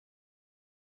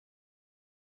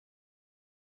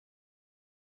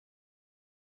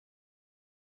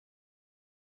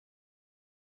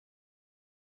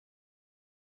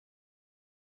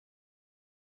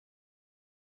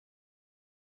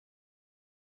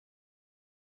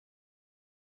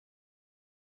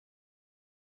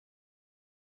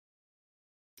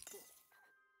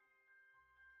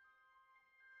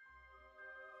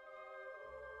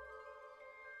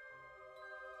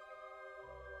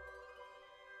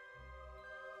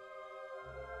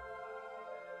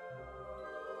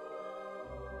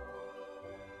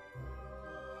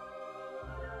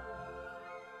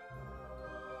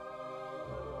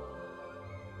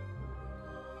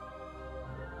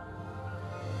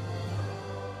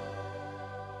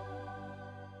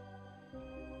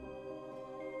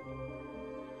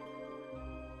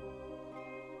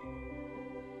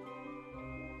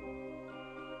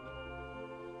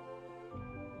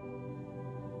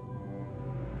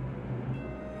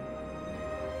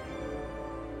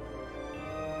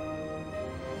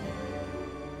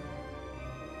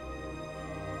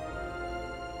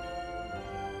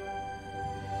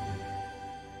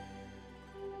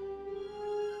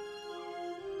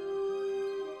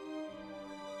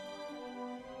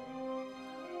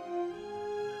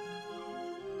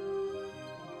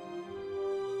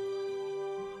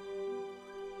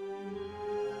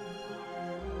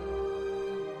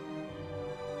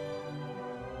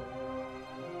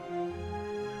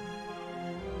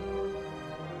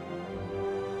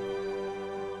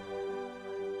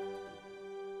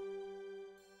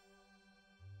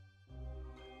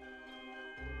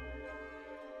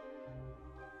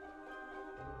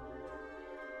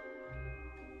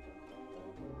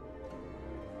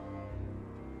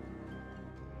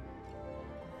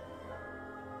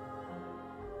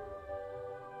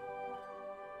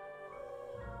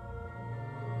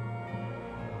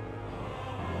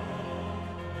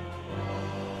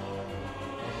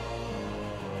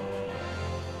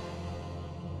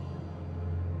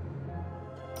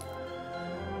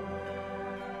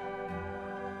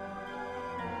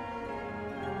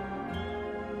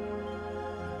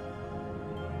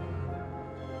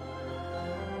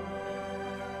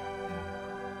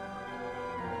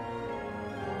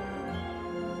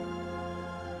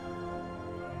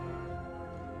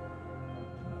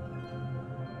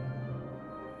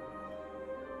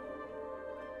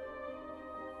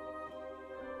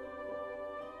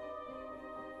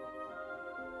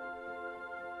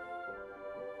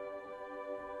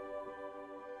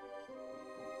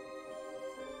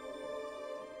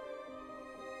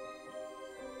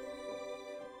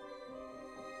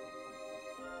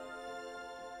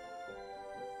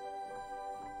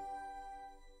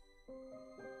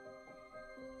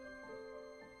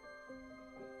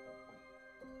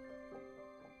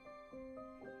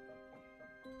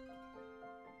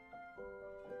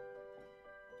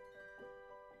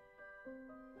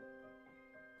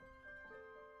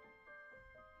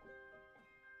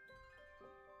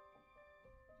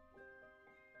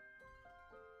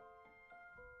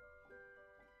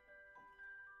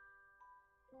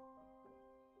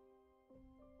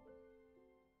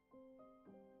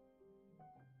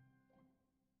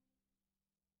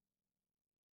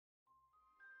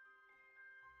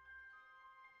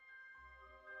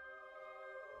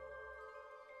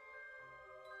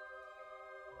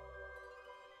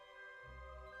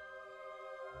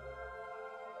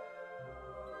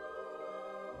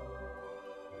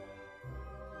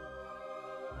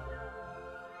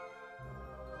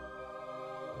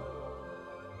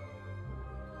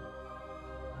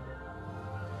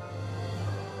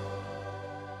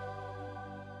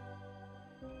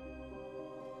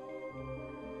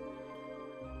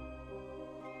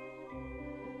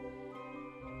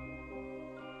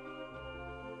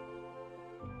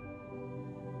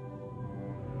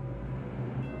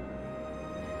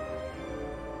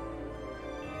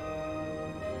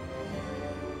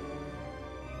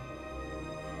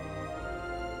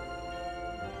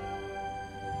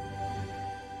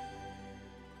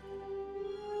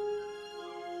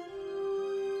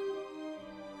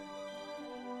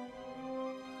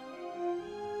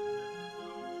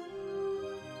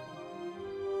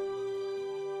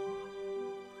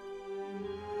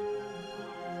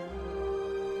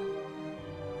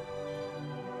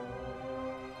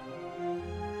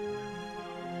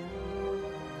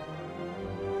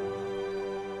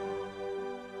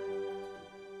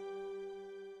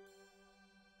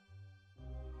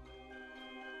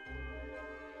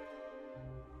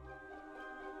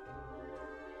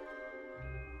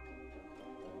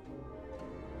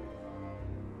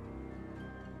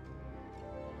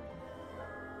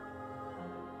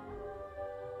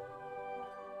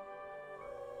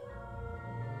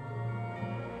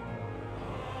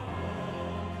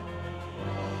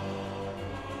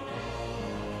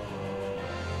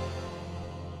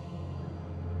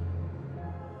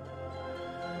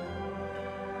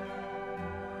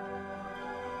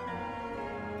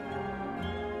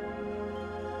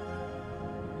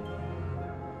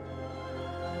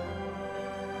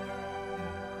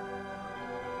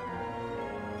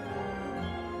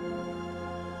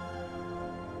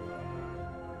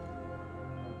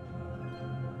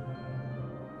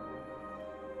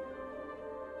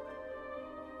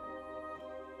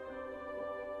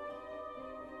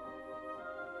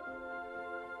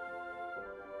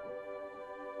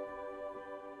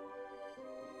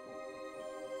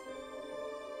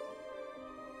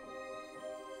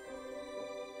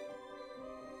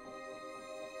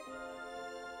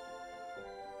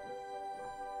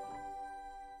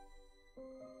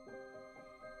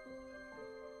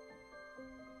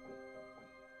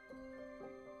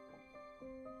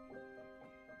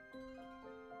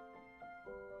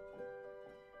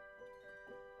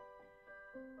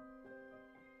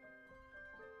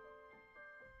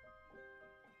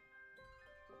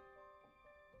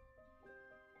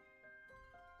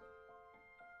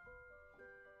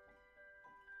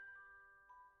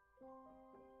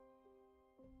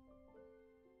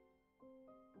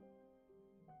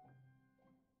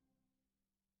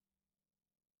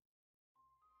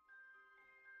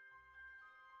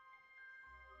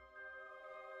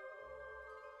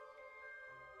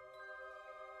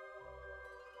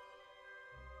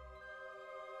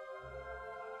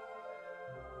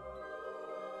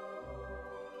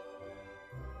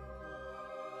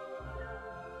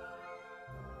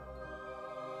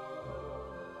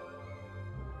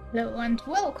Hello and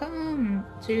welcome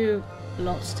to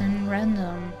Lost in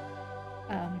Random.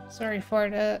 Sorry for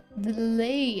the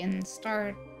delay in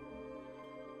starting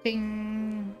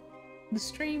the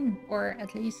stream, or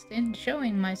at least in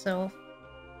showing myself,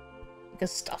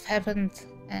 because stuff happened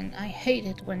and I hate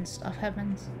it when stuff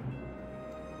happens.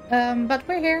 But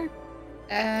we're here,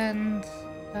 and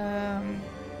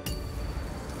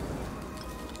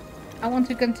I want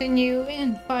to continue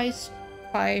in 5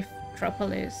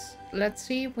 Tropolis. Let's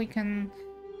see if we can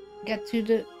get to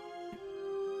the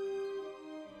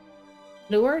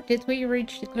lure. Did we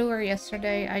reach the lure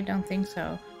yesterday? I don't think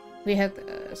so. We had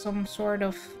some sort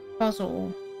of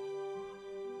puzzle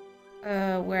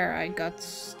where I got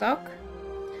stuck,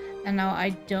 and now I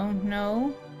don't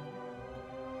know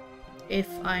if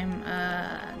I'm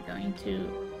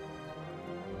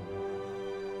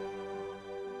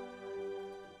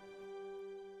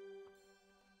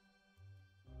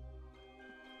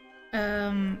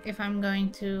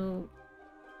going to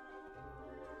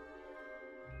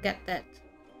get that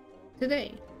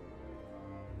today.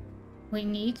 We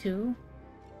need to.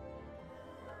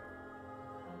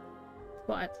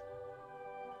 What?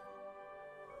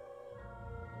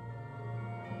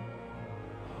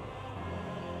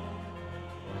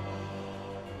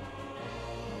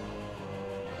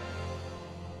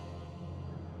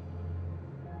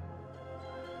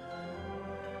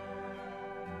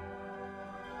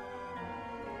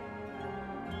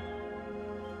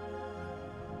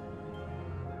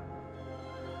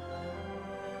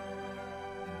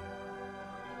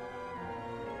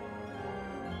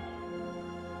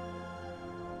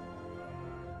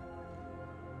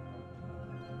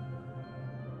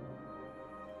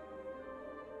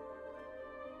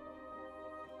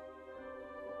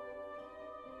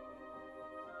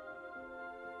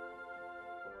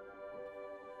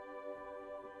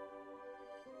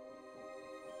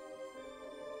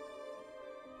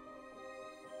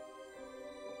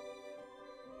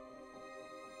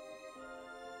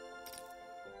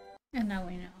 And now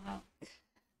we know how.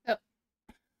 Oh, I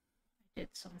did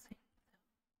something.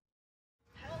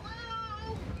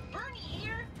 Hello, Bernie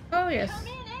here. Oh yes. Come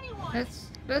in, anyone.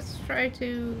 Let's try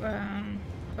to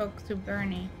talk to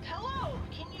Bernie. Hello,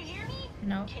 can you hear me?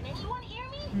 No. Can anyone hear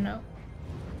me? No.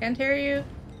 Can't hear you.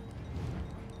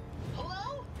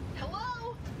 Hello?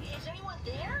 Hello? Is anyone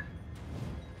there?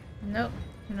 Nope.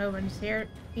 Nobody's here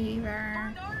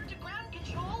either. Bernard to ground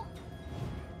control.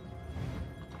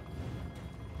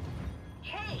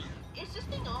 Hey, is this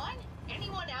thing on?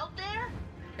 Anyone out there?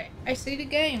 Okay, I see the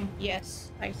game.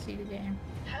 Yes, I see the game.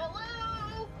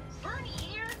 Hello? Bernie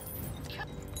here.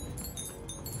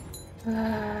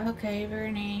 Okay,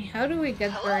 Bernie. How do we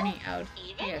get Hello? Bernie out?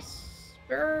 Even? Yes.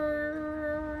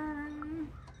 Burn.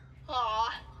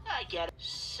 Aw, I get it.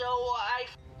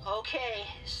 Okay,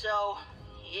 so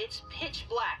it's pitch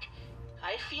black.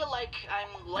 I feel like I'm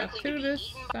likely to be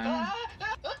eaten by...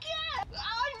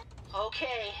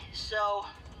 Okay, so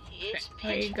it's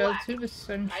pitch we go black. to the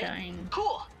sunshine.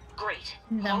 Cool, great.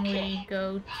 Then okay. we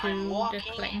go to the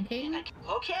clanking.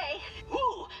 Okay.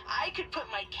 Ooh, I could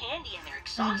put my candy in their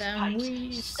exhaust and then pipes.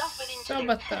 we Stuff it into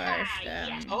sabotage their... them.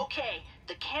 Yes. Okay,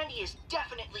 the candy is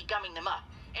definitely gumming them up.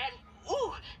 And,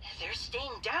 ooh, they're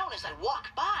staying down as I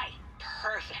walk by.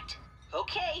 Perfect.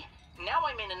 Okay, now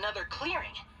I'm in another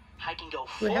clearing. I can go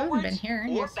We haven't forwards been here or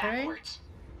yesterday. backwards.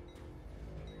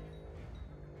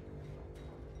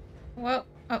 Well,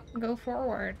 go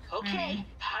forward. Okay,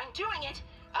 I'm doing it.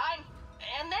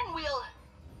 And then we'll...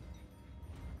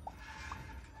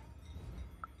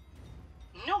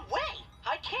 No way!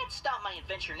 I can't stop my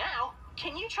adventure now.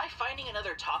 Can you try finding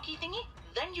another talkie thingy?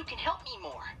 Then you can help me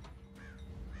more.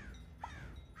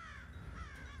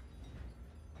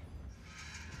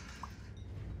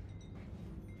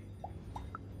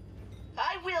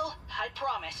 I will, I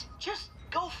promise. Just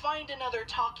go find another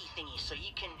talkie thingy so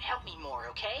you can help me more,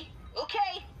 okay?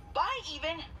 Okay, bye,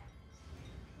 Even.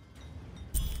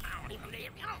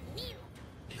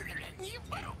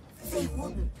 They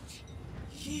wouldn't.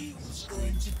 He was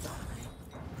going to die,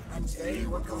 and they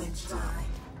were going to die.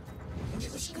 And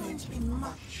it was going to be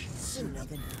much sooner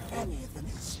than any of them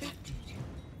expected.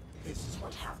 This is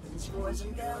what happens, boys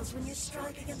and girls, when you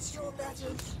strike against your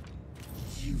betters.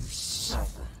 You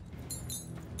suffer.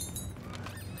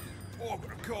 I've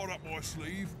got a card up my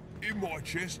sleeve, in my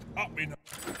chest, up in...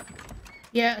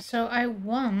 Yeah, so I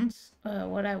want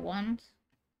what I want.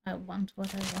 I want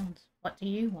what I want. What do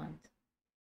you want?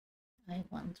 I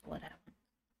want what I want.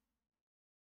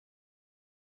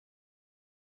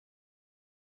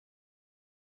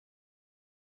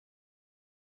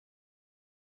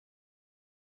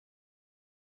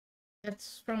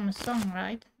 That's from a song,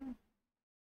 right?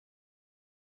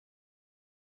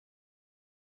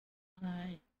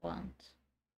 I want.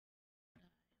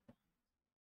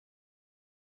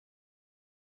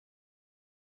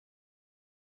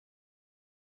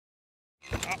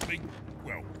 Up me,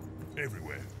 well,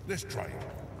 everywhere. Let's trade.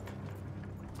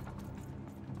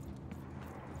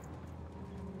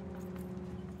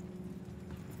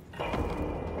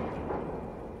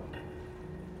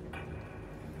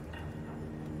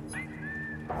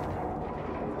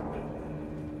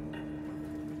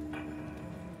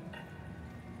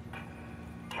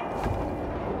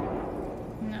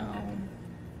 No.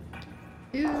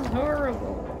 This is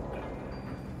horrible.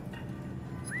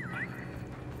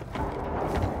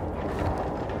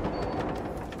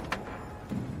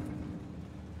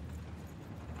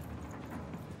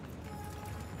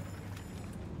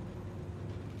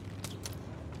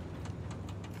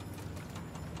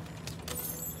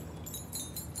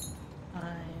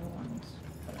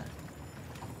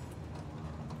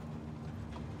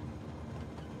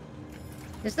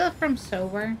 Is that from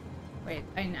Sober? Wait,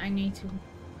 I need to...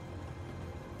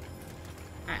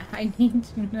 I need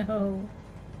to know.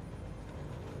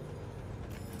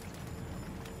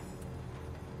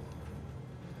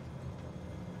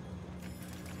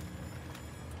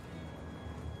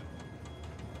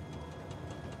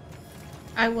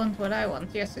 I want what I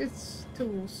want. Yes, it's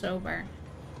too Sober.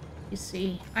 You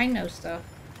see, I know stuff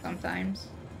sometimes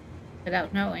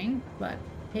without knowing, but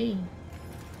hey.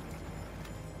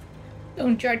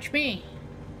 Don't judge me.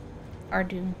 Or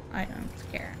do. I don't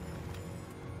care.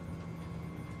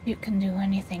 You can do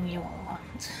anything you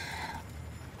want.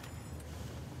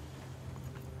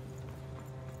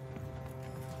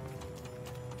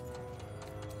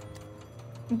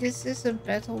 This is a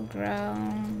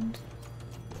battleground.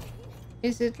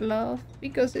 Is it love?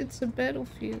 Because it's a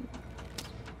battlefield.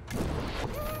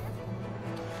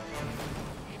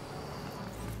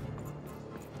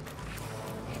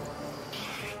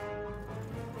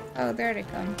 Oh, there they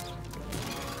come.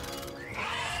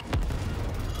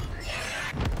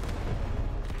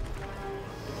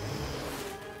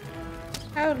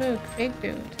 Oh, look, big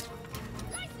dude.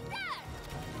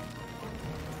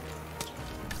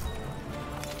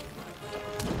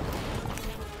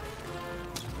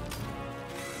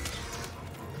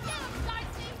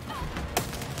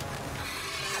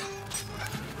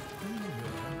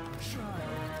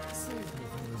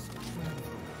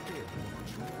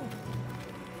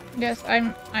 Yes,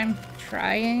 I'm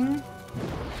trying.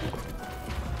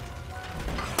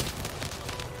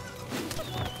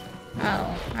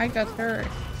 Oh, I got hurt.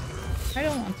 I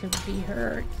don't want to be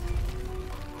hurt.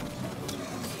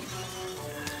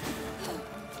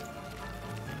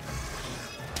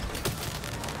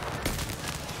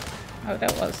 Oh,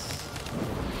 that was...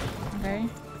 okay.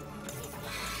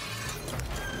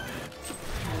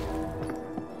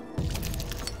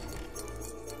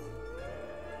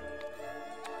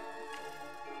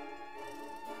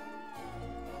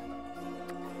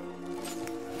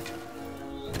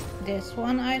 This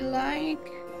one I like.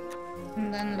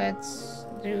 And then let's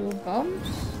do bombs.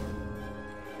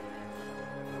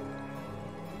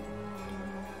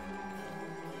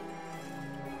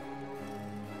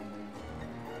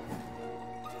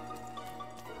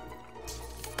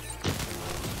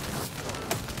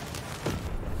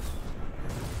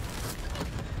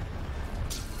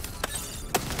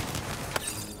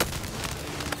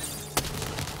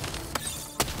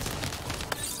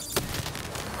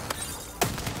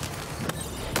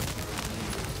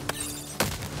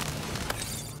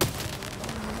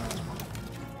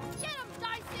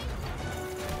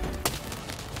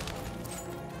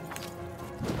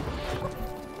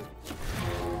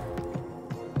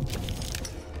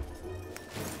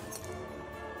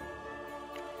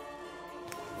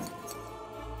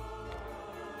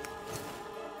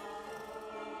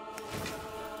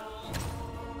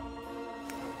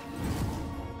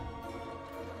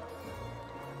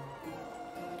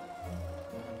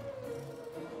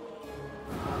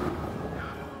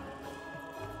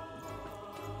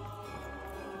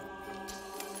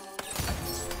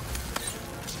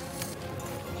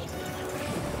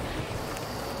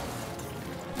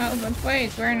 Oh, but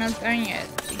wait, we're not done yet,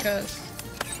 because...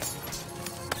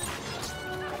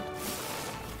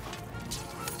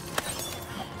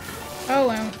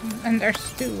 oh, and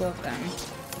there's two of them.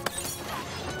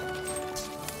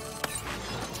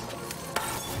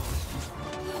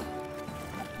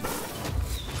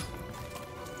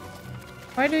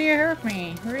 Why do you hurt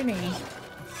me? Really?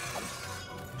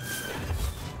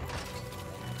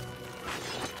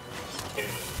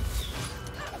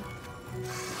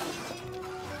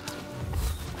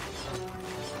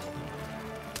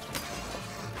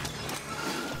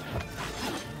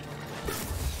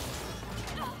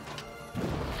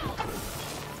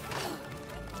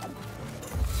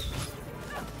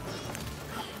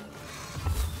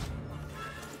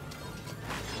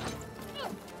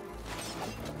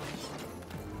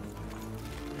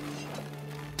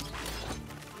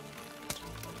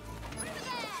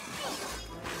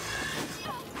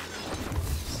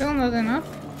 not enough.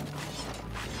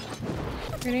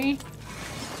 Really?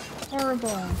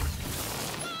 Horrible.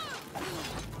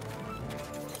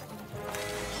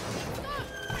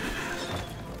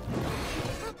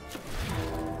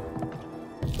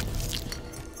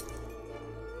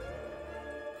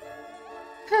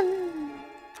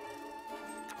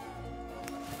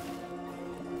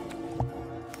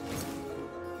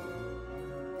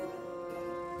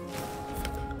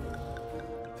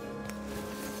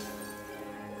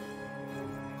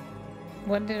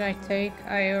 What did I take?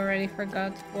 I already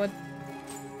forgot what.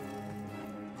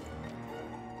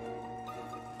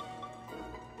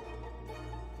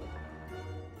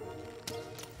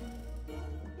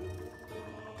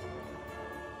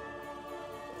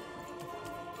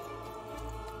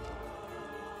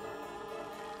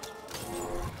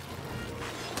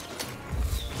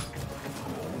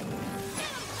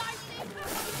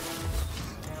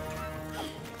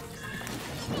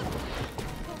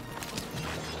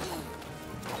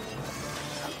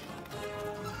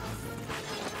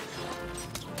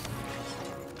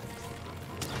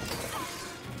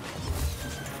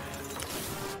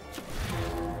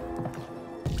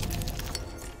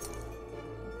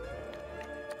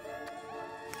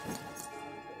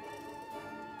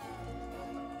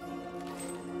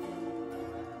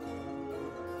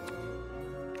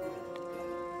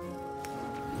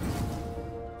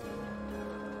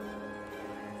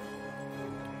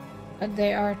 But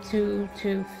they are too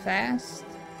fast.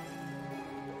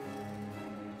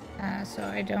 So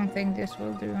I don't think this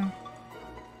will do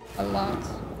a lot.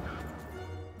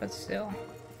 But still.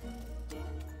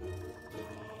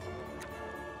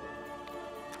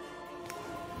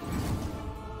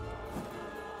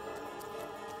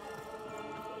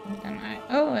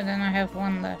 And then I have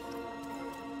one left.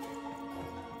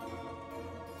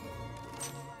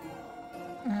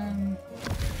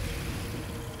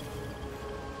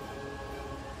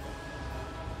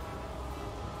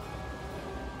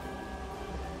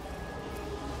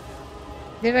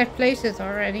 Did I place it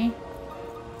already?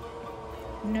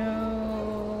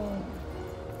 No.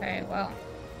 Okay, well.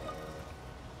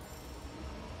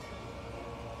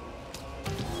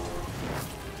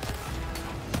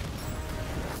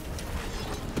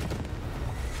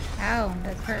 Ow,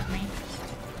 that hurt me.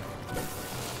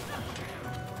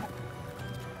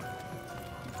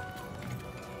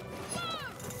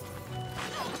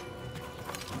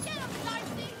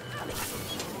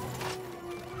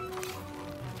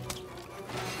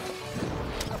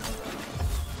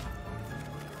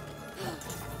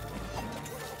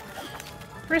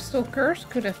 Crystal Curse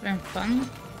could have been fun.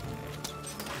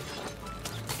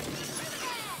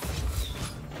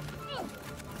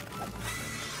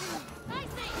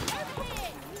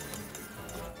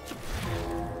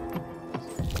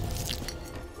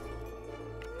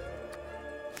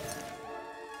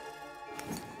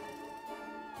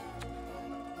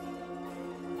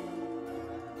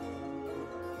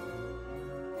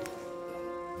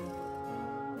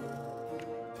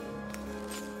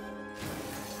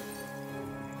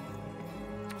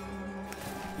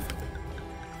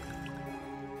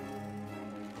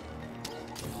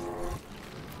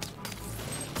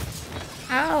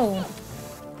 Ow!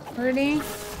 Really?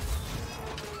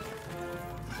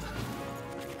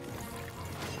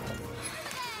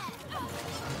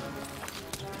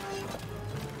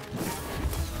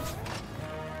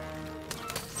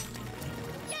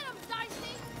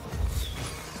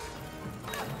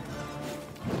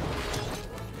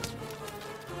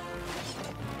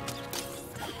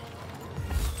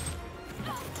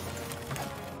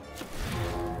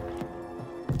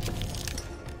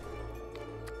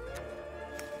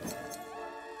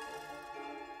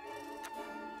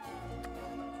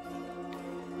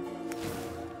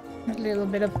 A little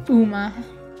bit of Uma.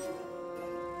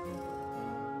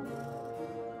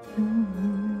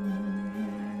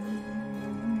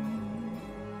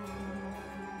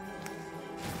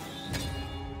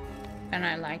 And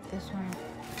I like this one.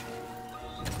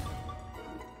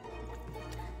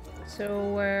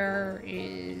 So where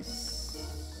is...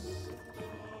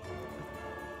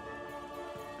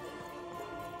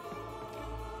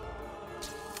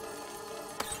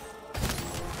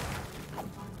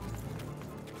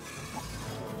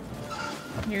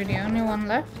 You're the only one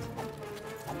left?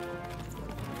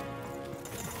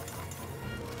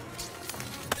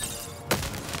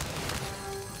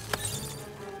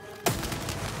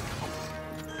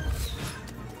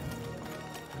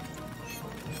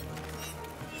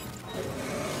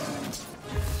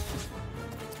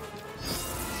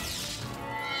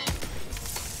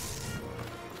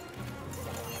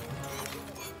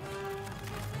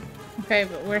 Okay,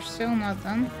 but we're still not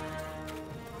done.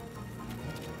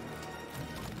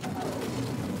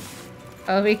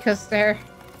 Oh, because there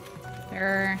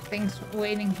are things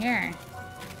waiting here.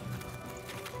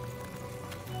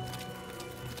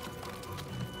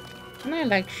 Can I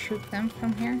like shoot them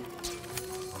from here?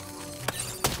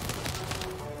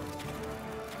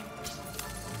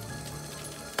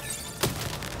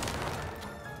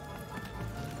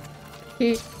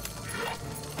 Did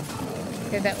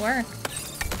that work?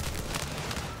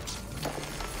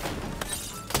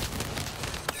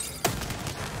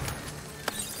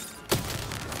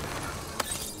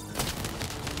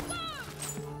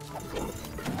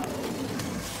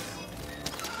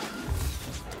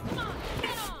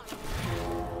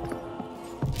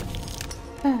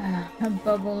 A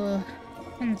bubble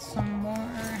and some more.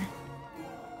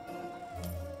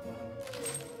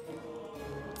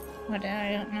 What?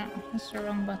 I don't know. That's the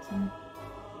wrong button.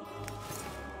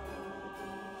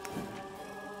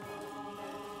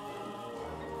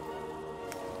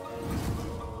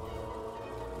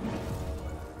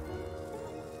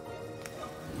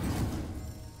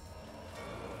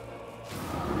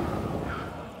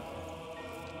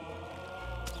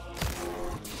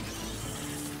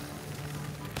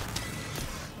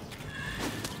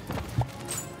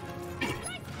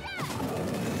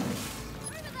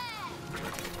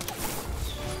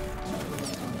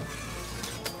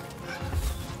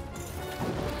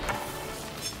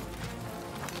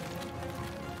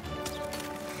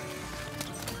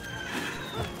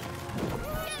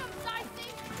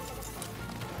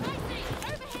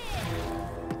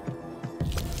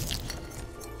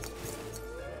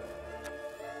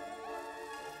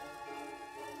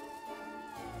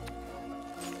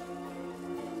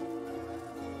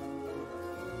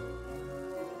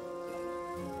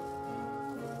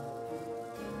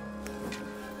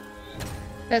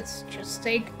 Let's just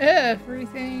take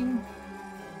everything.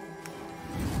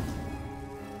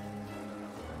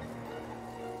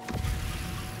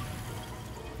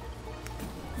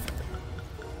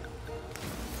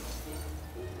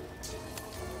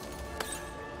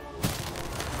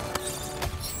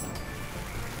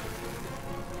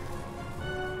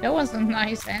 That was a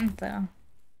nice end though.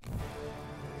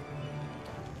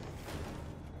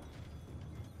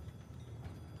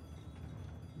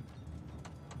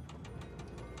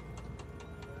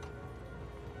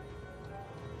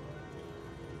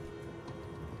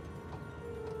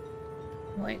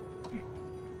 Wait.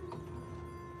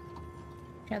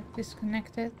 Got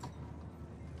disconnected.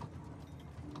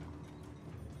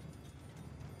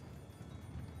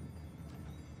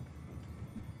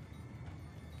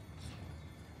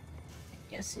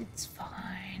 I guess it's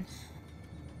fine.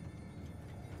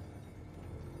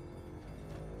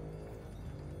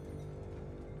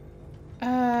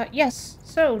 Yes.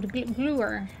 So the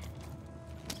gluer.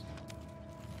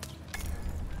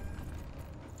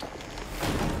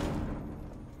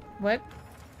 What?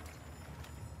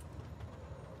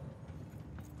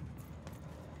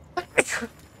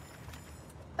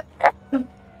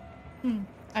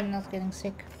 I'm not getting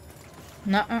sick.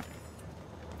 Nuh-uh.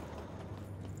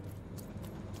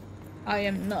 I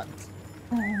am not.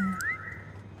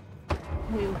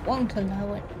 We won't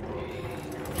allow it.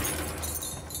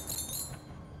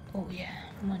 Oh yeah,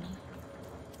 money.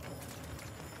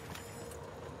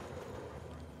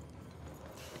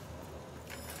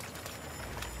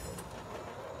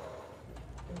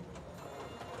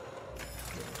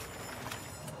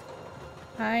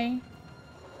 Hi.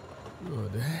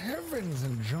 Good heavens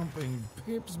and jumping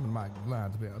pips, am I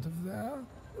glad to be out of there.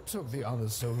 What took the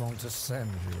others so long to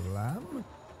send you, lamb?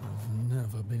 I've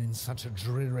never been in such a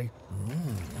dreary...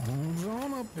 hold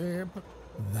on a pip.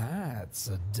 That's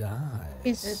a dice.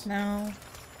 Is it now?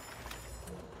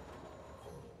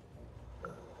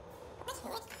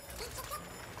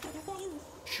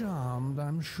 Charmed,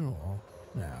 I'm sure.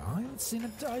 Now, I haven't seen a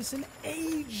dice in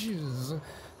ages.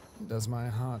 It does my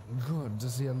heart good to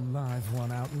see a live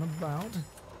one out and about.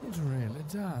 It really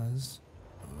does.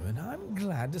 Oh, and I'm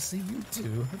glad to see you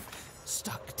two have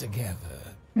stuck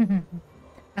together.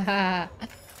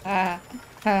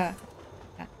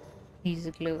 He's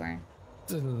a gluer.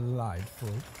 Delightful.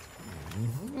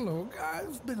 Look,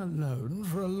 I've been alone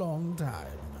for a long time.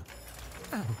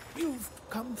 Now, you've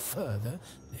come further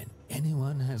than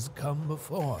anyone has come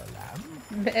before,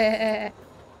 lamb.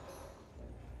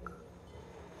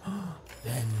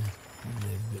 Then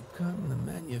they've become the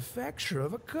manufacturer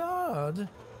of a card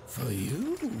for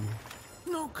you.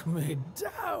 Knock me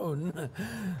down.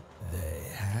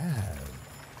 They have.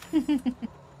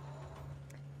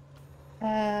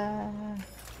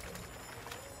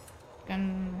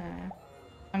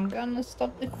 I'm gonna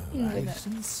stop the queen with I it.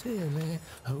 sincerely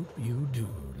hope you do,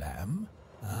 lamb.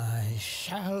 I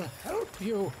shall help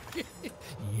you.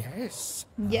 Yes.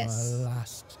 Yes. Our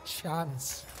last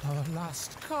chance. Our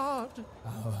last card.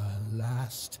 Our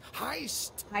last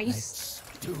heist. Heist. Let's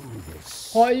do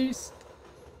this. Heist.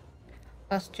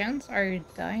 Last chance? Are you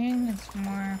dying? It's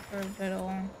more for a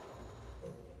little.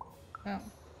 Oh.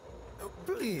 Oh,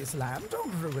 please, Lamb,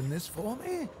 don't ruin this for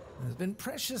me. There's been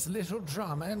precious little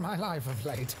drama in my life of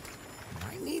late.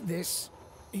 I need this.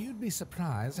 You'd be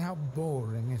surprised how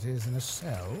boring it is in a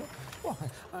cell. Why,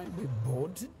 I'd be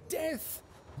bored to death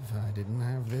if I didn't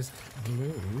have this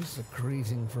glue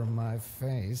secreting from my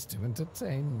face to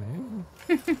entertain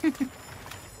me.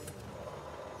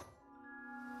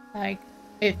 Like,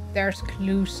 if there's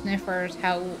clue sniffers,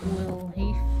 how will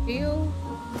he feel?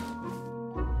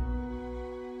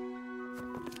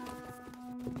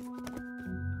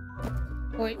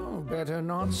 Wait. Oh, better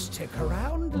not stick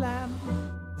around, Lamb.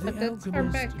 The But that's our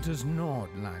back. alchemist does not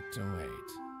like to wait.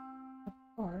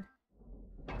 Or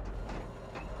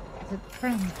is it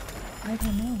from? I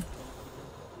don't know.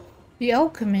 The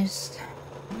alchemist.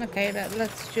 Okay,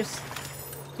 let's just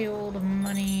steal all the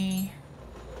money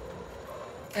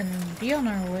and be on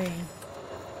our way.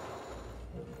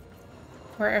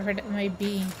 Wherever that may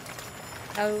be.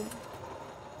 How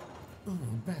Oh,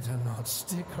 better not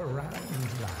stick around,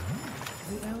 Lamb.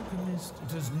 The alchemist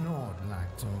does not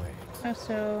like to wait. oh,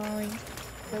 so we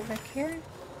go back here?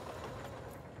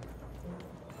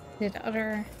 Did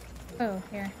other oh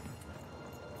here.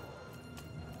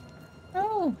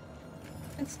 Oh,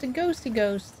 it's the ghosty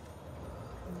ghost.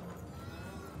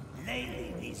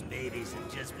 Lately, these babies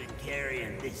have just been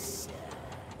carrying this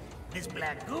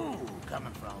black goo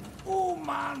coming from who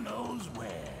ma knows where.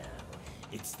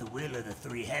 It's the will of the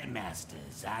three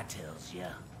headmasters, I tells ya.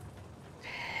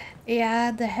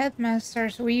 Yeah, the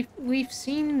headmasters. We've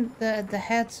seen the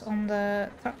heads on the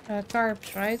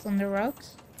tarps, right, on the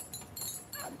rocks.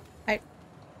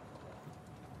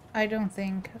 I don't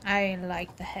think I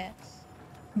like the heads,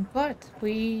 but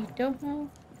we don't know.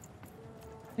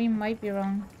 We might be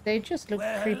wrong. They just look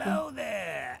Well, creepy. hello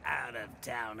there,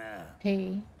 out-of-towner.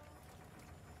 Hey.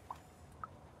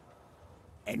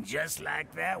 And just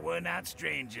like that, we're not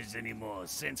strangers anymore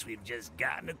since we've just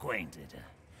gotten acquainted.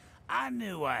 I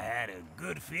knew I had a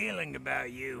good feeling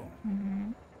about you.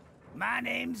 My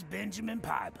name's Benjamin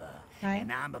Piper, Hi.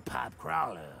 and I'm a pipe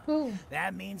crawler. Cool.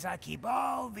 That means I keep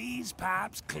all these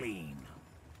pipes clean.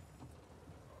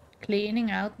 Cleaning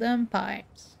out them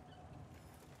pipes.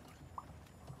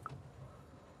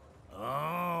 Oh,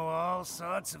 all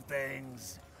sorts of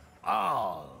things.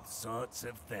 All sorts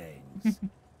of things.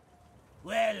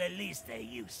 Well, at least they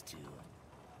used to.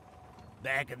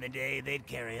 Back in the day, they'd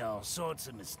carry all sorts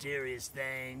of mysterious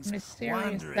things. Mysterious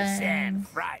wondrous things. and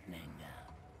frightening.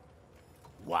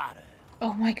 Water.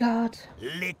 Oh my god.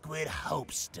 Liquid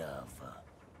hope stuff.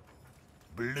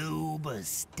 Bloob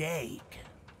steak.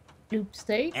 Loop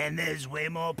steak? And there's way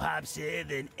more pipes here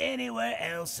than anywhere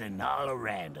else in all of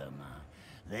Random.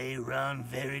 They run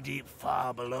very deep,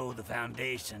 far below the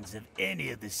foundations of any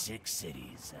of the 6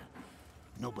 cities.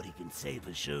 Nobody can say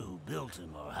for sure who built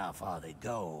them or how far they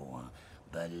go.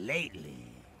 But lately,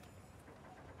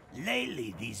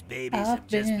 these babies have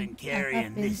just been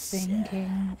carrying this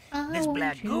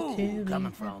black goo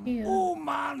coming from who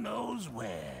ma knows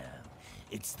where.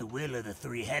 It's the will of the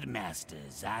 3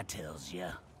 headmasters, I tells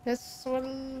ya. That's what,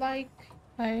 like,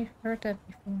 I heard that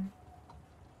before.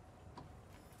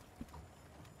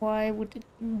 Why would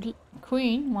the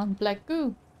queen want black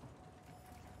goo?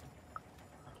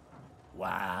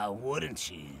 Why wouldn't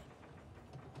she?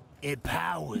 It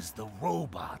powers the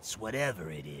robots,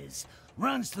 whatever it is.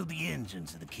 Runs through the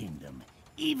engines of the kingdom.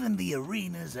 Even the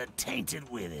arenas are tainted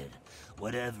with it,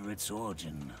 whatever its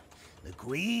origin. The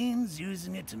queen's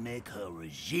using it to make her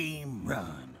regime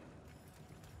run.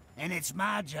 And it's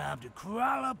my job to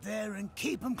crawl up there and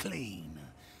keep them clean.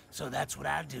 So that's what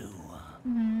I do.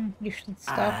 You should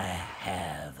stop. I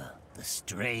have the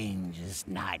strangest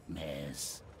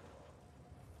nightmares.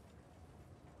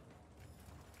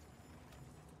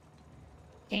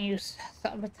 Can you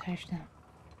sabotage them?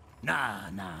 Nah.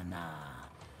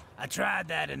 I tried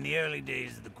that in the early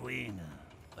days of the Queen,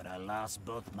 but I lost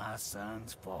both my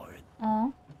sons for it.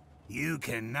 Oh. You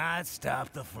cannot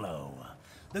stop the flow.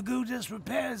 The goo just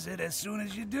repairs it as soon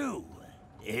as you do.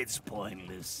 It's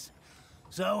pointless.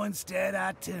 So instead,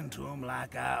 I tend to them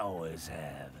like I always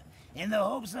have, in the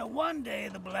hopes that one day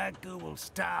the black goo will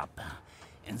stop,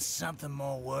 and something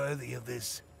more worthy of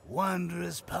this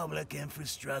wondrous public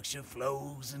infrastructure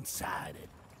flows inside it.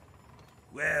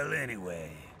 Well,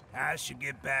 anyway, I should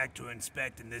get back to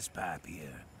inspecting this pipe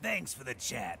here. Thanks for the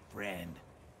chat, friend.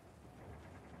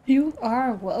 You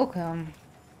are welcome.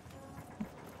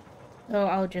 So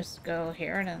I'll just go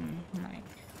here then, like...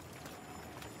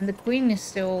 And the queen is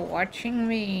still watching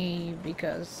me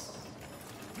because,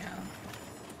 you know,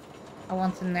 I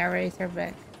want the narrator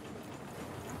back.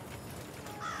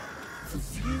 The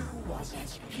view was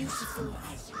as beautiful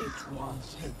as it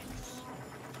was hopeless,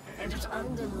 and it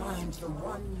underlined the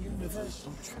one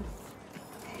universal truth.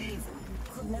 Evil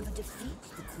could never defeat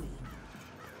the queen.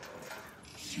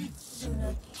 She'd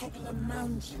sooner topple a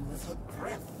mountain with her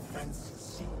breath than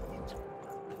succeed.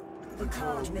 The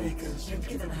card makers had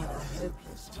given her a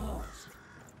hopeless task,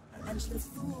 and the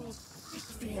fool's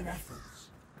Sisyphean efforts,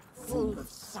 full of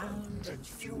sound and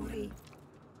fury,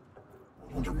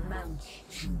 would amount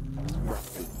to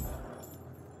nothing.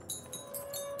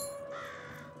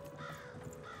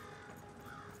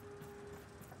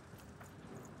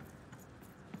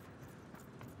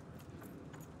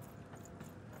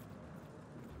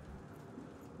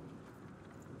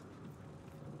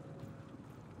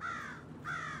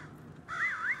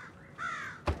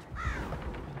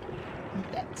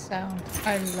 That sound.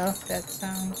 I love that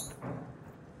sound.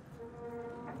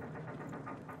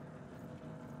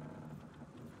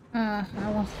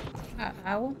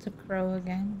 I want to crow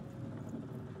again.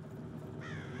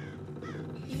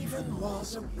 Even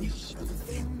was a wish of a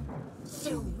thing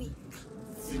so weak,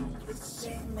 filled with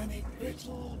so many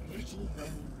little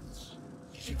bones.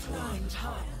 She climbed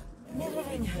higher,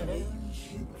 mirroring her own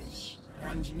hubris,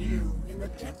 and knew in the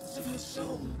depths of her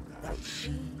soul that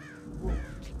she would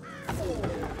fall.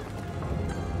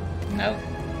 No.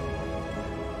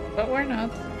 But we're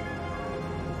not.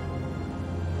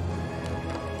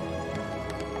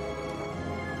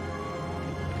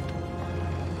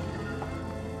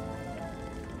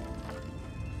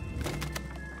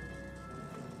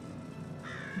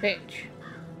 Bitch.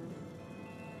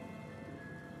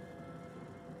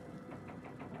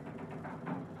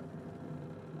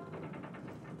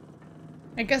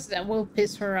 I guess that will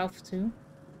piss her off too.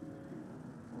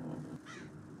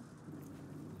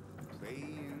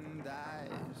 Playing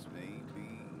dice may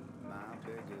be my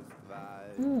biggest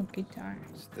vice. Ooh, guitar.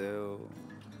 Still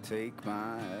take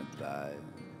my advice.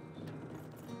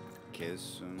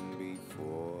 Kiss 'em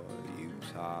before you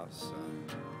toss 'em.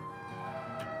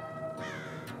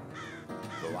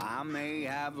 Though I may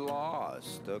have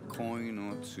lost a coin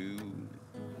or two,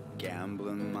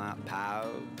 gambling my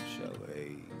pouch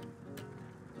away.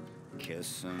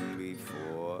 Kiss 'em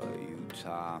before you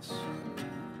toss 'em.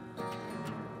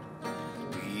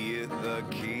 Be it the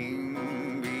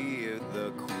king, be it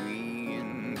the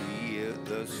queen, be it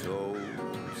the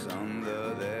souls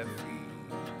under their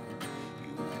feet,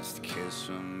 you must kiss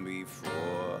 'em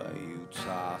before you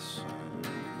toss 'em.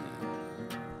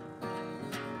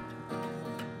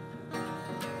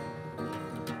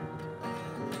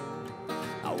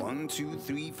 One, two,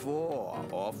 three, four,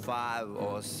 or five,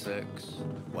 or six,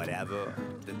 whatever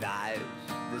the dice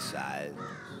decides.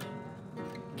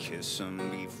 Kiss 'em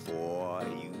before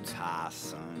you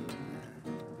toss 'em.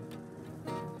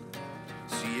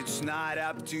 See, it's not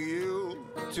up to you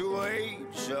to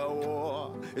wage a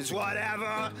war. It's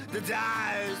whatever the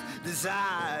dice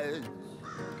decides.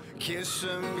 Kiss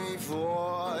 'em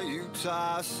before you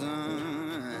toss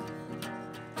 'em.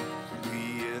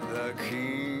 Be it the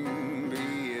king,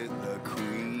 be it the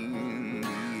queen,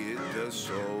 be it the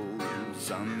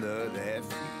souls under their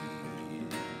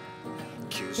feet.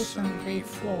 Kiss 'em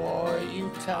before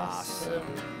you toss 'em.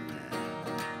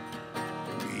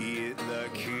 Be it the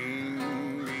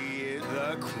king, be it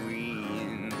the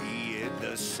queen, be it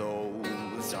the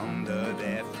souls under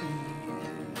their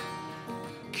feet.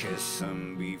 Kiss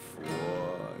 'em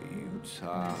before you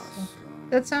toss 'em.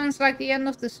 That sounds like the end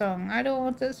of the song. I don't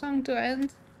want the song to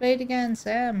end. Play it again,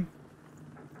 Sam.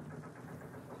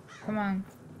 Come on.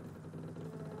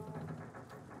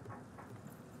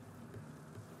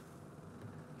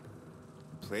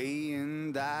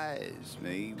 Playing dice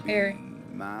may be Here.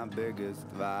 my biggest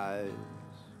vice.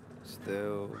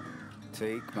 Still,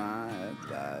 take my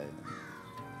advice.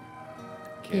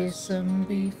 Kiss 'em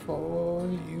before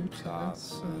you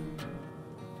toss 'em.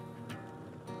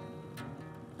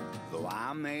 Though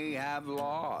I may have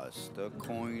lost a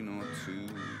coin or two,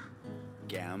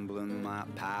 gambling my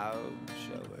pouch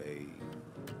away.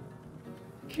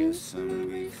 Kiss 'em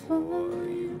before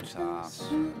you toss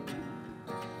 'em.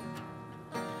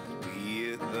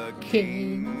 Be it the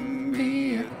king,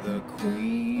 be it the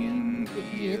queen,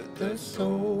 be it the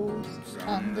souls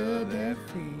under their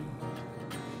feet.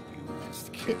 You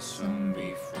must kiss 'em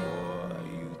before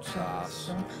you toss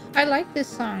 'em. I like this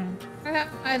song.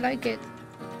 I like it.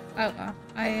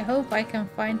 I hope I can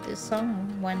find this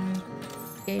song when the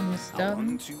game is done.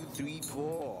 1, 2, 3,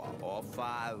 4, or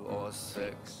 5, or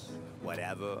 6.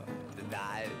 whatever the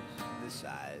dice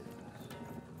decide.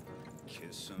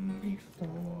 Kiss 'em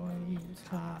before you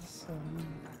toss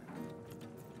 'em.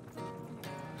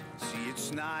 See,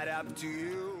 it's not up to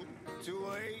you to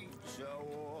wage a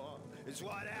war. It's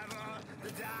whatever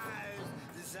the dice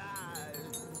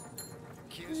decide.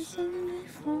 Kiss 'em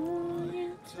before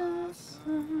you toss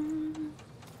 'em.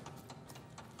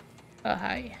 Oh,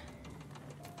 hi.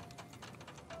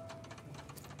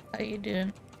 How you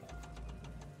doing?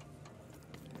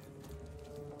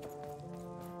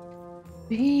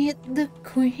 Be it the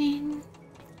queen,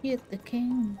 be it the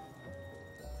king.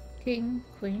 King,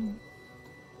 queen.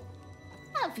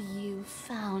 Have you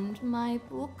found my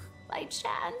book by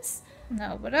chance?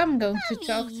 No, but I'm going to Have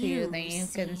talk to you, then you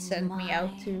can seen send me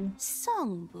out my to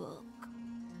songbook.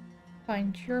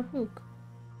 find your book.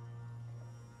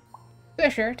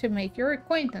 Pleasure to make your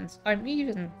acquaintance. I'm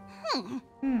even.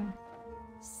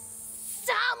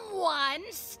 Someone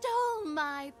stole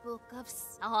my book of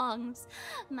songs.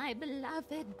 My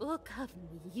beloved book of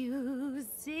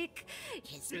music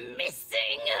is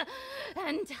missing,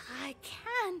 and I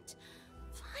can't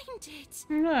find it.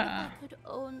 If I could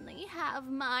only have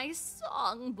my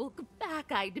songbook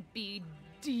back, I'd be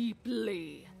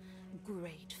deeply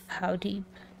grateful. How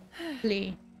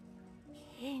deeply?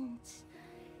 Hint.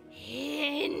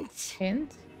 Hint.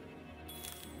 Hint?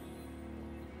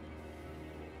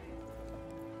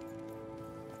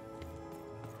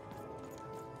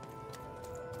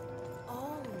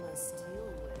 All must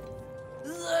deal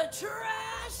with the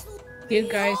trash. You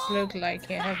guys look like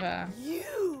you have a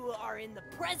You are in the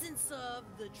presence of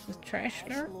the trash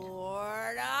lord.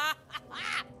 Lord.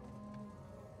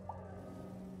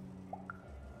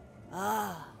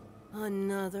 Ah,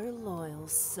 another loyal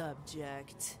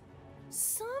subject.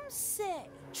 Some say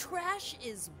trash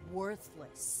is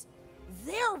worthless.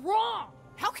 They're wrong!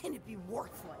 How can it be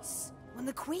worthless when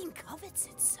the queen covets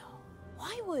it so?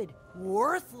 Why would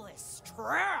worthless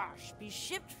trash be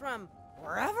shipped from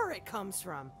wherever it comes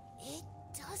from? It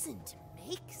doesn't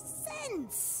make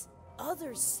sense.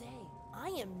 Others say I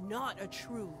am not a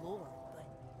true lord,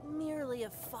 but merely a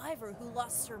fiver who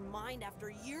lost her mind after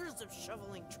years of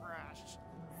shoveling trash.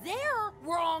 They're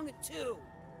wrong too.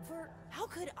 For how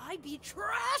could I be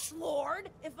trash lord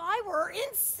if I were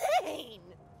insane?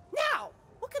 Now,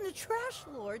 what can the trash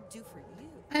lord do for you?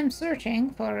 I'm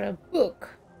searching for a book.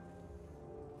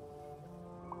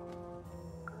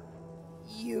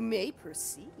 You may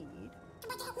proceed.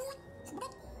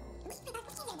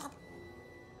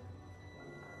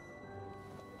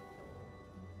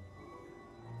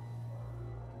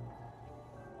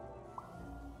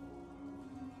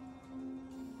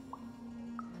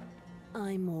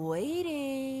 I'm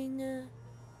waiting.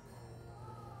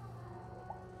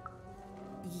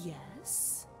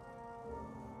 Yes?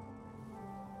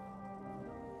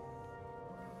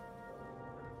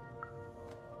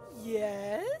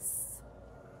 Yes?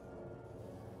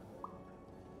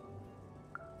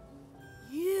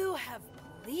 You have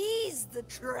pleased the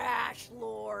Trash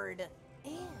Lord.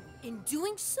 And in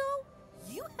doing so,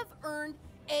 you have earned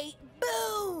a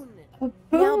boon.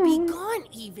 Now be gone,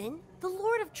 even. The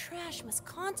Lord of Trash must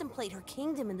contemplate her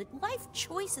kingdom and the life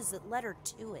choices that led her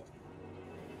to it.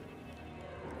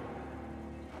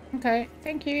 Okay,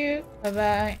 thank you.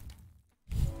 Bye-bye.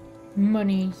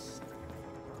 Monies.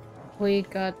 We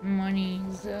got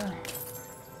monies.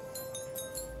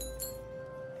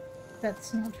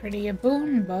 That's not really a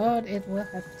boon, but it will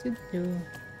have to do.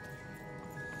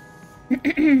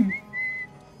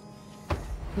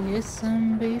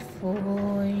 Listen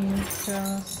before you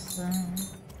trust them.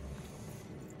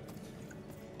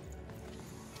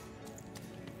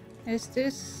 Is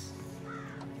this...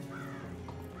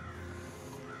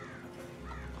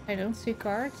 I don't see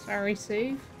cards. Are we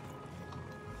safe?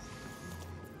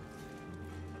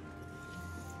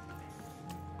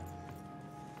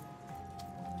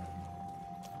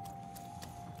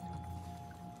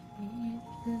 Be it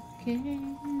the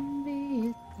king, be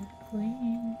it the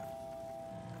queen.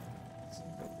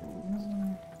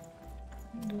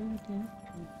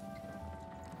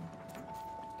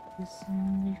 Listen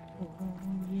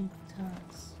before you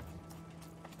toss.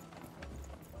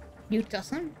 You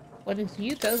doesn't? What is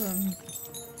you doesn't?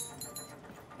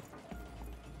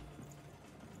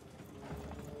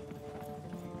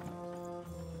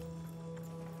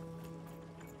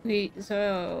 Wait,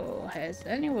 so has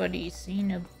anybody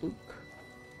seen a book?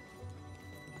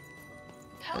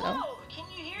 Hello? Can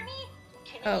you hear me?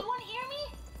 Can Oh. anyone hear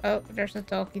me? Oh, there's a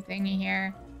talkie thingy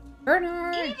here.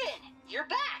 Bernard! Even! You're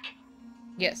back!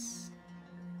 Yes.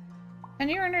 And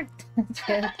you're not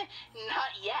dead.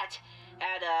 Not yet.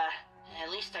 At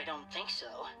least I don't think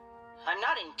so. I'm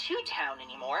not in Two Town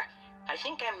anymore. I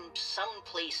think I'm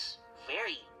someplace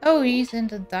very Oh, he's in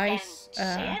the dice.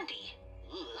 and sandy.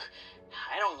 Ugh,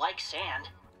 I don't like sand.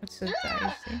 What's a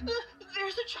dice thing?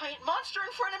 There's a giant monster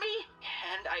in front of me,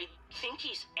 and I think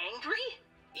he's angry.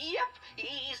 Yep,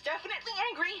 he's definitely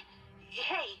angry.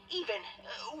 Hey, Even,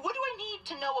 what do I need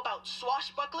to know about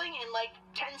swashbuckling in like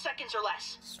 10 seconds or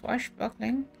less?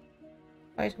 Swashbuckling?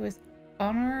 Fight with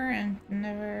honor and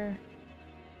never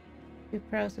be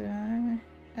proud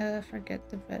to forget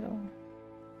the battle.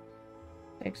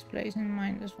 Takes place in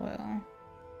mind as well.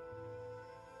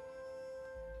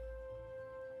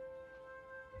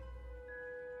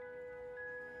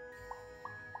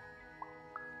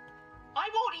 I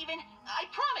won't even, I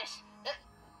promise.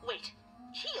 Wait,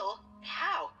 heal?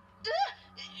 How?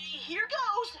 Here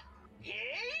goes.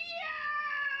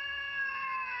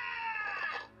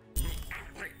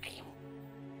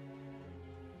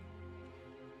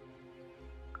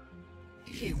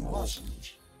 He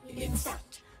wasn't. In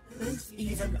fact, both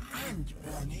Even and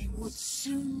Bernie would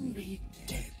soon be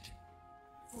dead.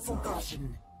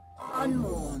 Forgotten,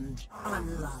 unmourned,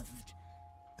 unloved.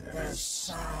 Their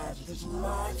sad little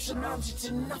lives amounted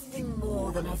to nothing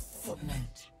more than a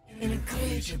footnote in a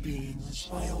greater being's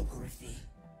biography.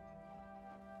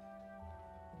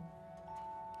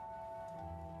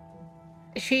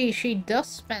 She does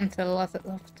spend a lot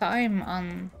of time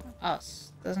on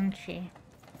us, doesn't she?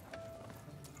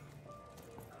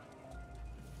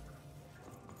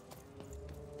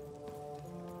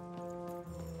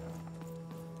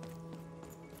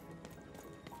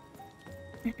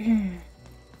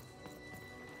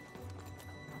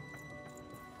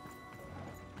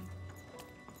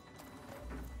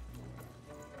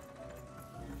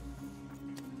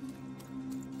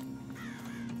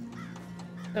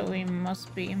 So we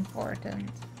must be important.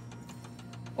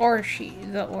 Or she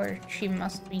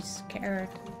must be scared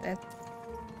that...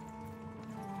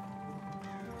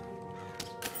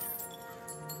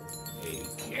 Hey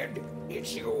kid,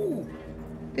 it's you!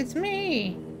 It's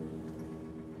me!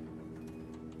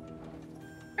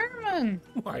 Herman!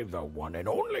 Why, the one and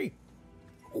only!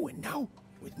 Oh, and now,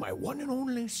 with my one and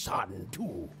only son,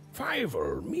 too.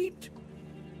 Fiver, meet?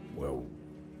 Well,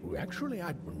 actually,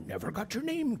 I never got your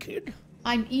name, kid.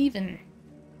 I'm Even.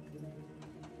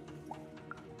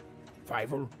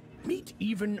 Fiver, meet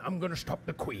Even, I'm gonna stop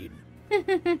the Queen.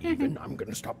 Even, I'm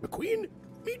gonna stop the Queen.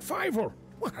 Meet Fiver.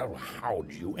 Well,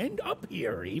 how'd you end up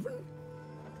here, Even?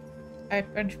 I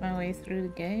punched my way through the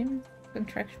game.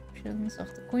 Contractions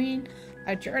of the Queen.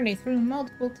 I journeyed through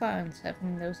multiple towns,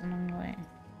 having those along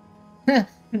the way.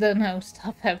 Don't know,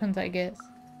 stuff happened, I guess.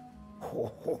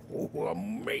 Oh,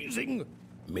 amazing!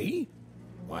 Me?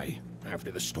 Why,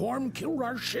 after the storm killed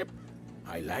our ship,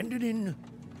 I landed in...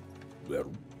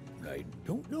 well, I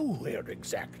don't know where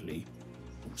exactly.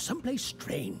 Someplace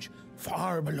strange,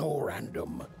 far below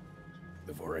random.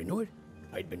 Before I knew it,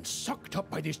 I'd been sucked up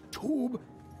by this tube,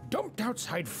 dumped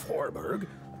outside Forberg,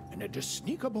 and had to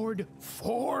sneak aboard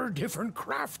 4 different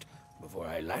craft before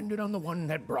I landed on the one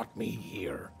that brought me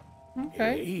here.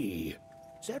 Okay. Hey,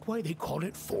 is that why they call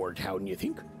it Four Town, you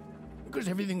think? Because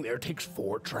everything there takes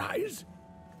 4 tries?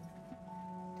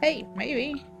 Hey,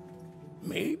 maybe.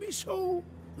 Maybe so.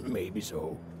 Maybe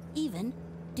so. Even,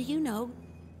 do you know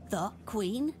the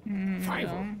Queen?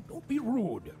 Fiver, don't be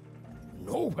rude.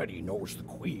 Nobody knows the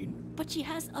Queen. But she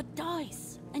has a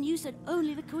dice, and you said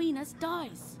only the Queen has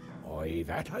dice. Aye,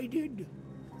 that I did.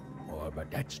 Oh, but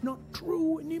that's not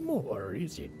true anymore,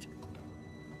 is it?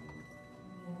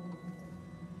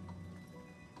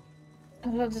 A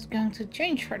lot is going to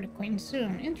change for the Queen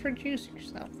soon. Introduce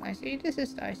yourself. I see this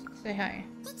is Dice. Say hi.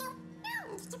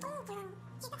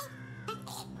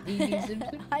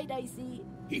 Hi, Dicey.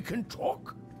 He can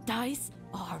talk? Dice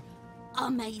are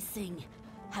amazing.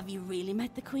 Have you really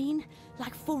met the Queen?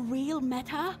 Like, for real met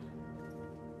her?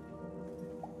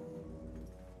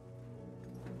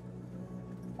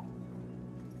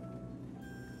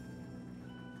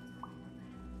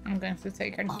 I'm going to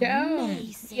take her down.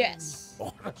 Amazing. Yes.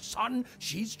 Oh, son,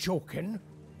 she's joking.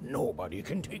 Nobody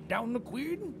can take down the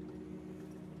Queen.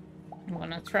 I'm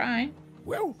gonna try.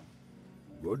 Well,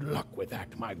 good luck with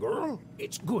that, my girl.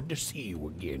 It's good to see you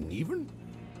again, Even.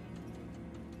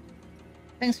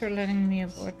 Thanks for letting me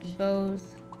aboard the boat.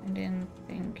 I didn't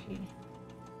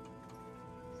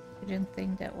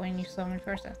think that when you saw me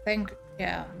first. I think,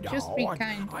 yeah, just be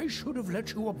kind. I should have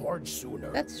let you aboard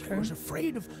sooner. That's true. I was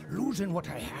afraid of losing what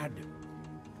I had.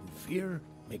 Fear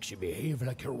makes you behave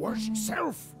like your worst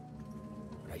self.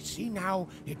 But I see now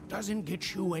it doesn't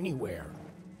get you anywhere.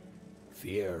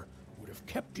 Fear would have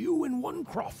kept you in one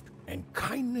croft, and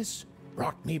kindness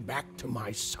brought me back to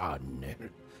my son.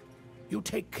 You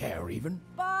take care, Even.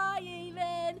 Bye,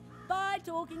 Even. Bye,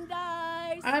 talking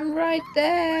dice. I'm right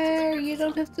there. You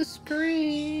don't have to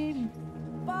scream.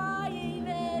 Bye,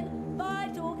 Even. Bye,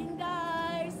 talking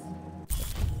dice.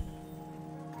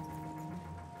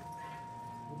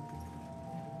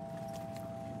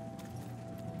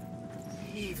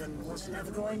 Even was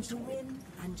never going to win,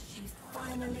 and she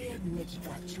finally admitted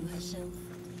that to herself.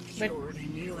 She But- already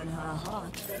knew in her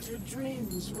heart that her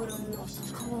dreams were a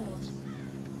lost cause.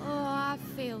 Oh, I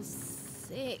feel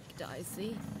sick,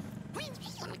 Dicey.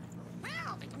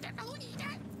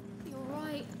 You're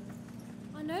right.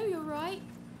 I know you're right.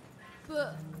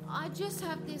 But I just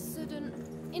have this sudden,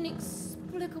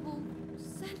 inexplicable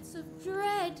sense of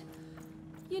dread.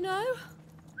 You know?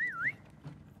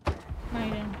 I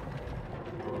don't.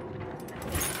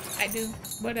 I do,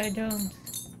 but I don't.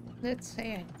 Let's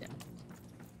say I don't.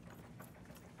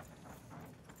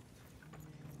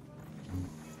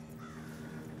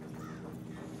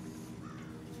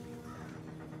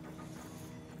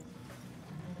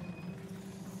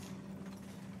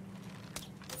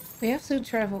 We have to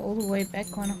travel all the way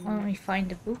back when we find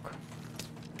the book.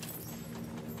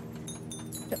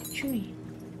 So, Chewie.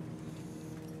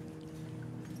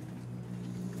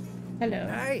 Hello.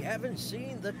 I haven't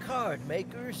seen the card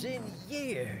makers in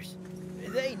years.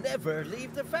 They never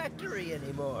leave the factory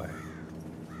anymore.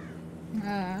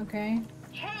 Okay.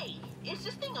 Hey, is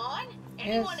this thing on?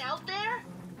 Anyone out there?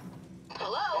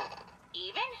 Hello?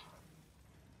 Even?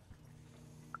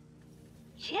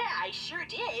 Yeah, I sure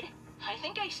did. I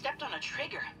think I stepped on a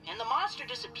trigger, and the monster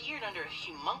disappeared under a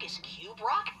humongous cube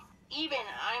rock. Even,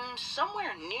 I'm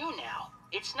somewhere new now.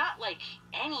 It's not like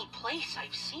any place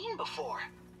I've seen before.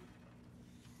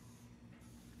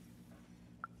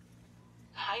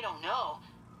 I don't know.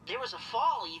 There was a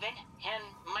fall, even, and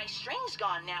my string's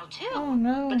gone now, too. Oh,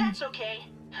 no. But that's okay.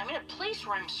 I'm in a place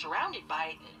where I'm surrounded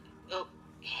by...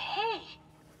 hey,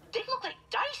 they look like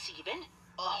dice, even.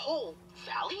 A whole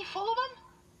valley full of them?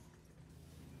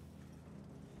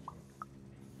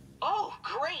 Oh,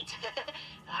 great!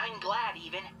 I'm glad,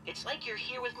 even. It's like you're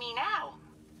here with me now.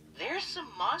 There's some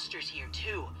monsters here,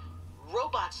 too.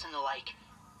 Robots and the like.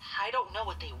 I don't know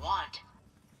what they want.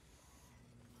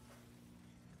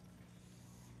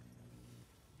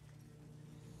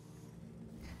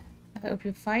 I hope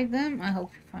you fight them. I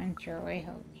hope you find your way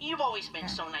home. You've always been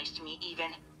so nice to me,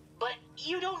 even. But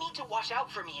you don't need to watch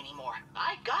out for me anymore.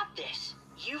 I got this.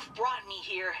 You've brought me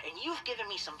here, and you've given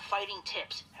me some fighting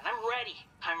tips, and I'm ready.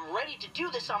 I'm ready to do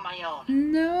this on my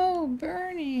own. No,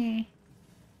 Bernie.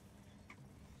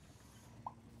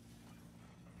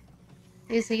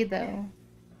 Is he, though?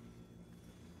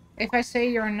 If I say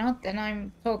you're not, then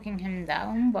I'm talking him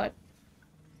down, but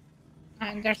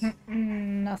there's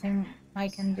nothing I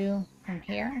can do from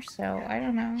here, so I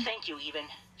don't know. Thank you, even.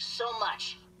 So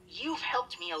much. You've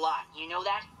helped me a lot, you know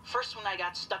that? First when I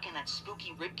got stuck in that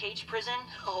spooky ribcage prison,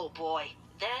 oh boy.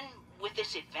 Then with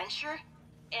this adventure,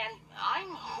 and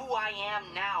I'm who I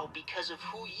am now because of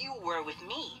who you were with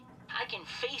me. I can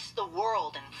face the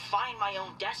world and find my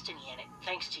own destiny in it,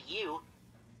 thanks to you.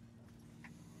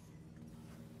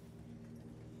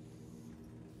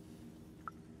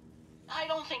 I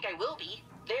don't think I will be.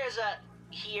 There's a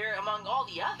here among all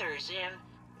the others, and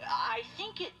I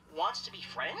think it wants to be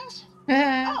friends?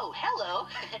 Oh, hello.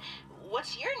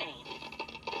 What's your name?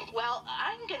 Well,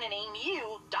 I'm gonna name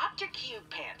you Dr. Cube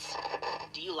Pants.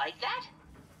 Do you like that?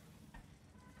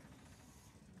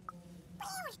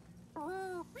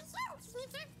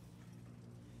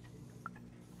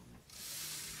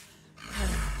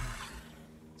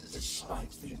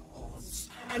 Despite the odds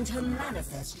and her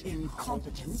manifest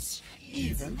incompetence,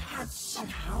 Even had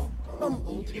somehow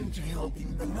bumbled into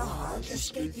helping Bernard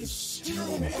escape his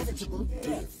still inevitable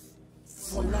death.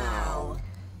 For now.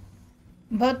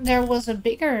 But there was a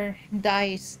bigger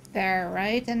dice there,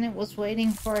 right? And it was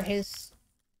waiting for his...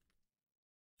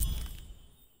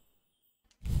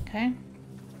 Okay.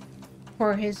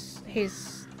 For his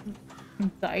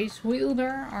dice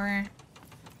wielder, or...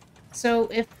 So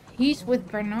if he's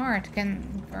with Bernard,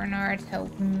 can Bernard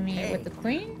help me with the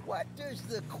queen? What does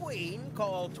the queen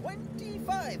call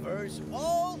 25ers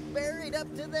all buried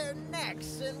up to their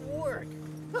necks in work?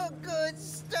 A good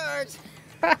start.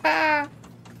 Haha!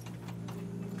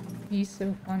 He's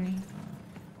so funny.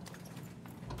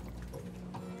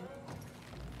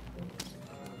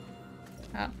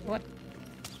 What?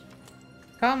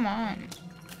 Come on.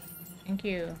 Thank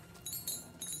you.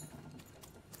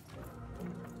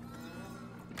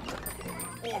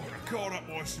 I've got a card up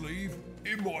my sleeve,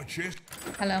 in my chest.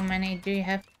 Hello, Manny. Do you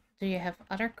have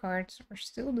other cards, or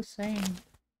still the same?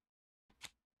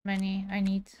 Manny, I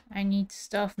need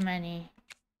stuff, Manny.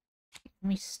 Give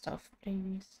me stuff,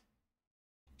 please.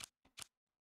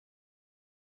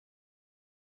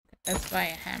 That's by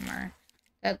a hammer.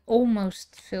 That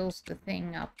almost fills the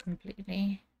thing up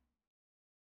completely.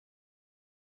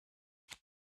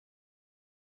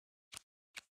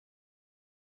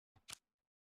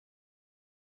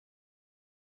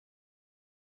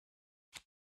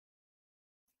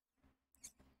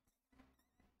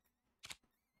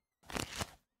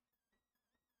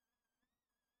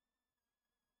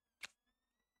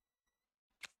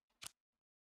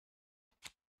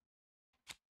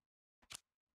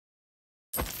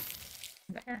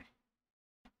 There.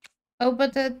 Oh,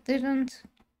 but that didn't...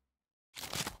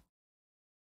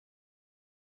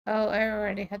 Oh, I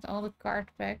already had all the card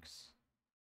packs.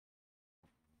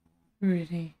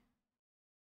 Really?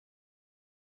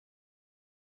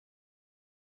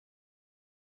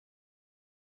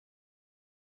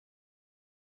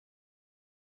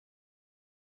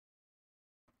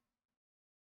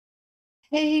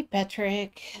 Hey,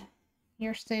 Patrick.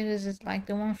 Your status is like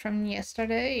the one from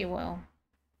yesterday. Well,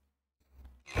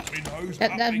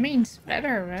 that means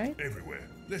better, right? Everywhere.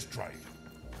 Let's trade.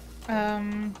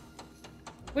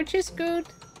 Which is good.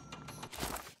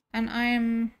 And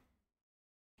I'm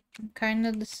kind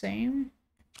of the same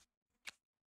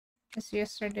as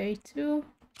yesterday too.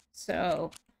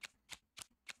 So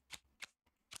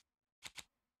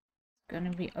it's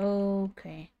gonna be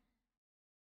okay.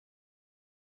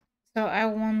 So I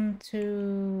want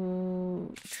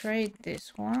to trade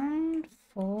this one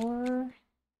for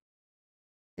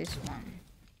this one.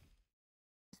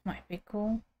 This might be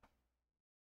cool.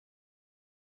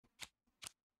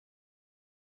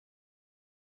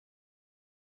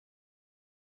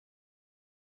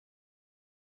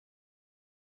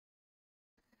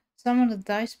 Some of the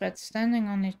dice pads standing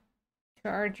on it,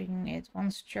 charging it.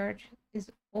 Once charged is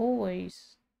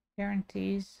always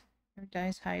guarantees your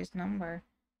dice highest number.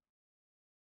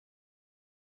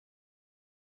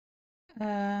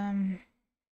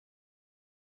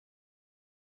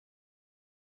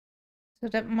 So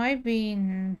that might be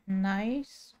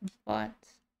nice, but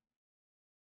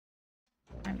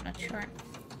I'm not sure.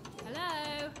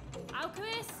 Hello?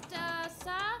 Alchemist,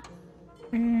 sir?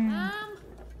 Hello?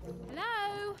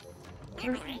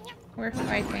 We're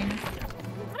fighting.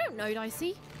 I don't know,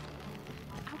 Dicey.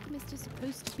 Alchemist is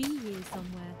supposed to be here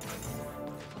somewhere.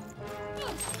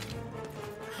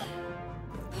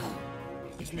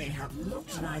 It may have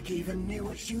looked like Eva knew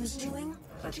what she was doing,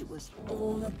 but it was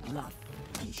all a bluff.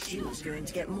 She was going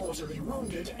to get mortally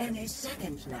wounded any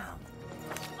second now.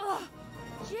 Oh,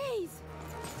 jeez.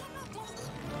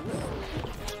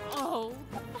 Oh,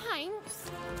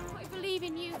 thanks. I believe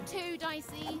in you too,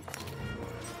 Dicey.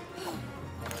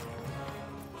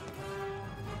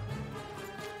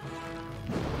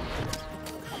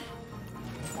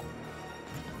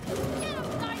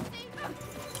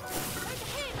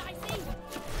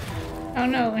 Oh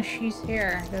no, she's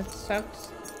here. That sucks.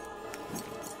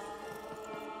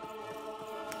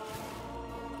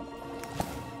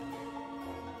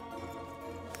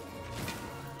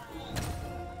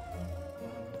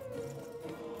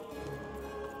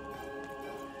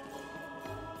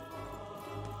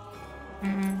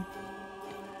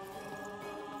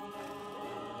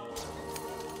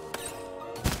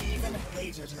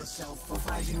 Hated herself for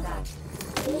fighting that.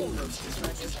 Almost as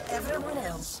much as everyone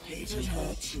else hated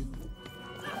her too.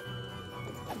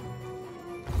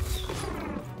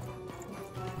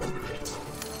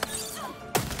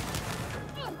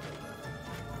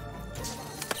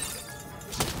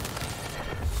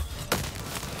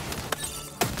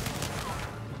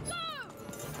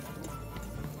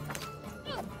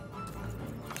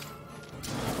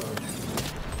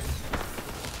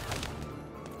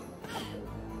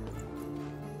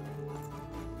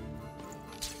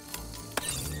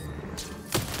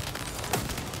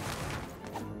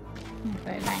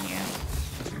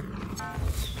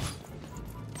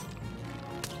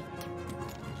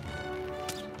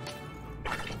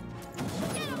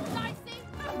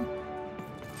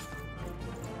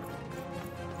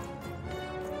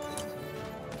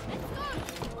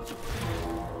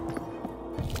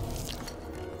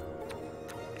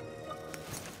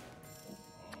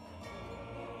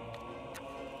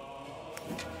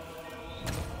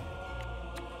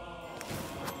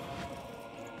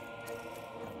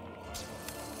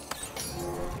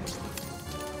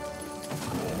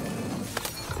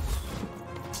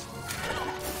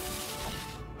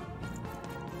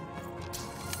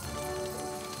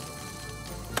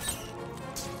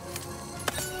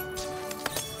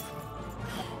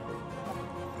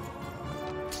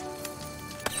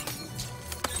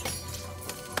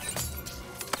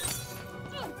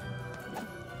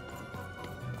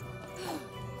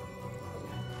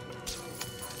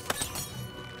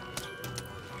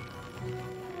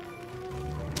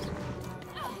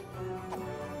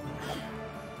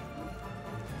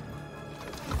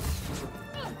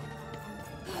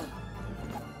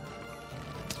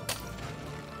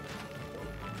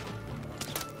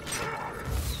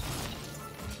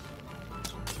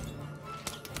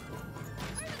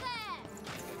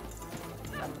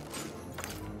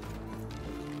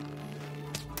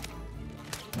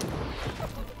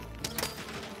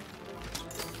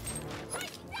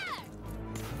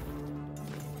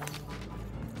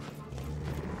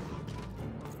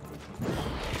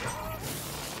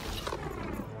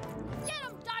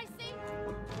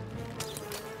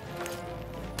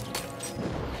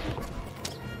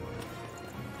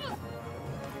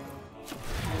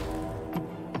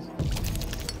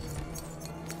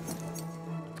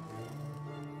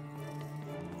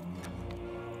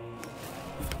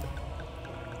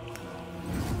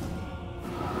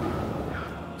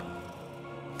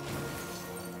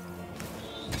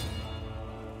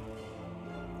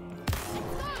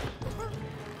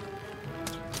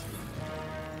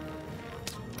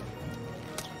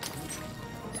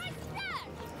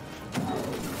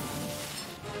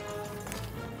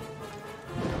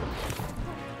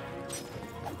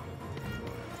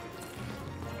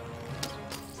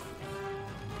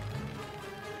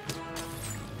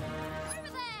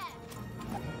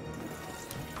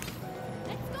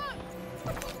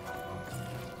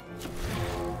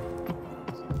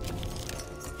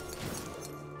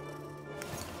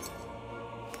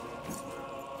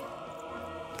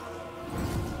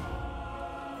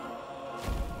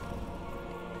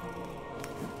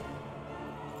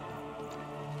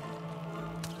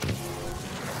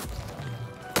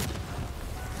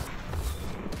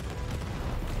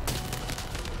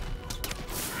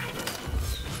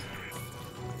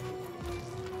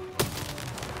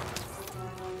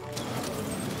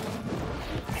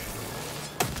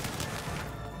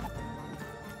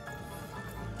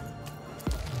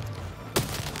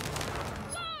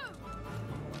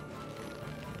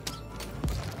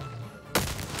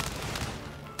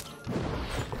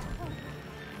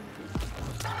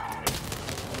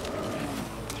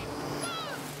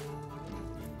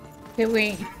 Did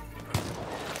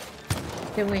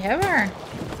we have her?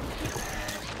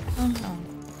 Oh no.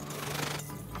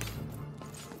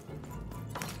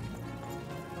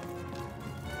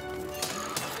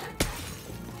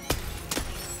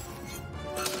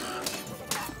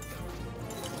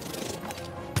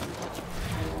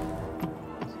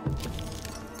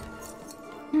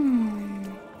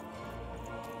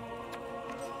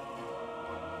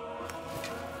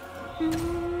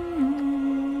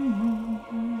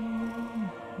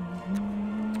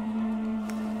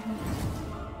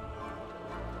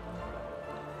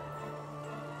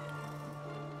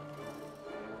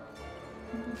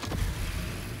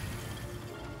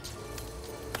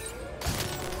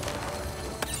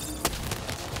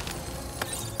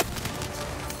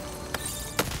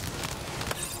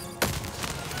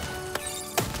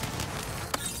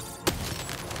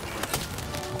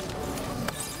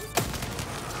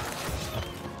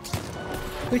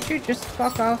 Could you just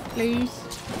fuck off, please?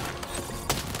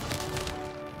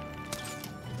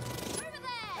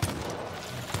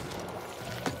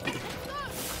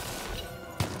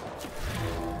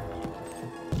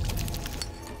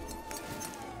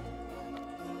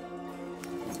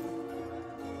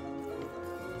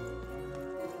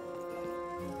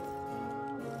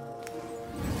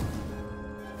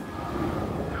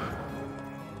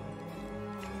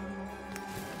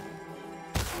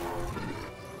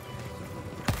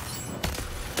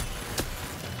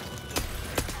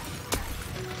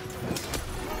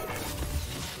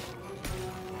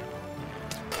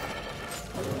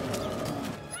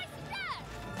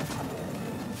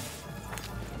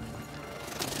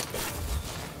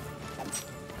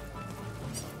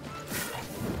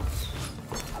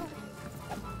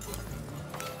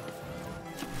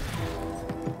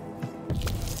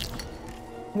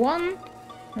 One?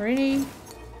 Really?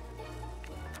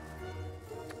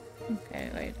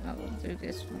 Okay, wait, I will do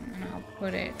this one and I'll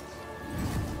put it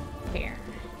here.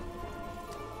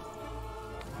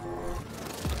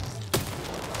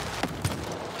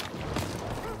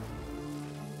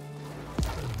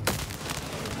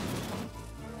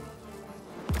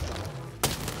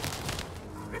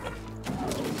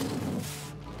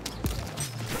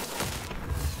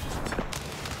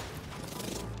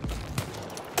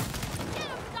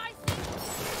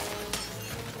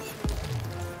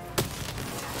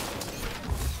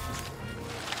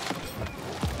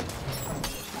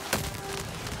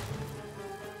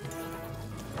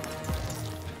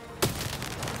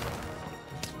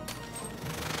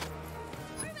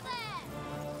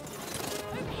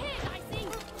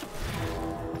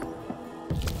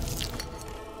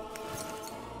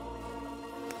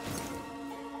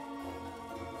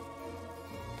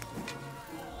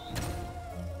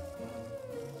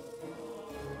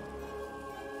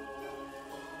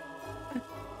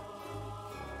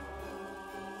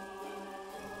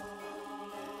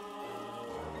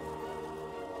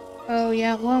 Oh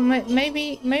yeah, well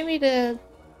maybe the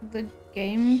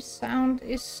game sound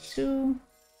is too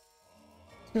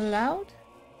loud.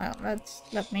 Well,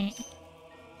 let me.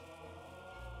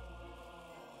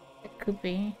 It could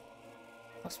be.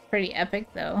 It was pretty epic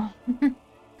though.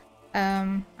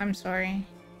 I'm sorry.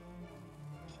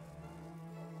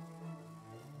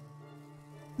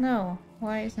 No,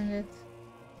 why isn't it?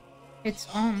 It's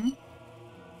on.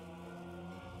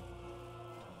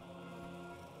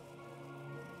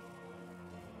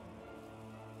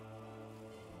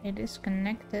 It is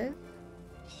connected.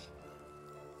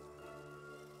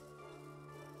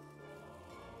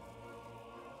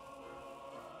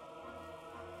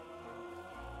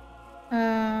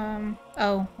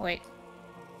 Oh, wait.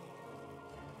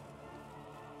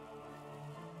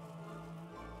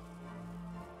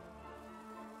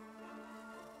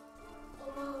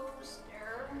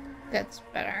 That's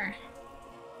better.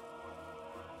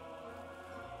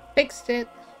 Fixed it.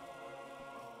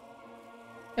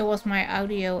 It was my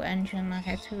audio engine I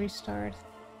had to restart.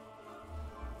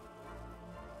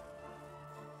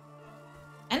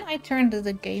 And I turned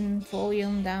the game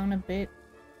volume down a bit.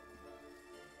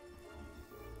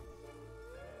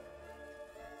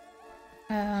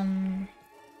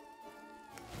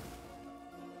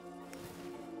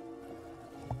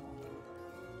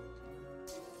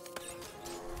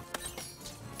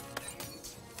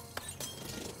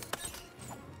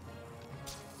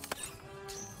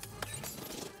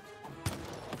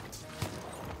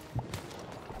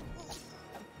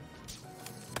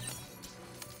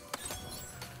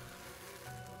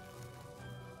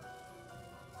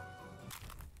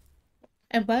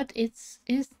 But it's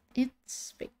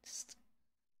fixed.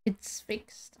 It's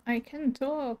fixed. I can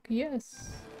talk,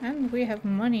 yes. And we have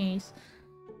monies.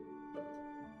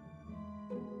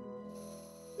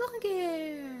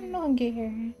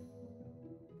 Longer.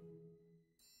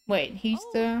 Wait, he's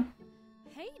the...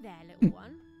 Hey there, little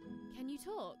one. Can you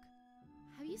talk?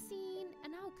 Have you seen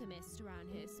an alchemist around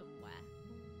here somewhere?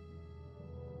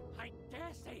 I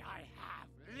dare say I have,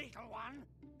 little one.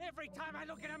 Every time I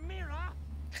look in a mirror.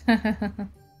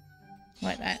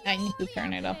 What? I need to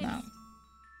turn it off now.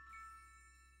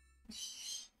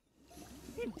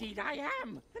 Indeed I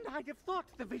am, and I'd have thought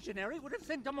the visionary would have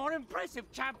sent a more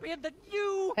impressive champion than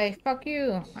you. Hey, fuck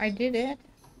you! I did it.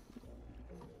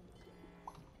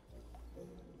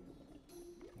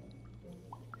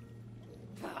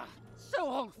 So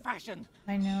old-fashioned.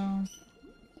 I know.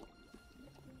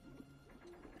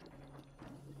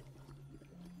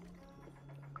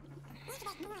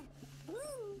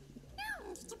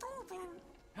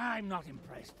 I'm not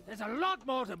impressed. There's a lot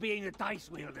more to being a dice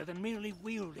wielder than merely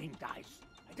wielding dice.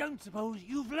 I don't suppose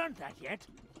you've learnt that yet.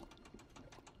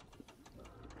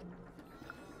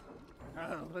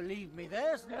 Oh, believe me,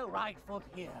 there's no right foot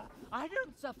here. I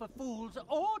don't suffer fools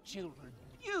or children.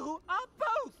 You are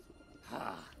both.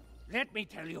 Let me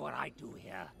tell you what I do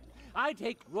here. I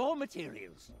take raw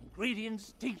materials,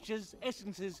 ingredients, tinctures,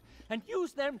 essences, and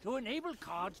use them to enable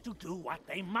cards to do what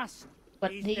they must. But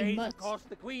These days, of course,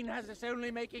 the Queen has us only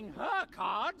making her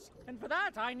cards, and for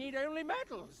that I need only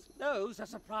metals. Those are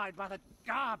supplied by the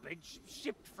garbage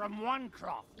shipped from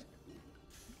Onecroft.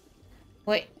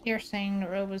 Wait, you're saying the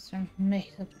robots are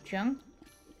made of junk?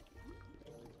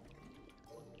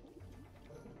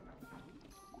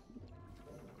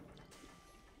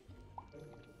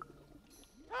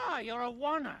 Ah, you're a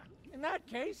oner. In that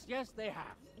case, yes, they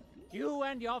have. You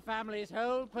and your family's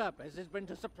whole purpose has been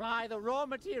to supply the raw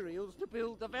materials to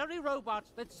build the very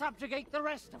robots that subjugate the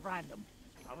rest of Random.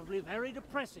 Probably very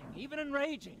depressing, even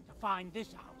enraging, to find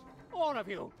this out. All of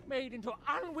you, made into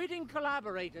unwitting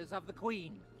collaborators of the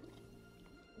Queen.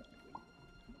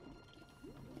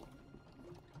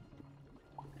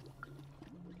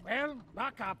 Well,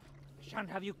 buck up. I shan't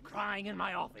have you crying in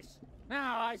my office.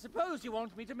 Now, I suppose you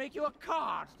want me to make you a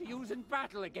card to use in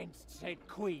battle against said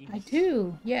Queen. I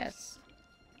do, yes.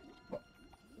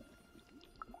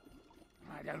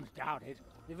 I don't doubt it.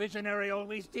 The visionary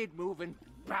always did move in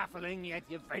baffling yet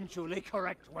eventually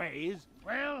correct ways.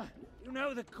 Well, you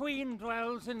know the Queen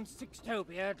dwells in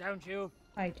Sixtopia, don't you?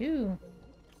 I do.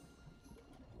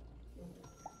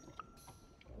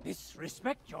 This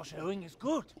respect you're showing is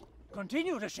good.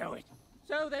 Continue to show it.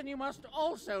 So then you must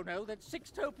also know that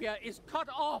Sixtopia is cut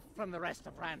off from the rest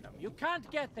of Random. You can't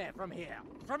get there from here.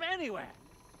 From anywhere.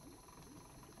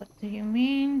 What do you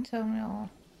mean? Tell me all.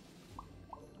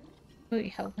 Will you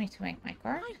help me to make my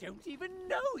card? I don't even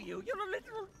know you. You're a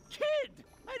little kid.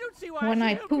 I don't see why When I I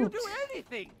should help you pooped, do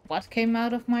anything. what came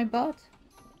out of my butt?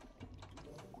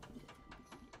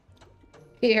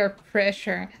 Peer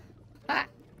pressure. Ah.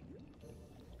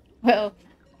 Well,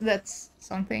 that's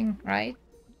something, right?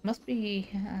 Must be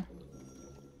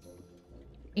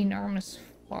enormous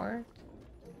fart.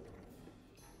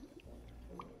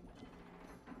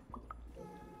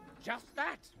 Just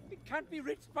that. It can't be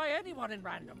reached by anyone in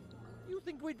random. You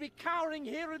think we'd be cowering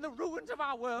here in the ruins of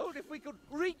our world if we could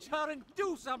reach her and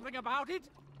do something about it?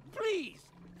 Please,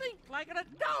 think like an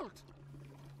adult!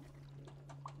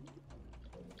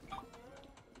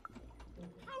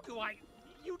 How do I...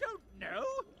 You don't know?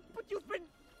 But you've been...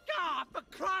 Ah, for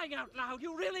crying out loud,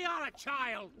 you really are a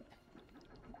child!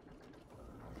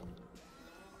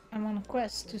 I'm on a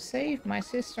quest to save my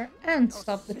sister and Your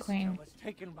stop the queen. was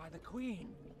taken by the queen.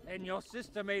 Then your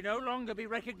sister may no longer be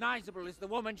recognizable as the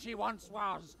woman she once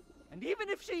was. And even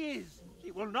if she is,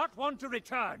 she will not want to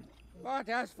return. But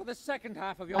as for the second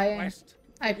half of your quest...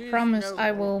 I promise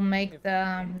I will make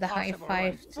the high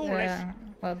five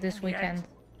well, this weekend.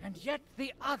 And yet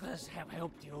the others have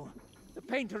helped you. The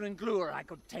painter and gluer I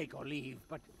could take or leave,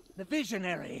 but the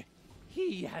visionary,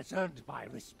 he has earned my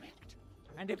respect.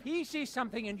 And if he sees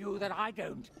something in you that I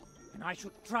don't, then I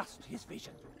should trust his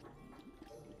vision.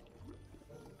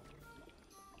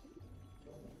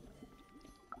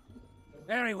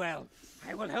 Very well.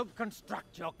 I will help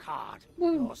construct your card.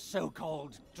 Your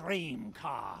so-called dream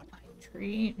card.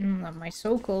 My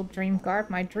so-called dream card,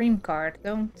 my dream card.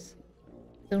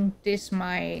 Don't diss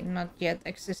my not yet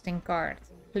existing card,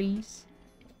 please.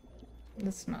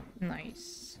 That's not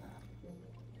nice.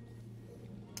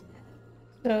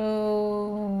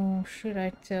 So, should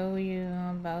I tell you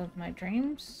about my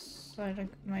dreams? I like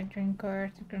my dream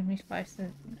card to grant me 5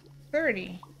 to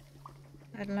 30.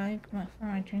 I'd like for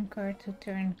my dream card to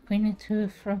turn queen into a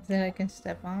frog that I can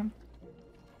step on.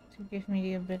 To give me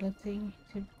the ability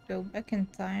to go back in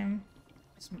time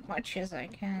as much as I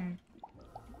can.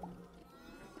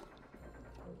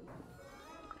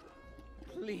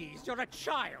 Please, you're a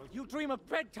child. You dream of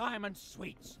bedtime and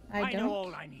sweets. I don't. Know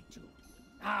all I need to.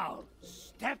 Now,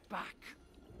 step back.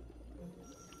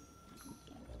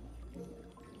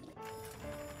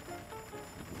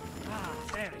 Ah,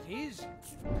 there it is.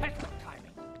 Perfect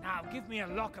timing. Now give me a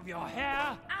lock of your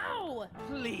hair. Ow!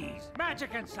 Please.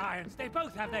 Magic and science, they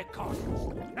both have their costs.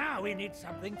 Now we need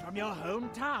something from your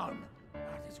hometown.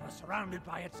 But as we're surrounded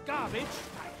by its garbage,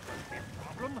 that won't be a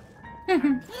problem.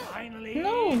 And finally...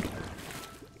 No!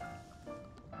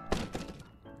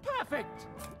 Perfect!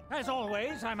 As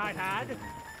always, I might add.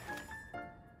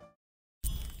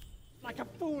 Like a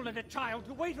fool and a child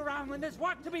to wait around when there's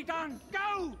work to be done.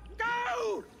 Go!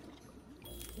 Go!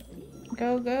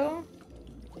 Go, go.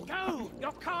 Go!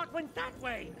 Your cart went that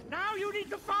way. Now you need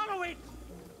to follow it.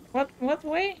 What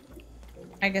way?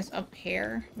 I guess up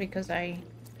here, because I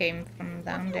came from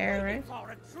down there, right?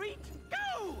 For a treat?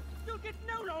 Go! You'll get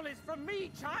no knowledge from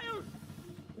me, child.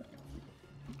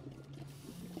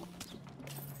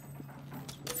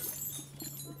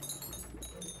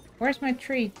 Where's my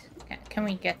treat? Can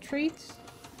we get treats?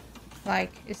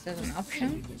 Like, is that an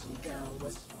option? The little girl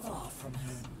was far from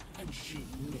home, and she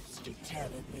missed it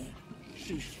terribly.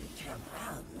 She should turn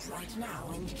around right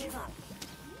now and give up.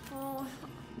 Oh,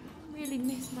 I really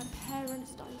miss my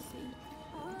parents, Dicey.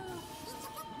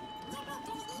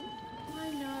 I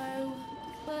know,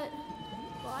 but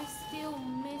I still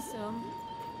miss them.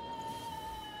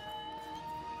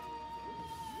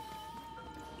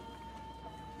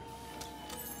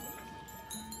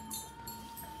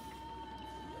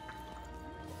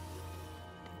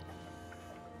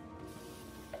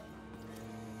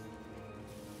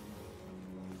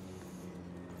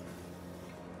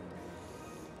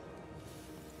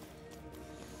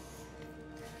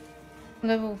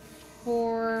 Level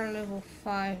 4, level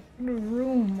 5, the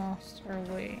room master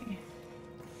way.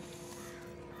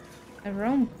 A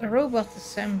robot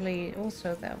assembly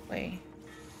also that way.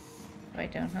 I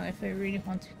don't know if I really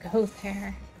want to go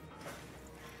there.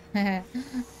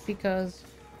 Because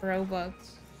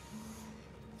robots.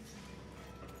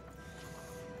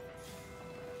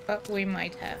 But we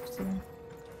might have to.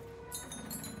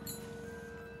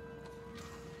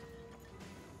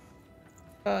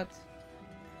 But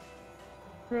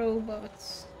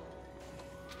robots.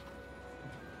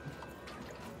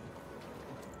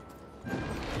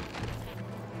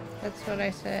 That's what I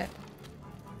said.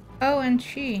 Oh, and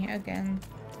she again.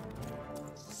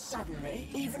 Suddenly,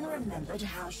 even remembered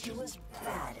how she was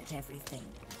bad at everything.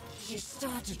 She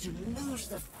started to lose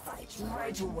the fight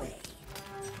right away.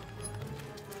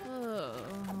 Oh.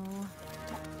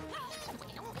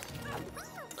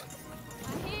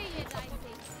 I hear you,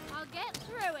 Daisy. I'll get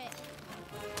through it.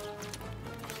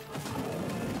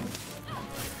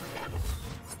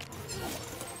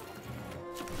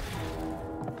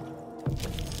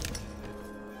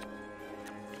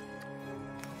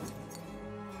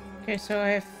 Okay, so I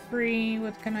have 3.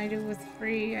 What can I do with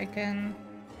 3? I can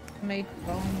make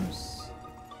bombs.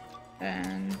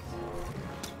 And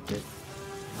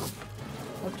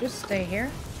I'll just stay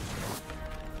here.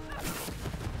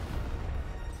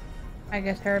 I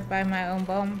get hurt by my own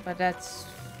bomb, but that's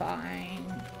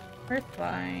fine. We're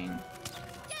fine.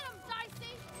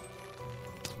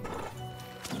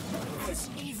 As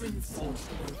even thought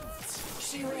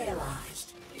she realized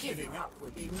giving up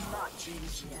would be much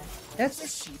easier. Yes. So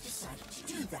she decided to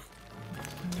do that.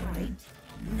 Right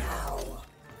now.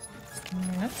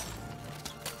 Yep.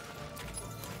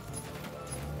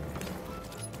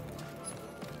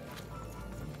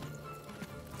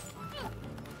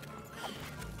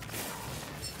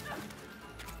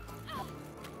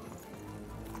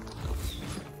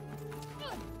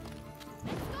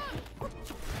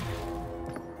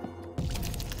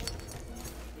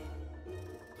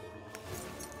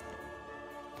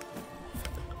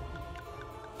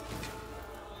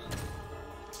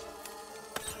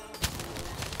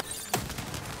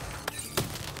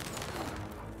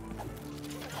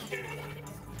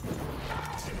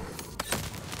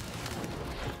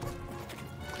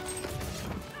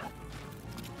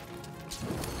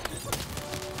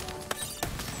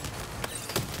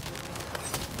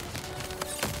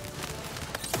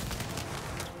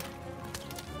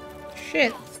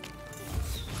 Shit.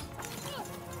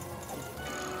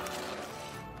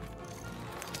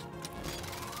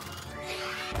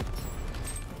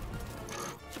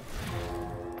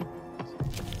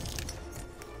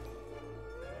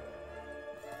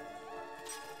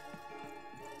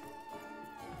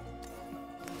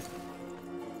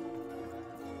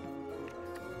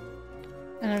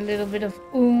 And a little bit of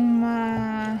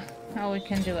now we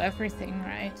can do everything,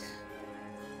 right?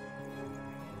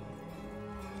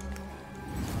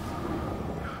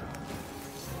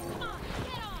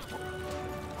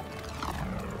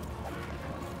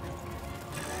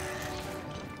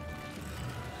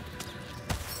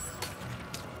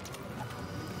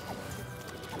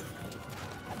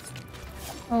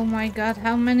 Oh my god,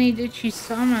 how many did she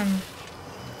summon?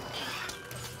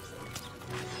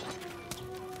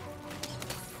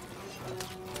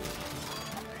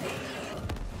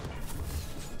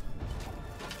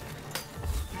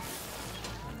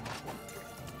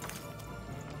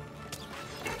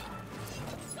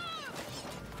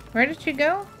 Where did she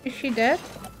go? Is she dead?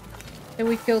 Did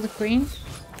we kill the queen?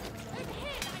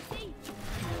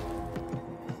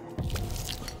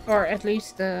 Or at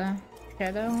least the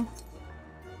shadow?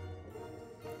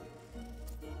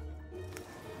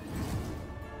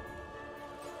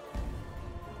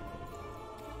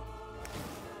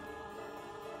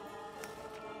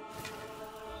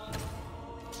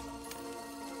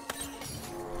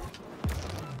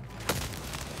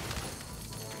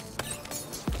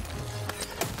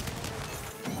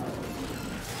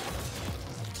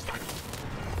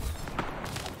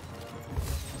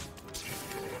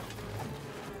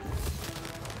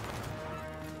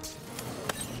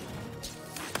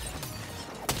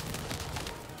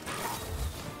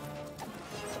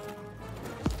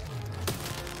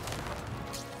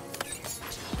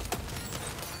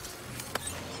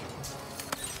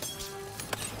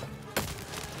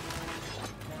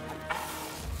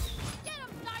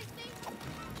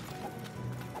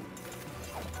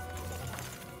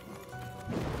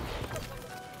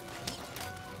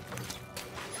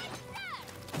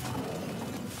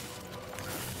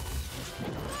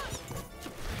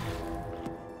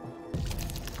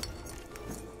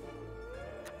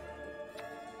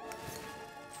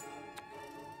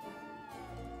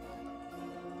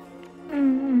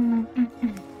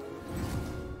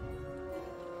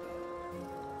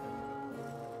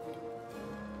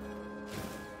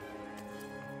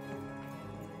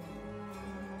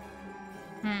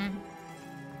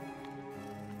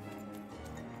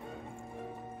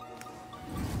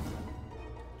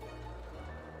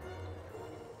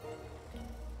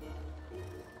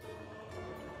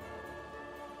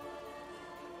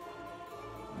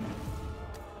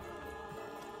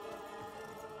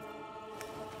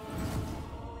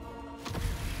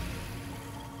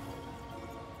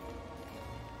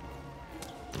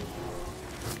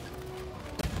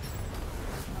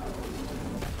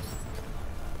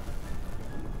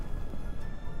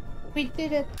 We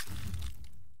did it.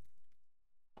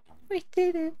 We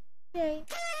did it. Yay.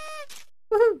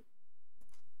 Woohoo.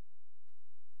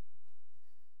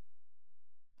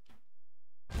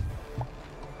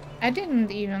 I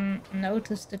didn't even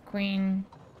notice the queen.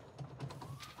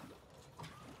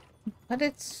 But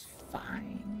it's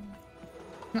fine.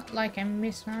 Not like I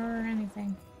miss her or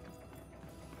anything.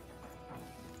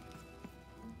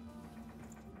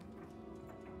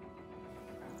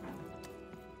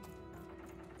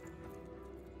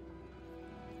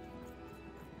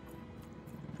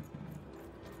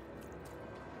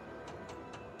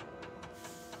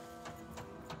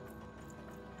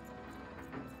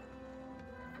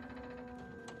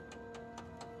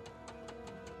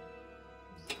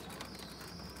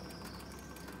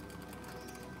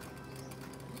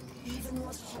 Susan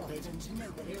was horrid and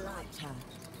nobody liked her.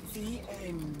 The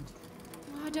end.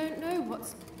 I don't know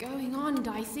what's going on,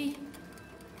 Dicey.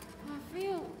 I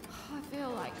feel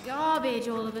like garbage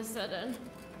all of a sudden.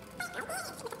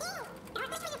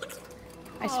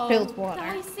 I spilled water.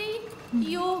 Dicey,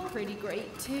 you're pretty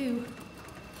great too.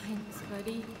 Thanks,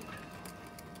 buddy.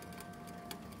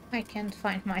 I can't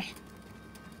find my...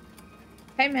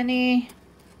 Hey, Minnie.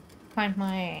 Find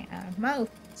my mouth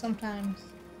sometimes.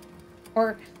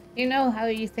 Or, you know how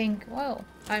you think, well,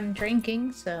 I'm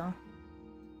drinking, so...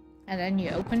 And then you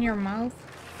open your mouth,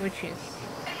 which is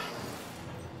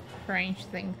a strange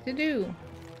thing to do.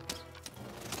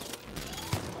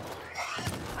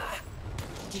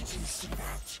 Did you see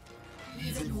that?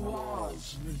 Even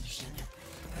walls moving.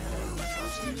 Oh, it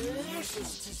was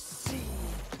delicious to see.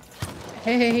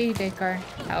 Hey, Descartes.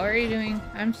 How are you doing?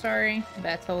 I'm sorry.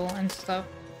 Battle and stuff.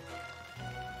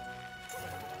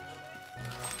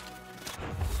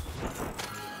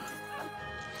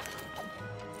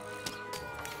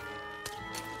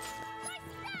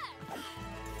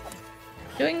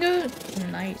 Doing good.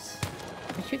 Nice.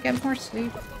 Did you get more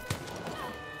sleep?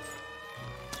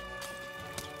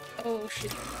 Oh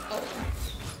shit. Oh.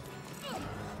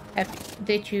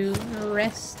 Did you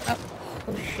rest up?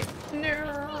 Oh shit.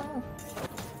 No.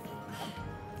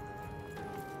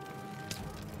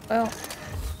 Well,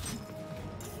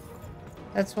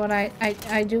 that's what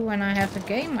I do when I have a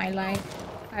game I like.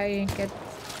 I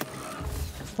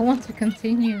want to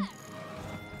continue.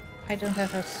 I don't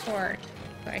have a sword,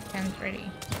 so I can't really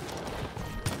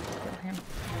kill him.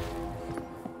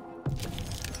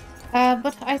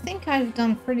 But I think I've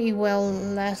done pretty well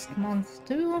last month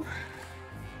too.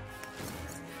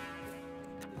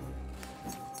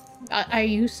 I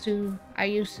used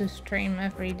to stream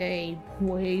every day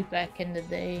way back in the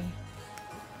day.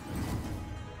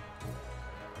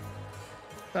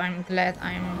 So I'm glad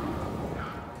I'm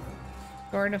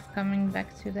sort of coming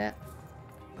back to that.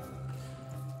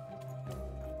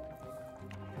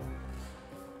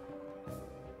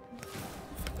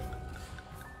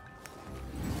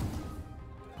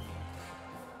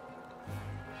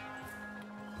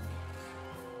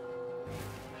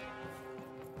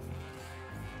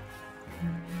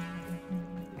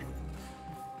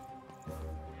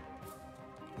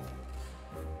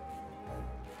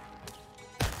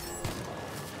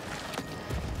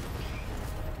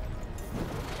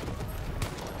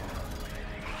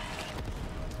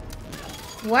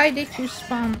 Why did you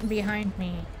spawn behind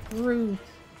me? Rude.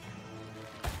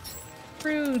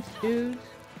 Rude, dude.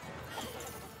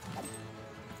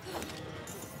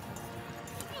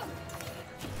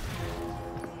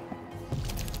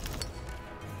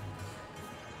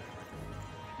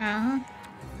 Uh-huh.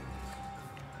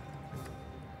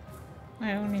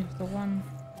 I only have the one.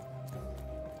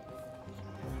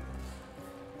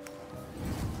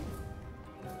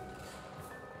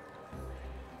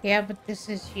 Yeah, but this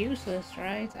is useless,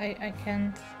 right? I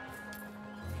can't...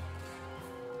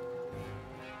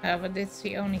 but it's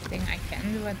the only thing I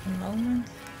can do at the moment.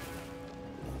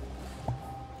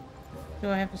 Do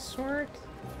I have a sword?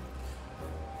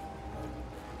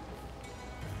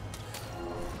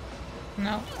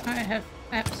 No, I have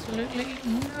absolutely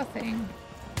nothing.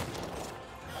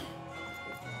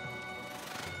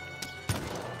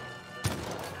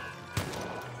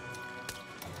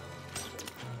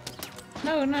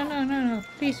 No, no, no, no, no.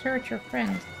 Please hurt your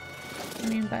friend. I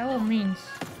mean, by all means.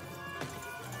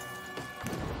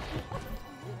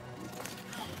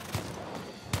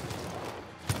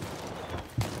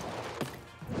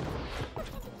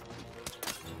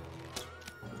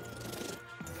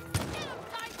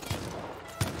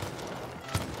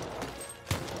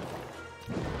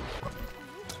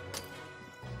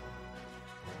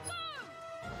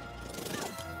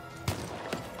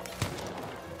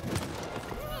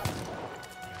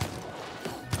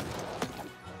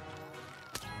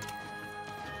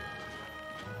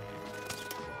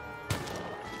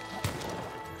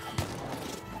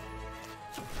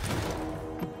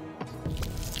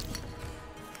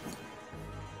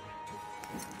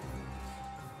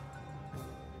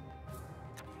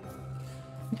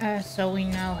 So we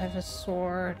now have a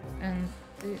sword and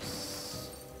this.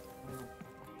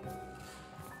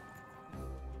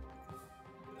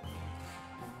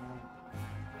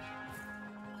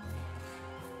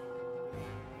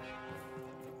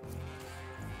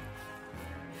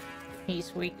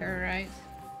 He's weaker, right?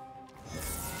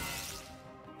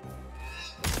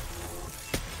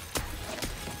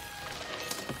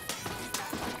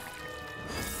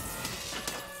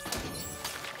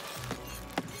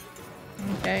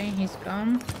 Okay, he's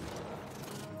gone.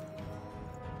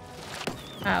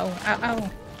 Ow, ow, ow.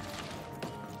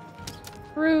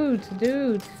 Rude,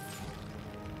 dude.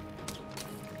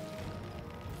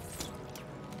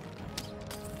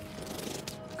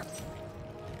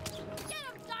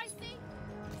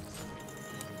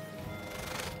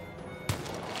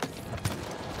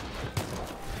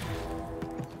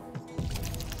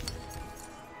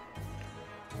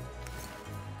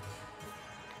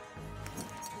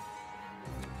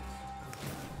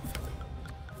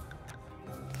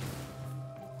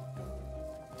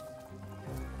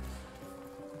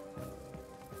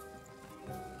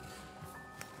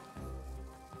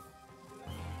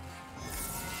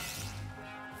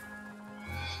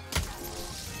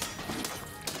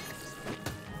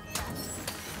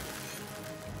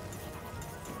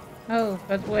 Oh,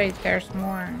 but wait, there's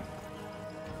more.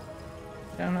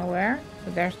 Don't know where,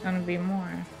 but there's gonna be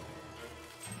more.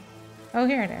 Oh,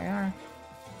 here they are.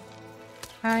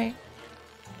 Hi.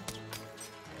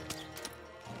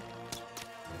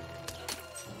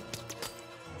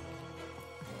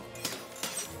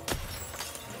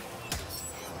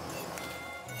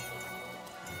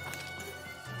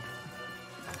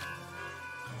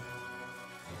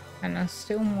 And then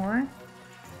still more.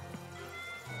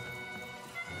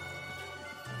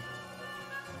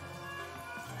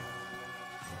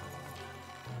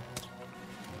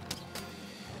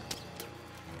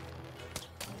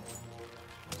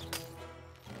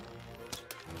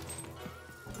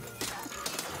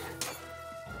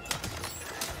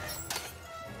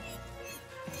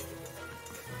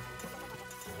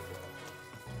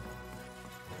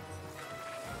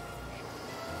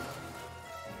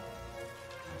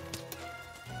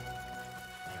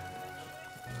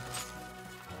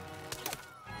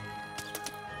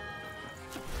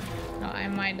 No, I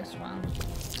might as well.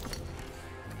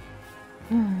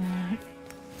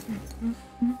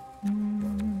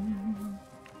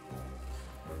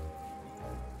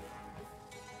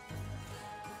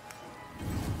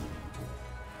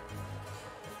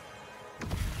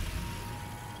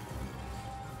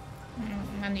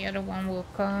 And the other one will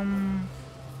come.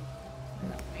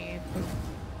 Let me put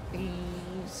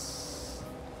these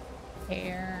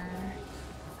here.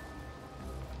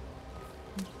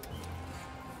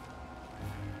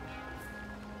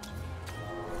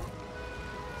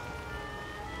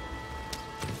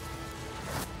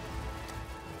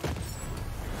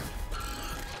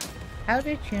 How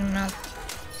did you not?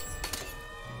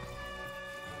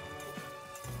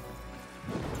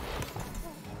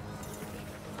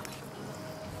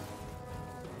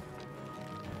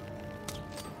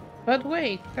 But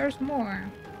wait, there's more.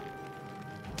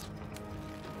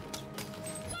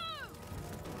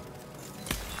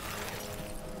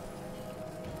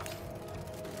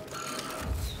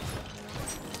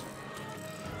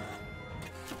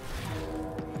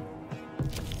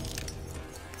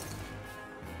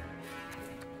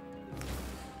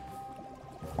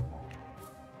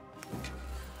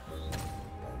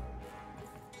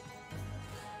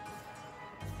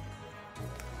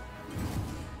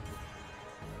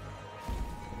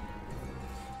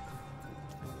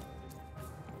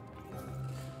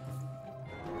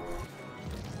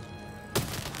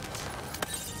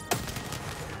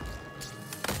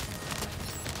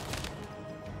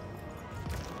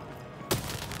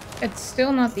 It's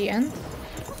still not the end.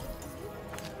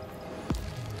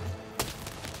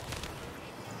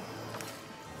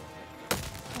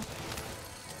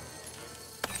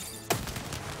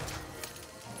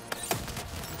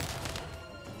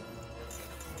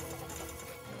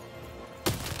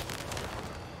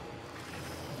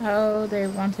 Oh, they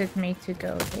wanted me to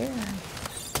go there.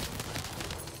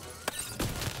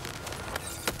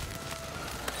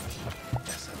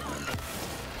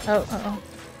 Oh.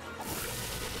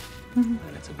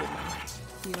 That's a good memory.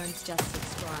 Feelings just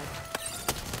subscribed.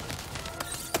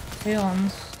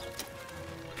 Feelings.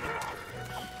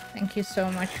 Thank you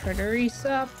so much for the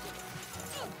resub.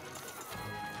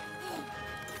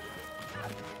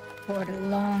 For the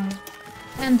long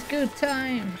and good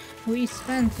time we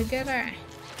spent together.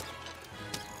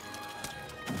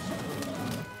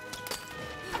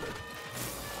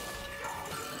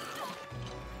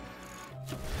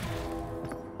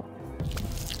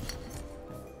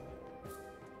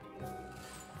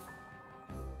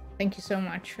 Thank you so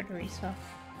much for the resub.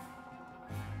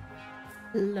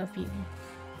 Love you.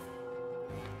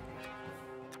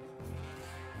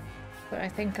 But I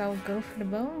think I'll go for the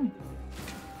bow.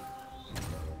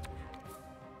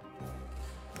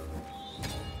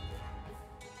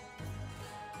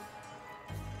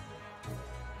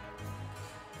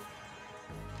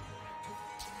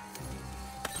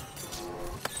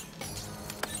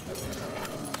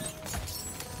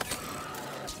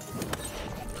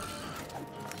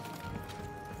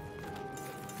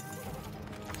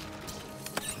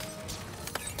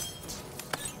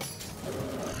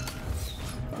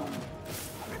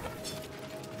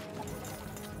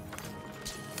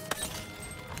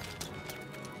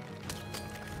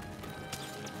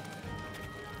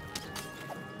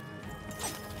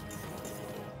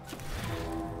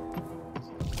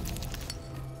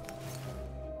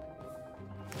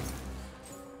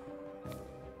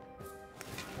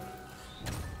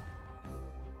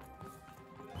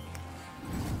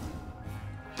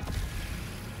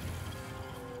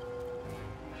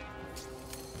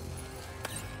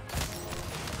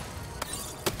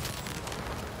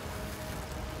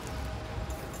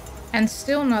 And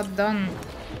still not done.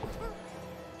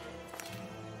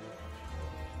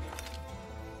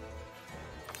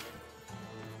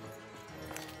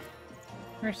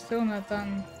 We're still not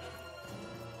done.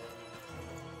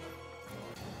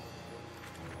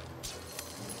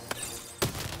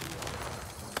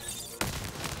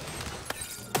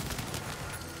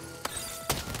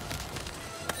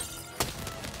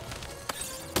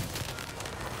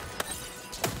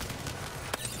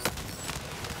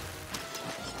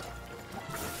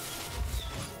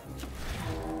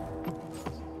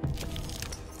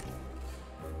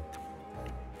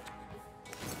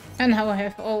 And now I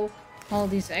have all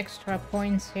these extra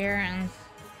points here and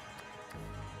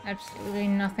absolutely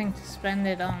nothing to spend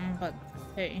it on, but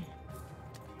hey.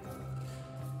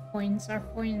 Points are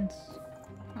points.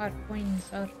 Are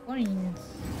points are points.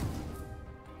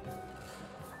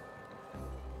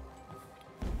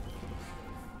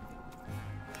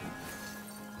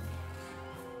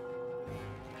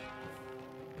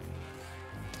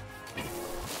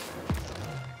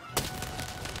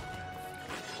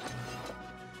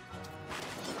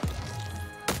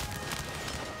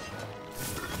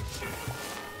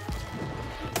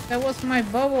 That was my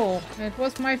bubble. It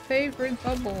was my favorite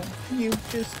bubble. You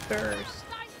just burst.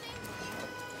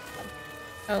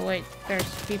 Oh wait,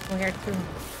 there's people here too.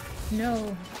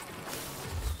 No.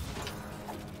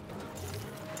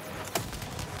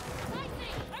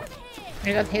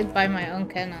 I got hit by my own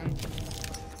cannon.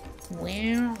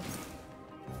 Wow.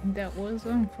 That was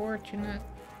unfortunate.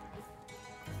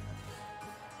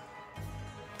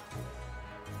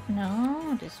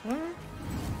 No, this one?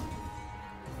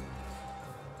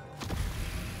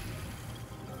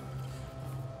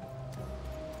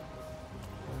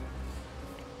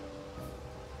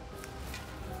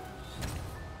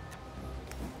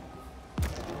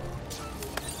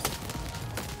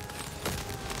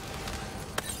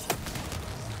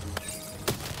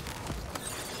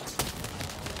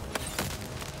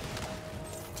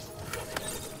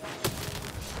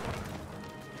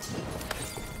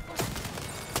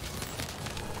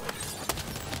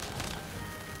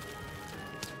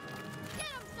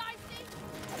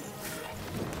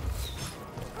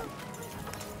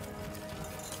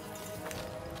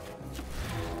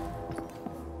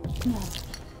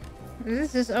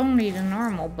 This is only the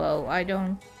normal bow. I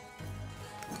don't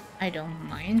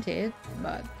mind it,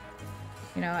 but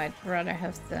you know, I'd rather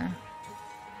have the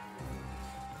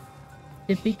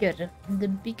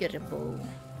bigger bow.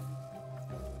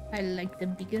 I like the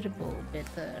bigger bow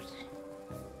better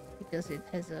because it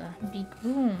has a big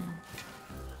boom.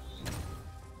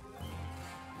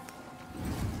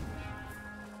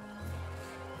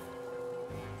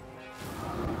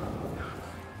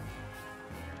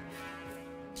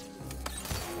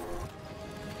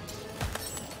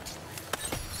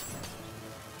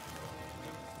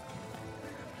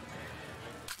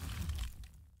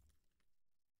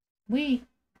 We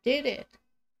did it!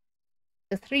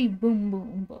 The 3 boom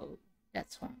boom bow.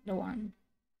 That's the one.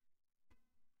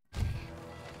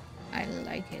 I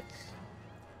like it.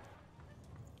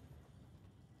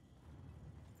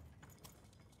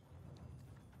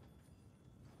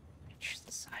 Reach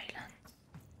the silence.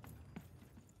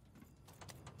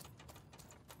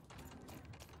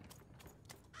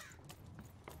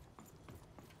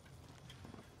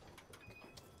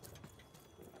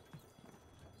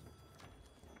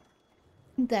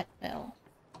 That bell.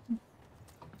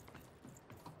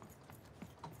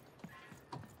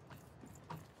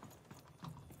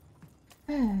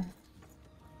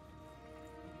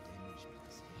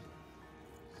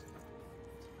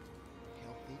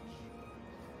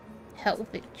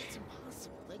 Helpage. It's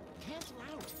impossible. They cancel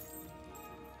out.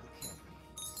 Okay.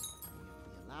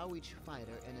 We allow each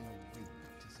fighter in an arena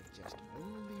to suggest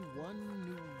only one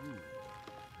new rule.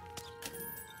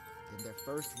 Then their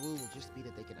first rule will just be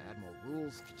that they can add more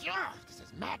rules. Yeah, this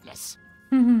is madness.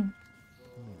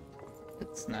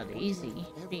 It's not easy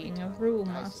being a rule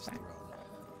master.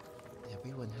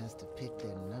 Everyone has to pick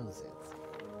their noses.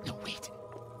 No, wait.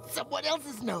 Someone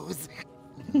else's nose.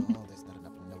 No, there's not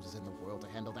enough noses in the world to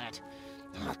handle that.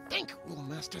 Think, Rule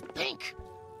Master, think!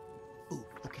 Ooh,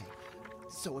 okay.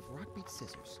 So if rock beats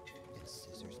scissors, and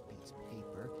scissors beats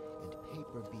paper, and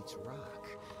paper beats rock,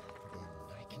 then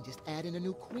I can just add in a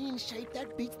new queen shape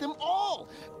that beats them all!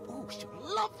 Ooh, she'll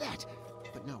love that!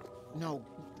 But no,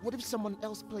 what if someone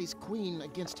else plays queen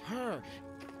against her?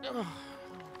 Ugh,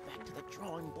 back to the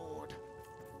drawing board.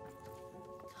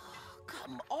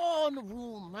 Come on,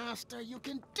 Rule Master, you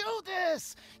can do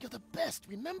this! You're the best,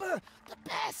 remember? The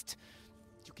best!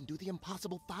 You can do the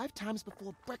impossible 5 times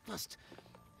before breakfast.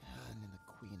 And then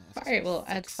the queen asks... Fireball,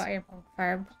 add fireball.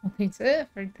 Fireball means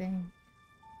everything.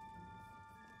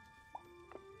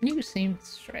 You seem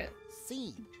stressed.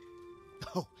 Seem?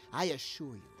 Oh, I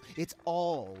assure you, it's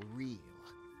all real.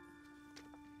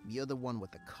 You're the one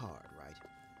with the card, right?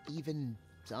 Even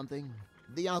something?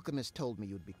 The alchemist told me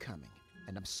you'd be coming.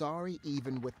 And I'm sorry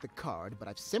even with the card, but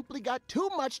I've simply got too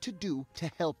much to do to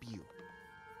help you.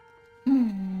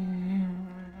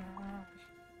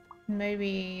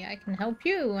 Maybe I can help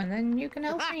you, and then you can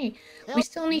help me. We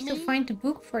still need to find the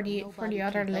book for the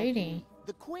other lady.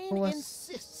 The queen who was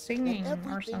insists singing that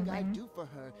or everything I something. do for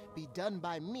her be done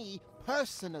by me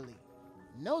personally.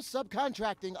 No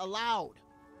subcontracting allowed.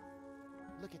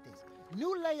 Look at this.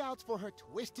 New layouts for her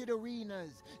twisted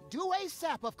arenas. Due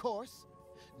ASAP, of course.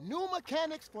 New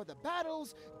mechanics for the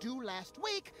battles, due last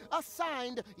week,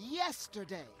 assigned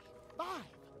yesterday.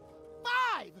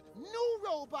 5 new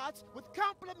robots with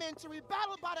complementary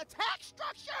BattleBot attack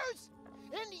structures?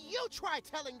 And you try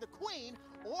telling the queen,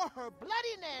 or her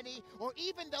bloody nanny, or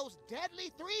even those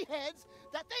deadly 3 heads,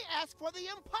 that they ask for the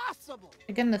impossible.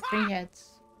 Again, the 3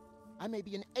 heads. I may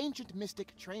be an ancient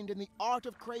mystic trained in the art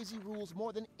of crazy rules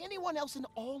more than anyone else in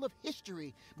all of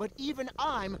history, but even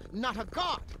I'm not a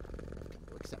god.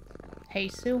 You accept that now. Hey,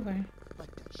 Silver.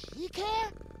 But does she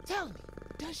care? Tell me,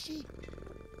 does she?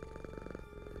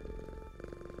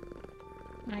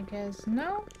 I guess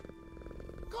no.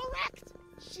 Correct!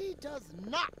 She does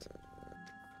not.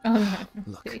 Oh,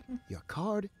 Look, your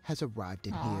card has arrived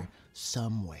in here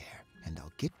somewhere, and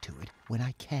I'll get to it when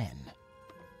I can.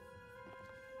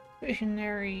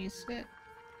 Visionaries.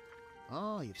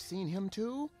 Oh, you've seen him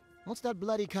too? What's that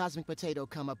bloody cosmic potato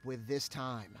come up with this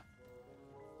time?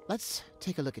 Let's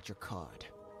take a look at your card.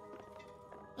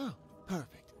 Oh,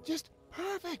 perfect. Just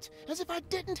perfect! As if I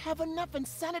didn't have enough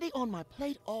insanity on my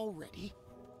plate already.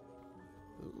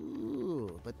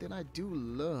 Ooh, but then I do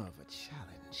love a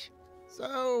challenge.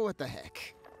 So, what the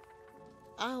heck?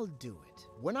 I'll do it.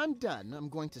 When I'm done, I'm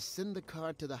going to send the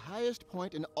card to the highest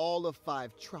point in all of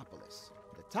 5-tropolis.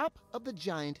 The top of the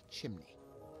giant chimney.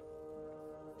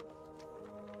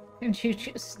 Can't you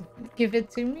just give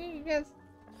it to me? Yes.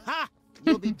 Ha!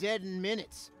 You'll be dead in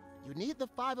minutes. You need the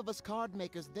 5 of us card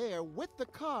makers there with the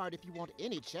card if you want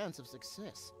any chance of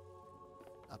success.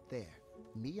 Up there,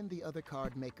 me and the other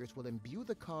card makers will imbue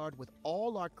the card with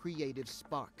all our creative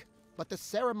spark. But the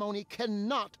ceremony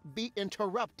cannot be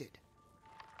interrupted.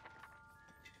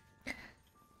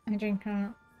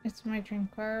 It's my dream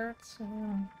card, so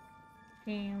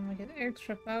we get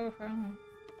extra power from.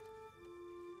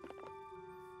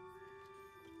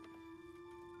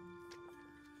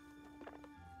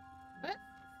 What?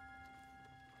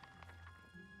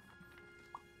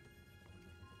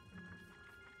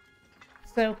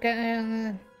 So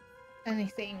can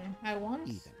anything I want?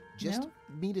 Even. Just no?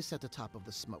 meet us at the top of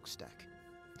the smokestack.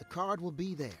 The card will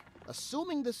be there.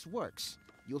 Assuming this works,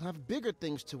 you'll have bigger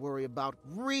things to worry about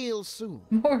real soon.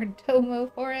 More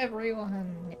Domo for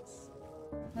everyone. Yes.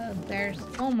 Oh, there's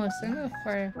almost enough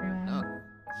for everyone.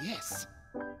 Yes.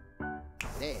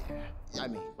 There. I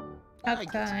mean,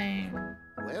 Uptime.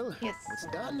 Well, yes. What's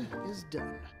done is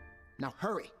done. Now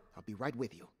hurry. I'll be right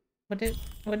with you. What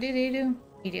did he do?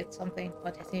 He did something.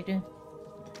 What did he do?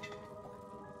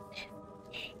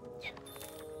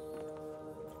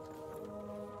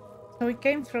 So we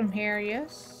came from here,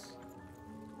 yes?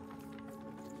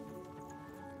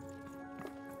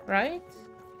 Right?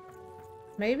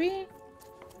 Maybe?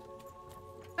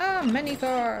 Ah, many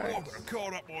cards! I've got a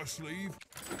card up my sleeve.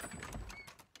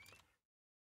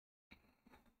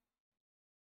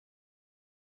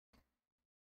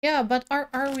 Yeah, but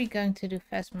are we going to do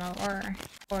Phasmo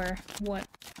or what?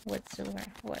 What's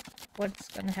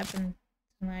gonna happen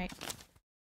tonight?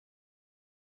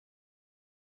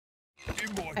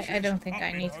 I don't think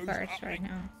I need cards right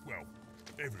now. Well,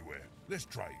 everywhere. Let's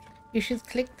trade. You should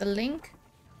click the link.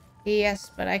 Yes,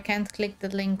 but I can't click the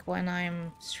link when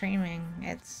I'm streaming.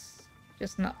 It's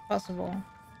just not possible.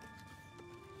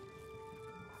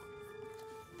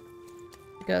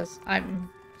 Because I'm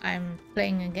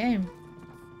playing a game.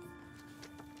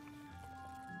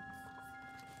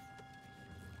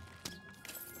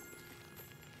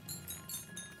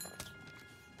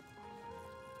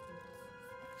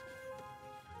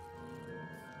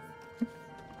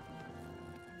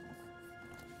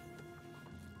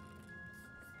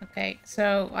 Okay,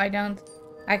 so I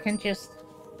can just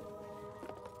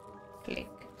click.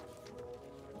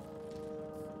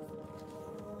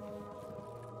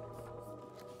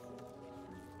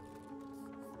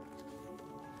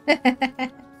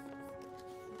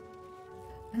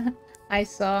 I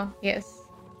saw, yes.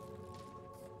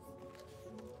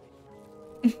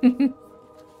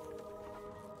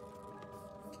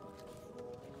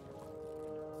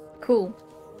 Cool.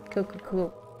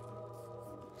 Cool.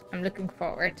 I'm looking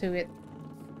forward to it.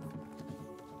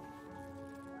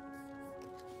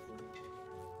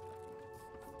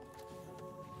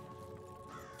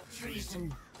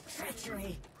 Treason,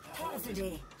 treachery,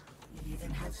 perfidy. You even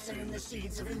had sown the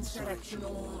seeds of insurrection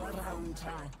all around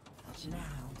her. But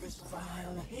now this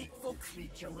vile, hateful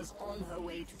creature was on her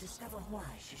way to discover why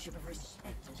she should have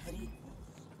respected her equals.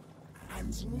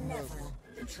 And never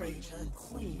betrayed her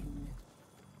queen.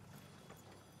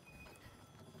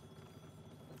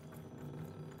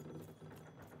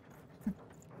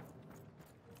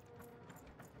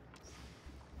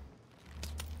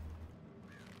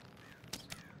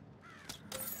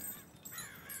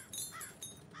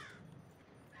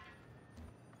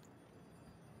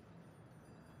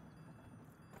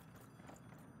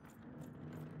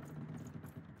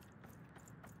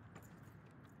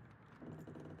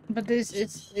 But this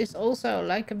is also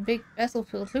like a big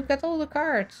battlefield. Look at all the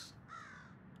cards.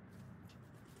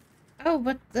 Oh,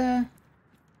 but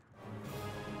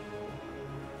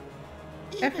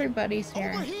everybody's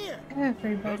here.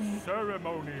 Everybody. The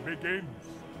ceremony begins.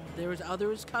 There's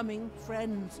others coming,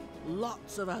 friends.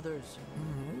 Lots of others.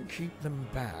 Keep them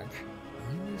back.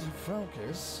 We need to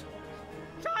focus.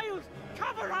 Child,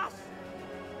 cover us!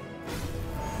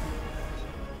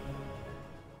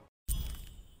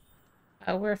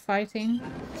 Oh, we're fighting.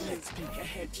 Let's peek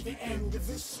ahead to the end of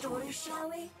this story, shall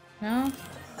we? No?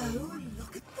 Oh,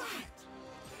 look at that!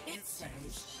 It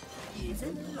says,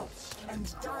 even lost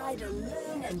and died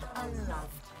alone and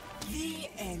unloved. The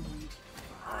end.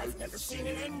 I've never seen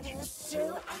an ending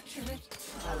so accurate,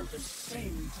 while at the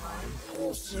same time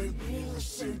also being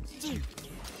so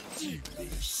deeply, deeply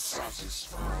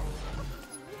satisfying.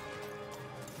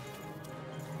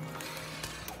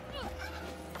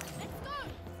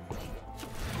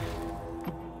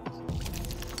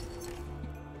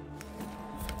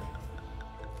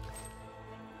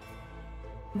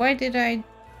 Why did I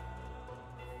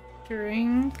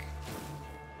drink?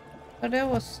 Oh, that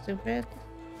was stupid.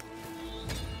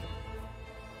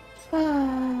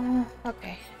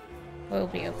 Okay. We'll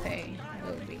be okay.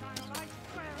 We'll be.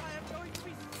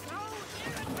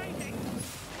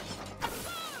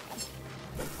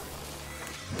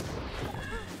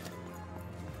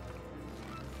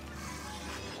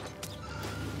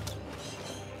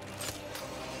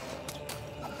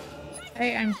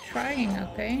 Hey, I'm trying,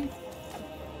 okay?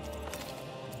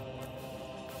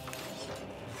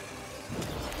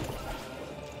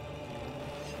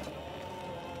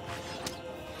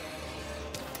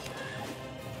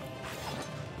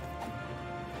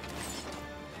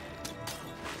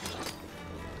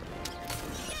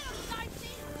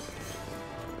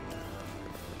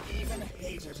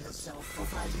 Herself for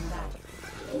fighting back,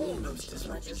 almost as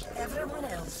much as everyone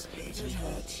else hated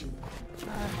her too.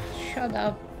 Shut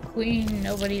up, Queen.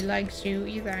 Nobody likes you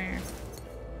either.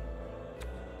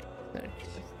 So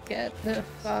just get the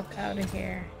fuck out of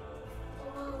here.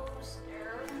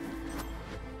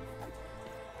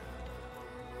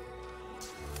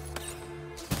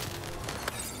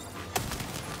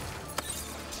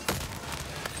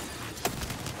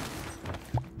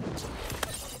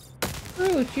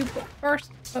 Rude, you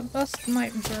burst my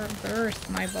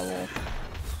bubble.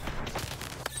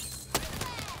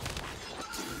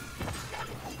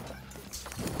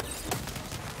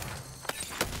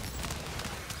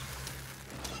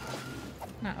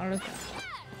 Now look at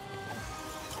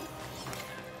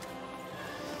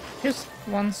just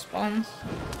one spawns,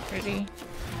 pretty.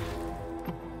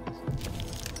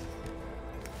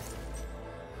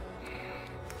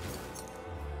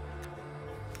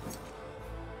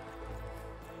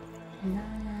 La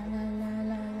la la la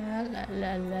la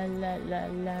la la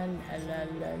la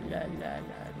la la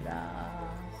la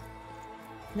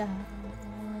la.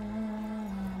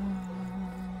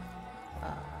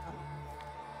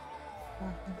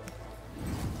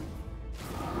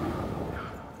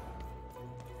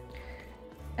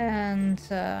 And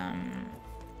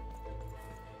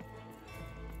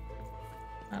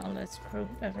well, let's group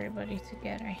everybody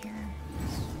together here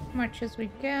as much as we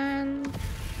can.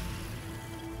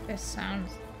 This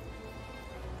sounds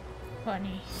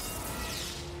funny.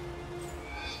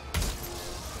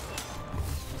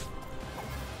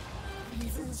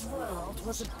 Ethan's world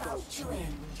was about to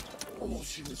end. All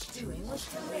she was doing was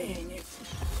delaying it.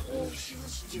 All she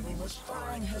was doing was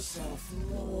buying herself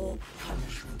more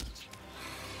punishment.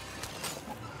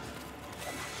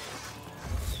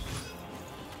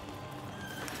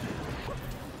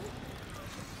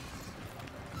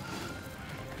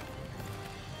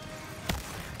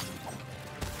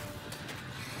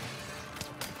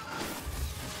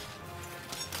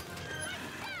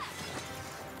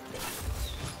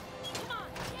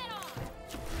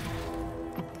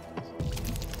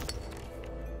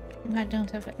 I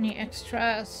don't have any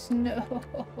extras. No.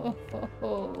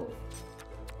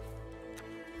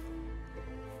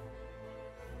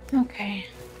 Okay.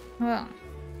 Well,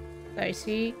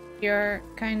 Dicey, you're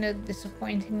kind of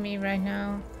disappointing me right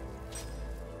now.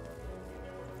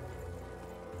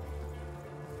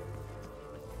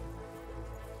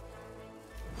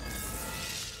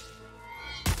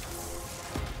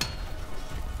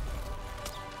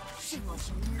 She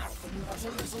was nothing but a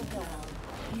little girl,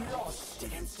 lost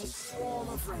against a swarm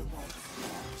of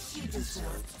robots. She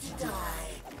deserved to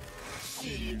die.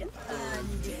 She'd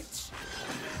earned it.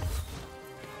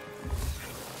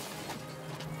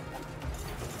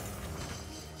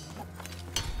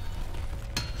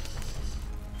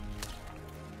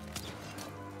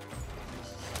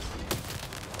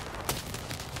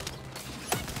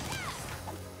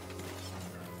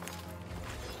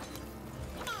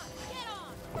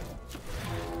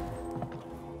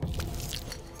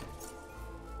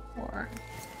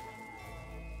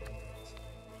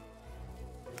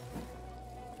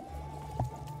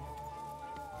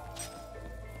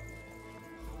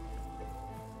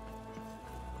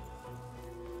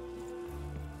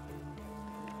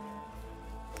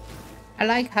 I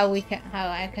like how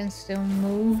I can still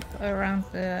move around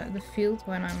the field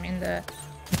when I'm in the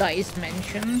dice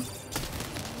mansion.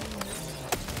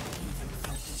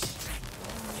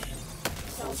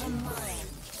 Felt a mind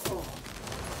fall.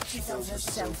 She felt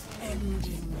herself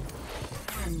ending.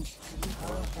 And to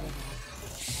her body,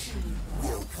 she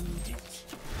welcomed it.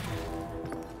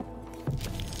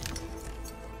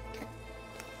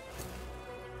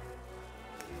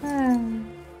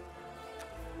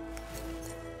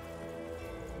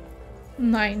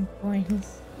 9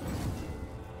 points.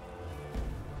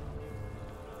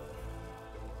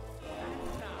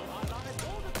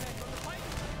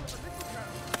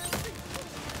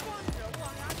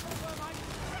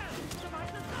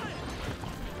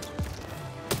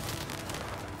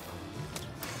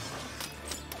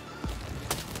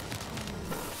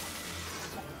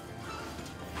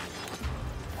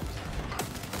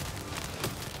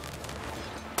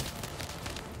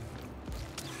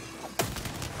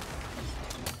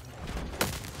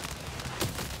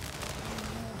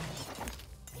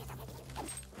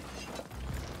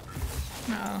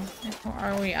 Or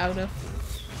are we out of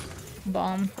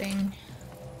bomb thing?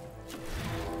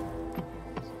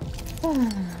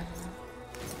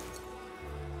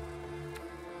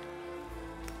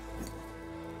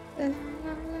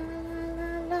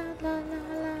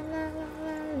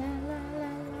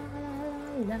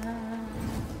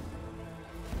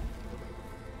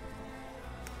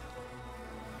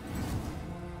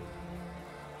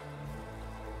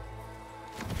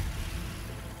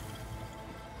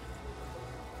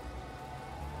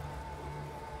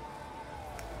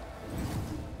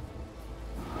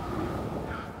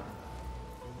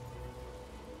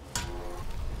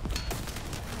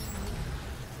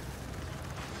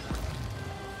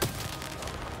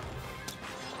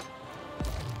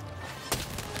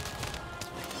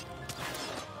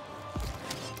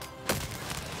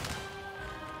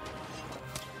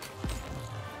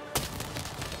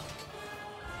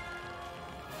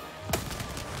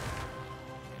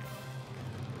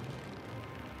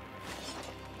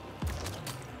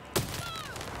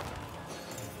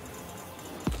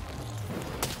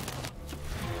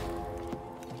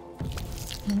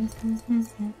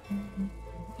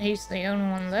 He's the only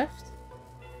one left.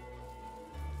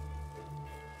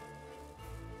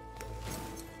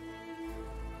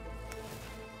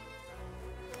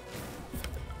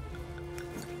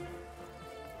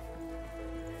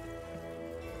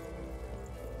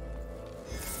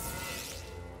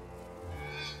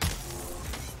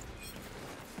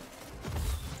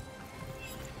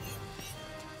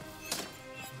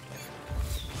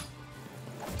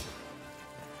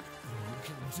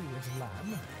 Do it, lamb.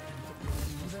 Be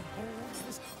that holds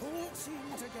this whole team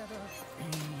together. Be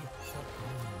the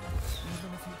pain,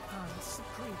 even if you can't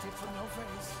secrete it from your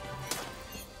face.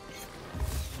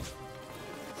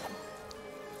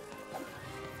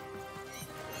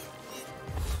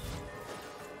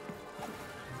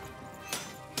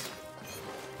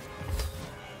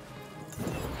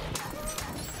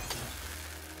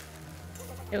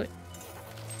 Do it.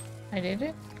 I did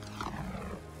it?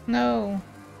 No.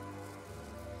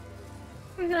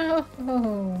 No.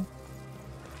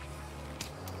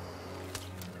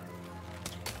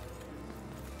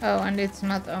 Oh, and it's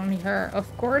not only her.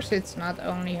 Of course it's not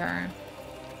only her.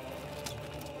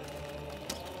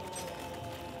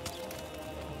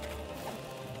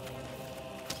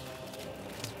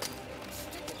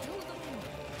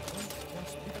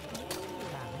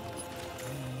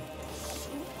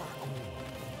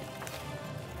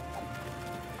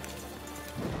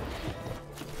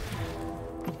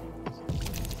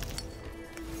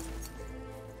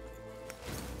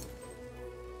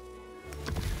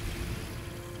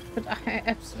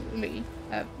 absolutely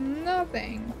have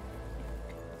nothing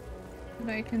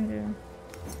that I can do.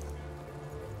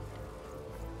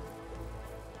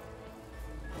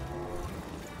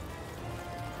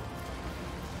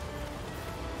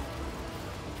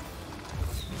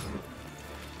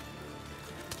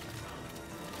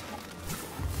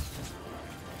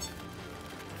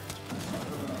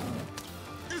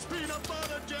 It's peanut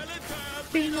butter jelly time.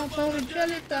 Peanut butter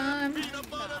jelly time. Peanut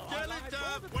butter jelly time.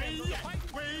 Way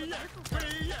up, way up,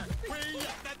 way up, way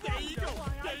up. There you go,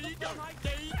 there you go,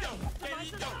 there you go, there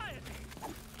you go.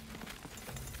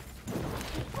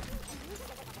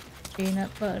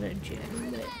 Peanut butter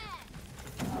jelly.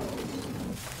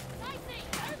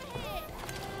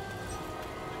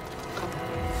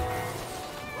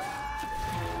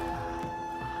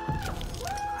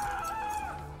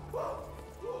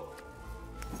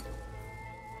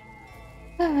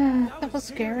 That was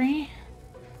scary.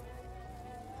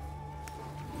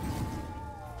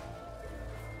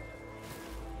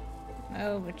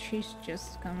 Oh, but she's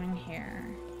just coming here.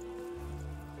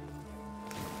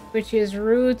 Which is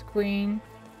rude, Queen.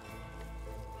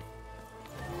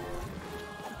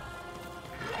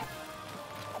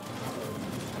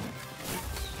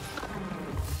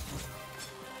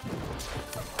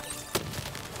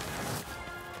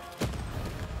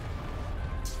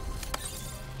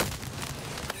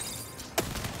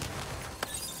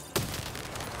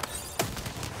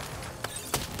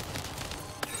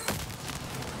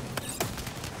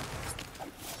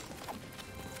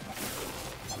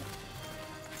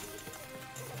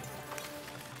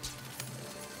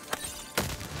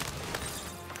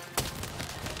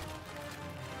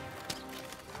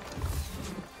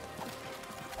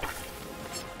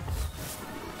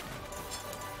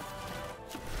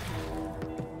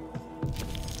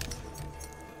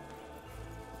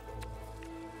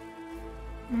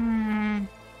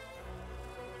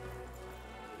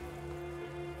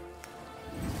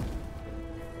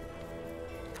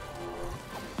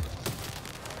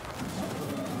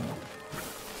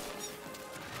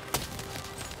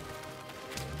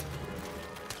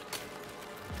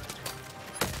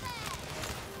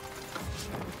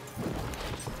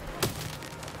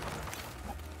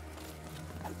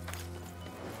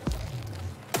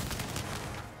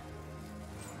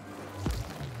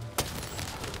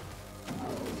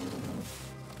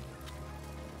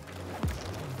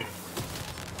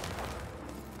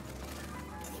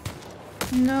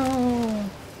 No.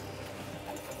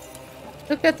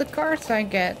 Look at the cards I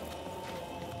get.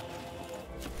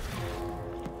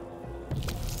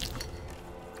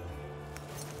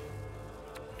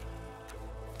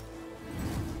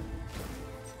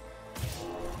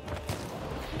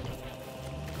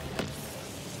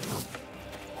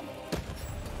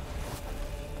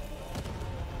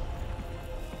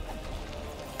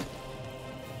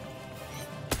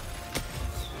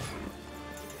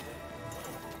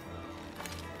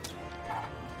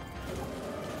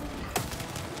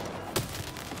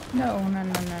 No, no,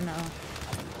 no, no, no.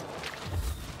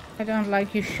 I don't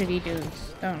like you shitty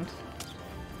dudes. Don't.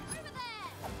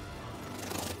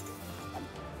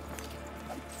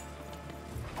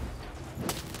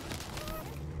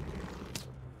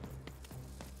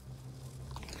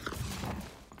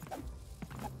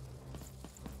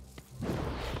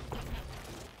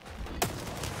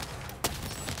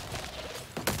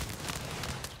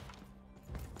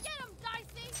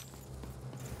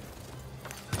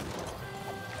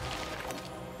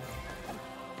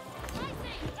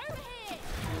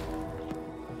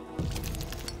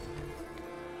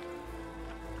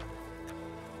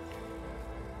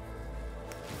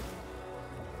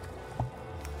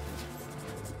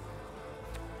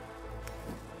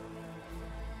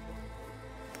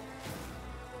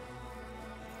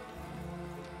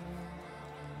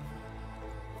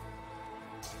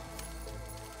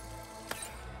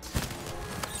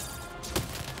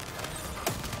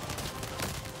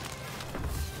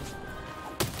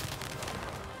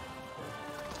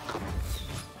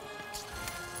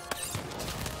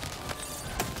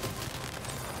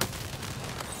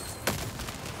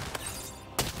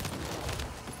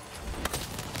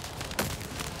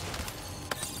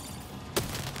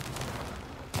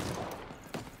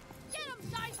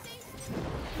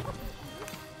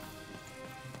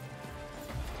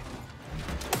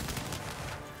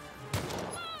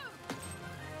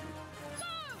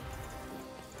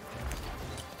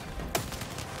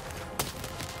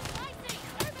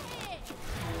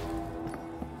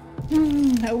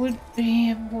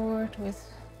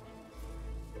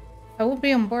 I would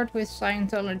be on board with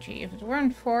Scientology if it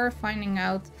weren't for finding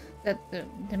out that the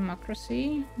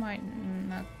democracy might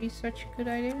not be such a good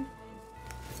idea.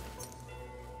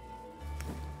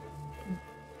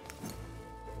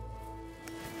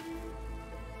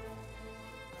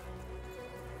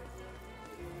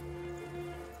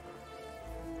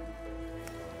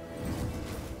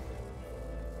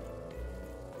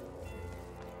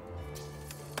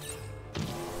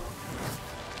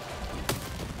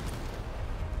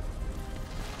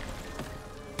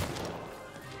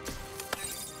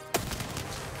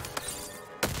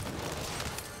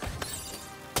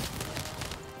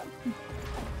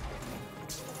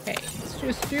 it's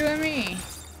just you and me.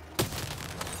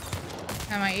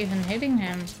 Am I even hitting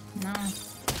him? No.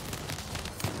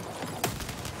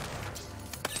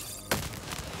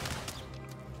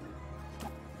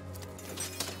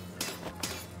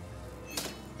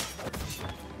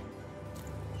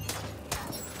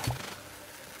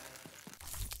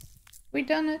 We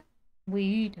done it.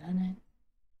 We done it.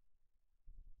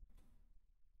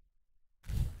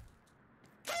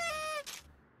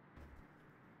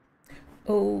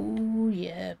 Oh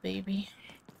yeah, baby.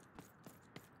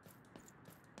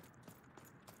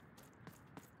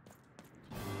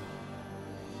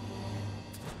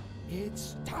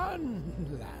 It's done,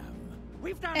 Lamb.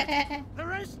 We've done it! The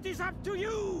rest is up to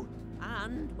you!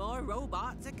 And more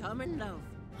robots are coming, love.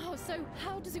 Oh, so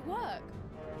how does it work?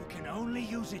 You can only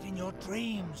use it in your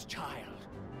dreams, child.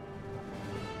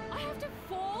 I have to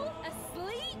fall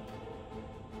asleep?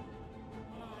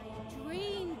 My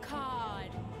dream card.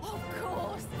 Of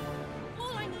course.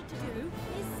 All I need to do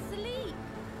is sleep.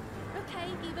 Okay,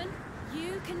 Even,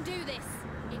 you can do this.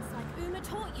 It's like Uma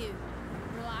taught you.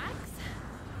 Relax.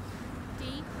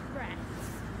 Deep breaths.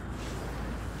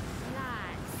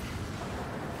 Relax.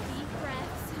 Deep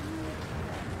breaths.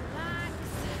 Relax.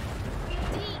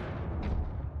 Deep.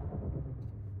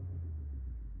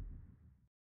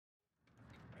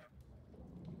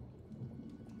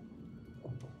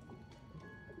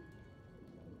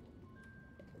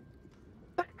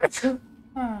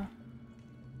 Ah.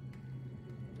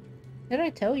 Did I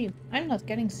tell you? I'm not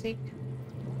getting sick.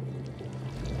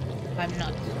 I'm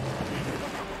not.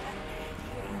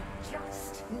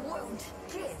 Just won't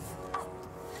give up.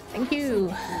 Thank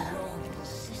you.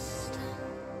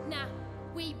 Nah,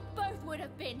 we both would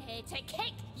have been here to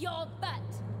kick your butt.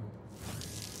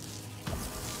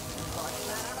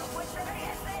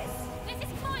 This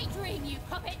is my dream, you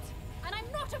puppet, and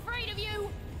I'm not afraid of you.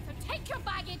 So take your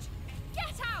baggage,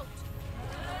 get out.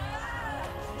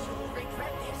 You'll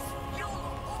regret this. You'll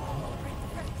all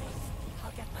regret this.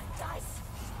 I'll get my dice.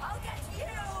 I'll get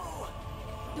you.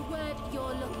 The word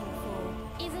you're looking for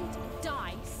isn't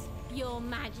dice, Your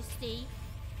Majesty.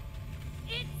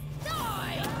 It's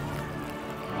die!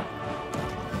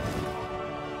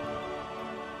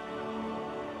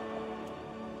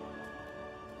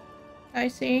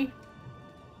 Dicey.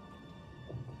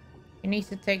 You need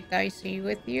to take Dicey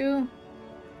with you.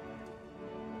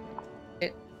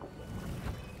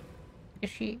 Is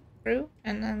she through?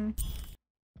 And then...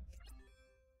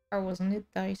 Or wasn't it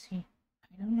Dicey?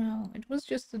 I don't know. It was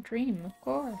just a dream, of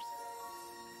course.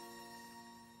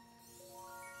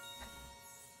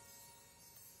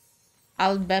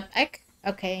 I'll be back.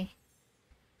 Okay.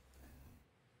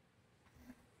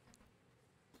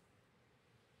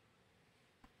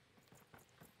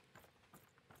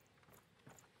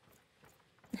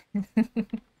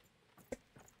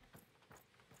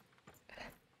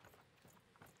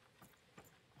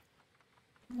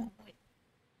 No, wait.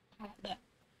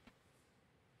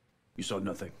 You saw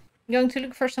nothing. Going to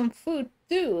look for some food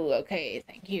too. Okay,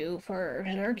 thank you for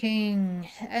lurking.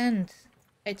 And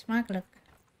it's Magluck.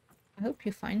 I hope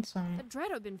you find some. The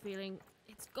dread I've been feeling,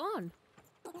 it's gone.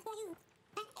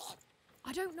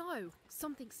 I don't know.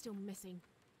 Something's still missing.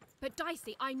 But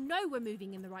Dicey, I know we're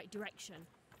moving in the right direction.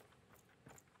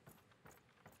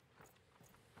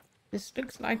 This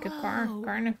looks like a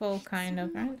carnival kind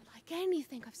of, right? Like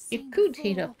anything I've seen You could before.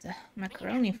 heat up the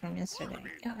macaroni from yesterday.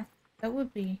 Yeah, that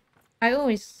would be... I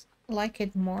always like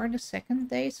it more the second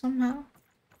day somehow.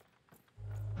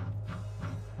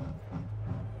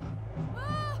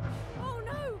 Ah! Oh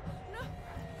no! No!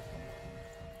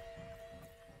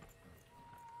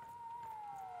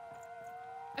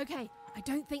 Okay, I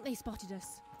don't think they spotted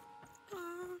us.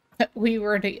 We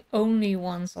were the only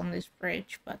ones on this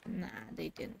bridge, but nah, they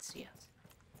didn't see us.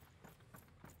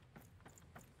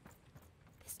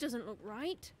 This doesn't look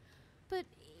right. But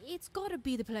it's gotta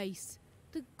be the place.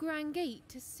 The Grand Gate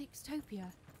to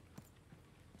Sixtopia.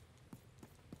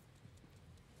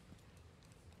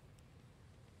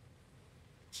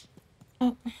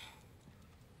 Oh.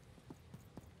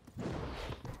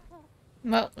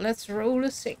 Well, let's roll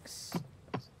a 6.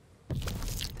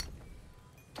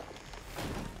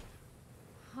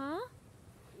 Huh?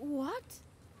 What?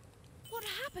 What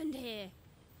happened here?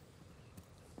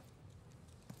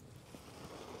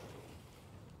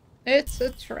 It's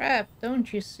a trap,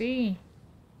 don't you see?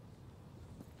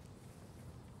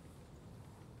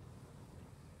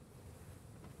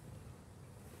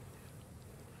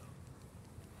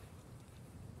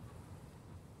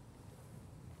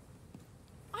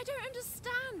 I don't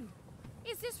understand.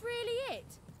 Is this really it?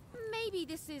 Maybe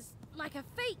this is like a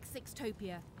fake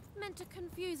Sixtopia, meant to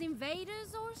confuse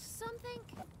invaders or something?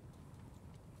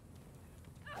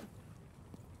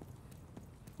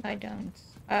 I don't.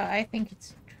 I think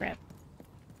it's a trap.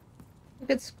 Look,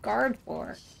 it's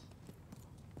cardboard.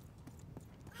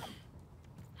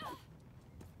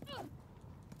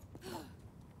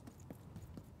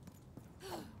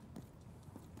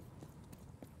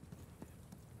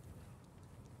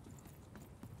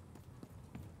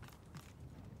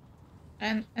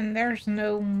 And there's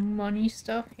no money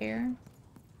stuff here.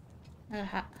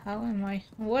 How am I?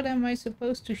 What am I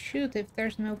supposed to shoot if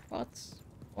there's no pots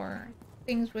or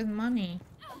things with money?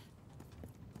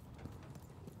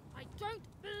 I don't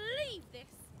believe this!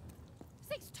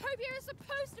 Sextopia is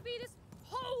supposed to be this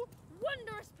whole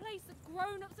wondrous place that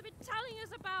grown-ups have been telling us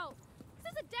about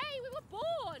since the day we were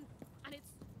born! And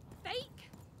it's fake!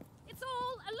 It's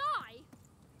all a lie!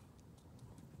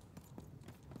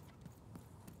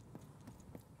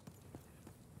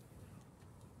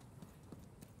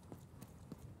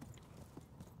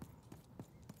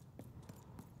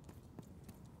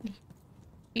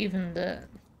 Even the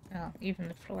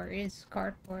floor is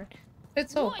cardboard.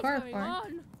 It's all cardboard. What is going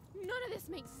on? None of this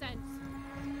makes sense.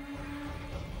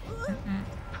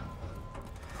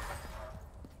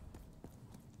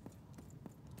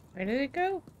 Where did it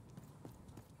go?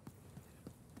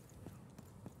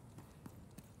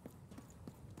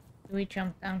 Do we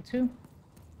jump down too?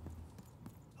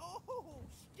 Oh,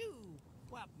 Stu!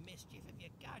 What mischief have you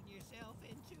gotten yourself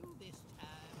into this time?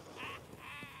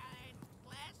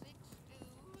 Classic Stu.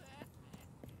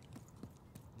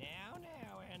 Now,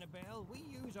 Annabelle, we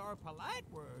use our polite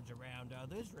words around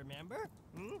others, remember?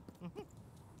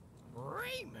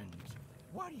 Raymond!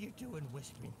 What are you doing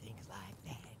whispering things like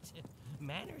that?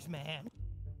 Manners, man.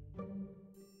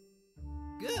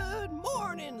 Good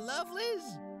morning,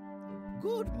 lovelies!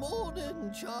 Good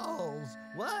morning, Charles.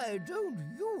 Why don't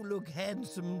you look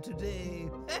handsome today?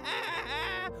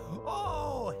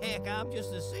 Oh, heck, I'm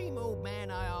just the same old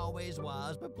man I always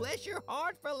was, but bless your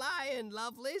heart for lying,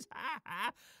 lovelies.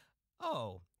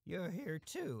 Oh, you're here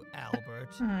too,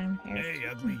 Albert. I'm here. Hey,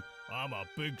 ugly. I'm a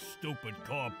big, stupid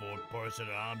cardboard person,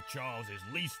 and I'm Charles's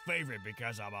least favorite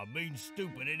because I'm a mean,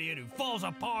 stupid idiot who falls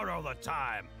apart all the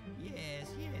time.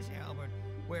 Yes, Albert.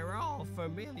 We're all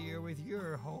familiar with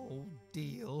your whole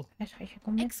deal.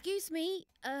 Excuse me,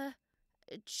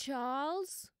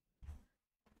 Charles?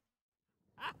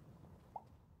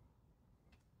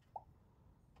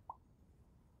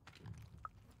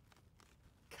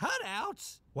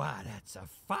 Cutouts? Why, that's a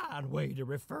fine way to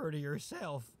refer to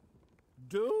yourself.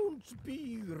 Don't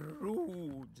be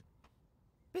rude.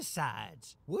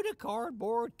 Besides, would a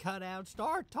cardboard cutout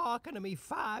start talking to me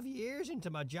 5 years into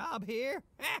my job here?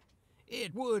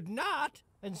 It would not.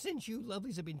 And since you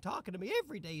lovelies have been talking to me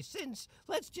every day since,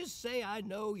 let's just say I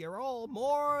know you're all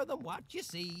more than what you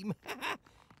seem.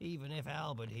 Even if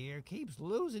Albert here keeps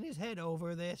losing his head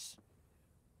over this.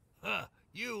 Huh,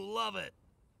 you love it.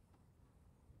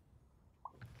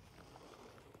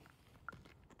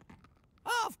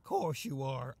 Of course you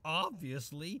are,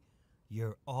 obviously.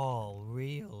 You're all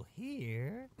real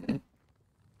here.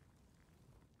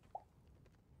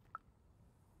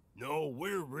 No,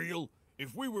 we're real.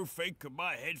 If we were fake, could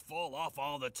my head fall off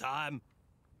all the time?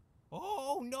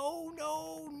 Oh, no,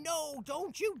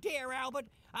 don't you dare, Albert.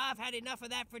 I've had enough of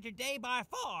that for today by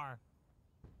far.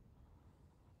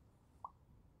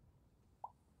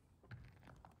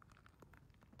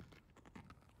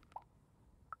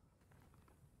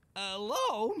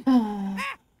 Alone?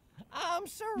 I'm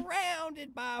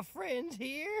surrounded by friends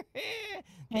here.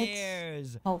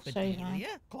 There's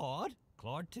Bedelia, Claude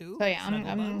 2. So yeah, I'm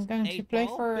going to play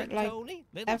for like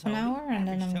half an hour and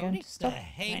then I'm going to stop.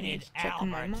 I need to check on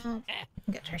my mom,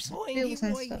 get her some pills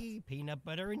and stuff. Peanut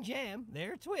butter and jam,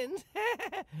 they're twins.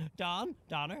 Don,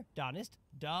 Donner, Donist,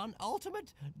 Don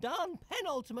Ultimate, Don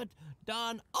Penultimate,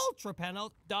 Don Ultra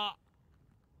Penult, Don...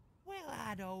 Well,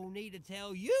 I don't need to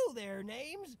tell you their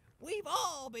names. We've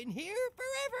all been here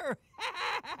forever.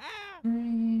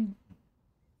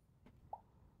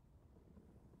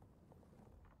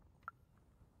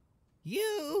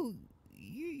 You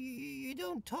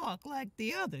don't talk like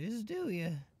the others, do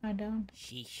you? I don't.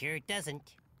 She sure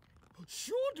doesn't.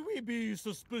 Should we be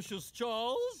suspicious,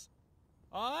 Charles?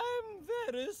 I'm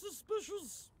very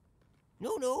suspicious.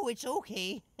 No, it's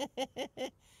okay.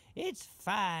 It's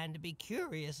fine to be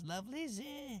curious, lovelies.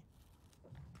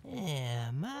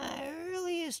 My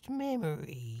earliest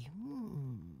memory.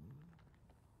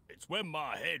 It's when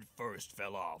my head first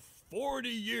fell off 40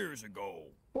 years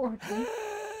ago. 40?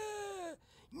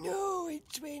 No,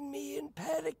 it's when me and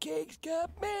Patty Cakes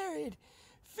got married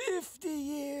 50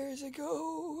 years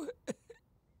ago.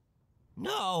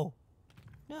 No.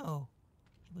 It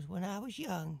was when I was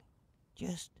young.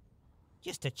 Just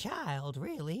a child,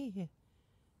 really.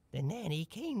 The nanny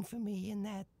came for me in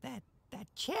that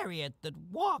chariot that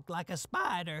walked like a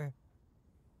spider.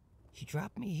 She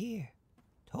dropped me here,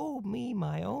 told me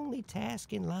my only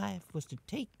task in life was to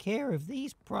take care of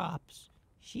these props.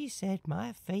 She said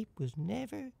my fate was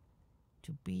never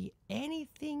to be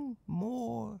anything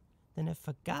more than a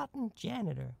forgotten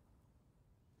janitor.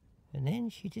 And then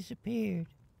she disappeared,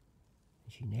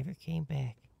 and she never came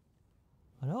back.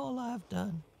 But all I've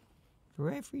done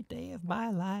for every day of my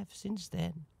life since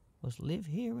then was live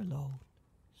here alone,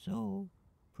 so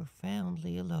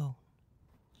profoundly alone,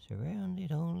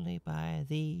 surrounded only by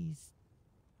these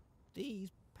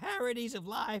parodies of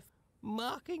life,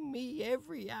 mocking me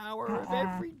every hour of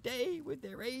every day with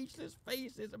their ageless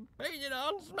faces and painted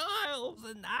on smiles,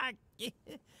 and I...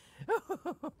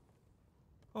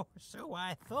 Or so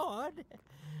I thought.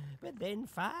 But then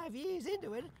 5 years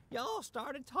into it, y'all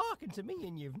started talking to me,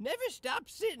 and you've never stopped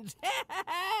since.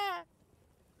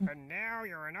 And now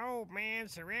you're an old man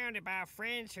surrounded by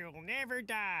friends who'll never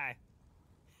die.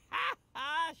 Ha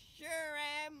ha! Sure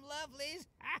am, lovelies.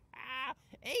 Ha ha!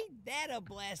 Ain't that a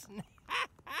blessing? Ha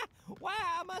ha! Why,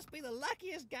 I must be the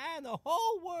luckiest guy in the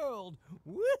whole world.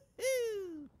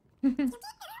 Woohoo!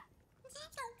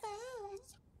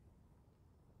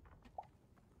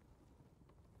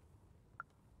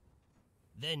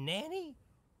 The nanny?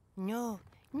 No,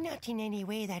 not in any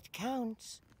way that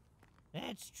counts.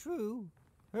 That's true.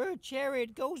 Her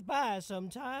chariot goes by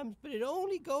sometimes, but it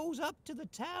only goes up to the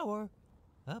tower.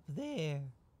 Up there.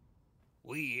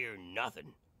 We hear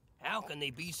nothing. How can they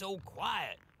be so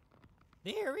quiet?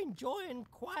 They're enjoying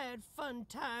quiet, fun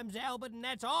times, Albert, and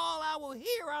that's all I will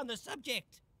hear on the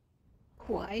subject.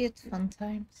 Quiet fun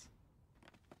times.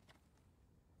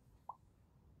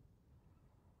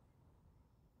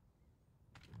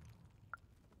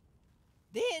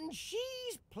 Then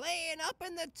she's playing up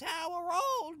in the tower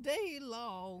all day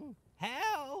long.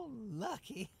 How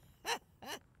lucky.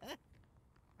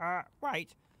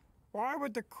 Wait. Why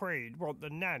would the Queen want the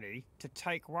nanny to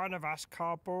take one of us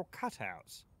cardboard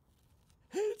cutouts?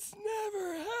 It's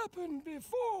never happened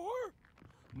before.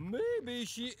 Maybe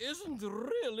she isn't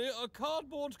really a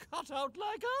cardboard cutout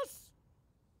like us.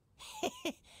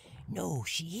 No,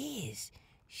 she is.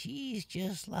 She's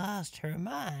just lost her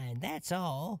mind, that's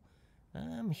all.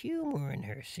 I'm humoring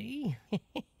her, see?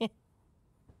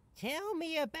 Tell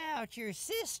me about your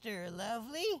sister,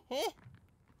 lovely.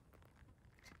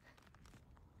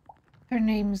 Her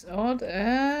name's Odd,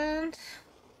 and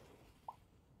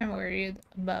I'm worried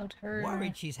about her.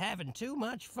 Worried she's having too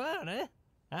much fun, huh?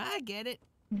 I get it.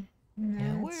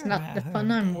 No, it's not the fun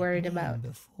I'm worried about.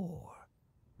 Before.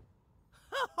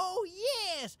 Oh,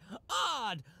 yes!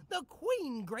 Odd! The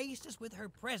Queen graced us with her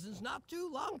presence not too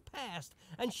long past,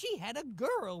 and she had a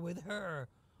girl with her.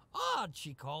 Odd,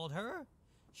 she called her.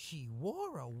 She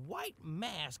wore a white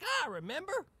mask, I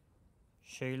remember.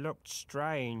 She looked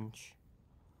strange.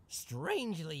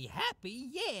 Strangely happy,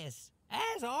 yes,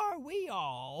 as are we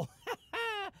all.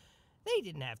 They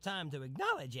didn't have time to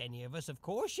acknowledge any of us, of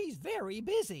course. She's very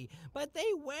busy, but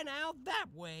they went out that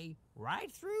way,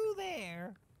 right through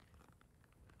there.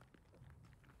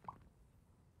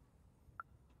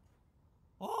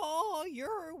 Oh,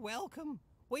 you're welcome.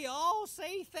 We all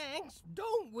say thanks,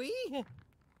 don't we?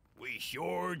 We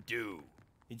sure do.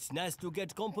 It's nice to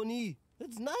get company.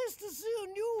 It's nice to see a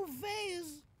new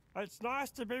face. It's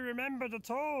nice to be remembered at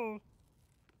all.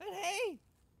 And hey,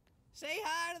 say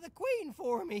hi to the Queen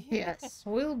for me. Yes,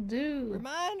 will do.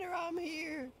 Remind her I'm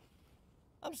here.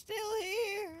 I'm still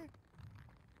here.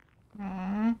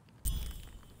 Aww.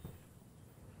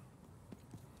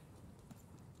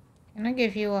 Can I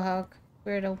give you a hug,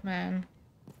 weird old man?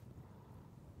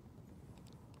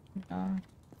 No.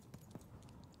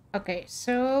 Okay,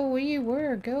 so we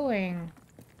were going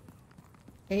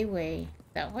a way,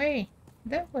 that way,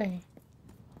 that way.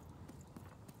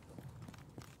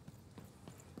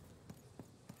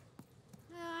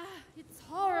 It's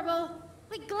horrible.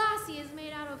 Like glaciers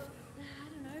made out of, I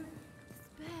don't know,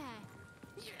 despair.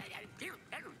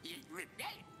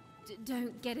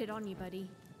 Don't get it on you, buddy.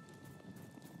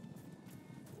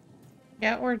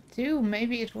 Yeah, or two.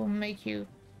 Maybe it will make you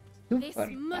super This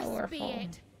must powerful. be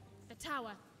it. The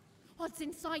tower. What's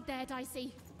inside there,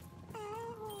 Dicey?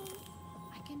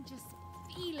 I can just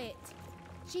feel it.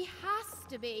 She has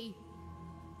to be.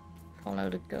 Follow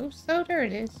the ghost. Oh, there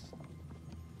it is.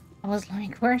 I was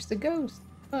like, where's the ghost?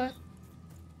 But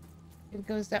it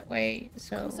goes that way,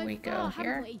 so So we far, go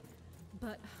here. haven't we?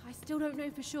 But I still don't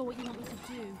know for sure what you want me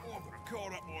to do. I've got a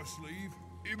card up my sleeve,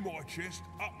 in my chest,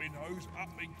 up my nose, up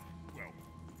me... well,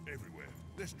 everywhere.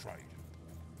 Let's trade.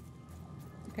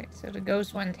 Okay, so the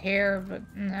ghost went here, but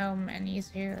now Manny's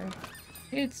here.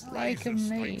 It's like a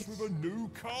maze. With a new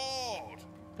card.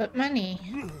 But money.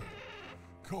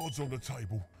 Cards on the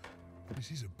table.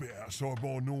 This is a bit outside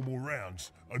my normal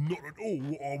rounds, and not at all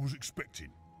what I was expecting.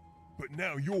 But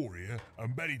now you're here,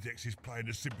 and Medidex is playing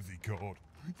a sympathy card.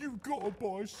 You've got to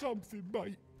buy something,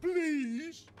 mate.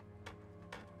 Please.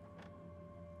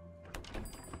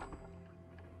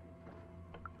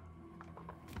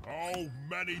 Oh,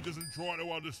 Manny doesn't try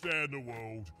to understand the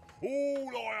world.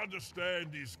 All I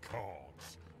understand is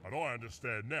cards. And I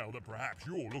understand now that perhaps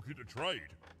you're looking to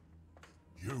trade.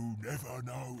 You never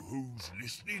know who's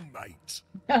listening, mate.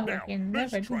 Oh, now, you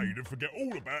let's never trade and forget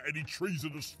all about any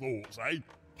treasonous thoughts, eh?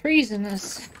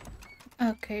 Treasonous.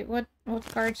 Okay, what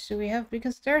cards do we have?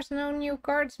 Because there's no new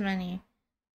cards many.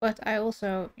 But I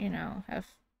also, you know, have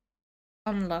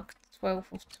unlocked 12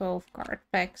 of 12 card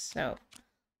packs, so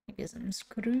I guess I'm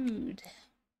screwed.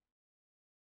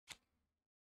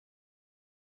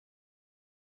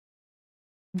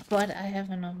 But I have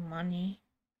enough money.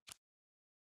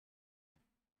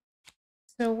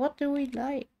 So what do we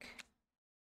like?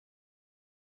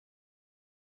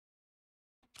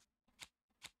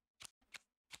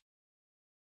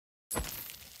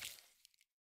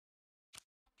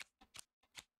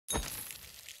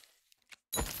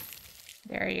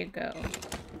 There you go.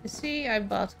 You see, I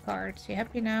bought cards. You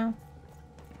happy now?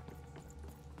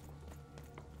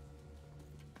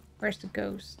 Where's the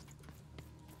ghost?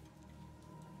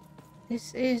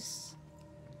 This is...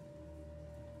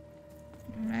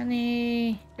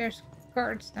 Many... There's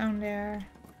cards down there.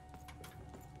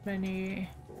 Many...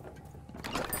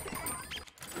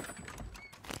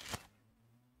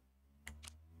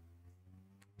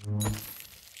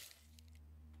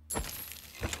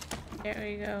 There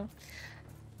we go.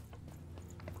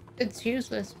 It's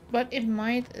useless, but it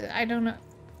might... I don't know.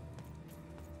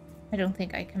 I don't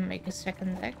think I can make a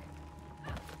second deck.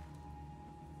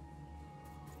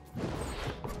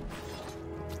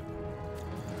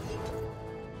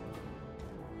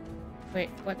 Wait,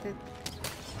 what did...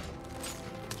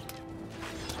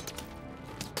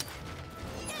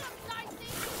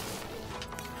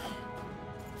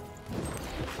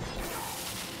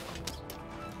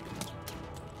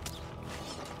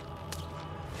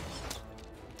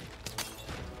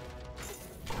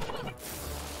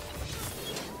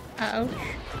 Ouch.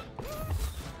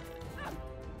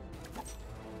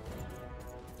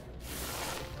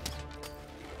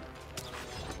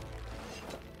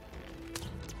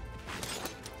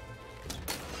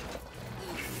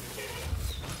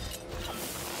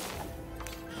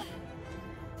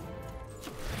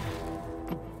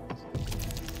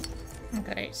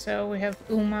 Okay, so we have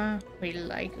Uma. We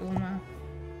like Uma.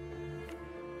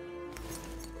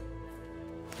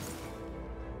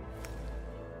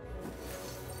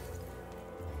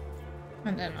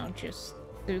 And then I'll just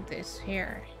do this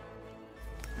here.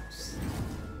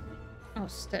 I'll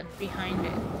step behind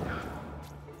it.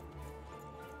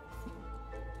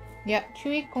 Ja,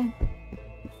 Chewie, kom.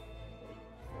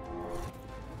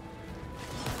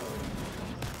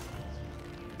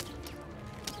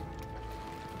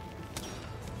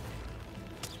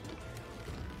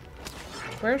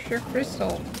 Where's your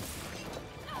crystal?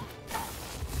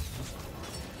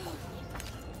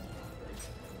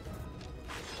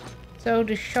 So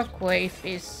the shockwave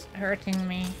is hurting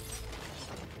me.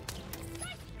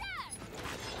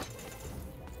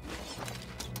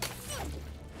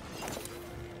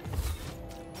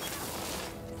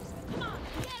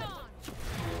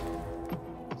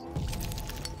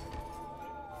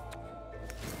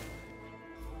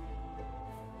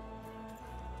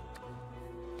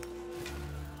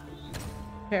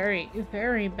 Very,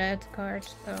 very bad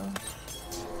cards though.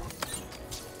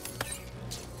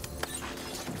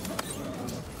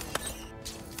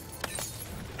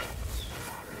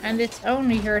 And it's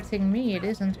only hurting me, it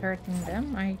isn't hurting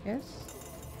them, I guess.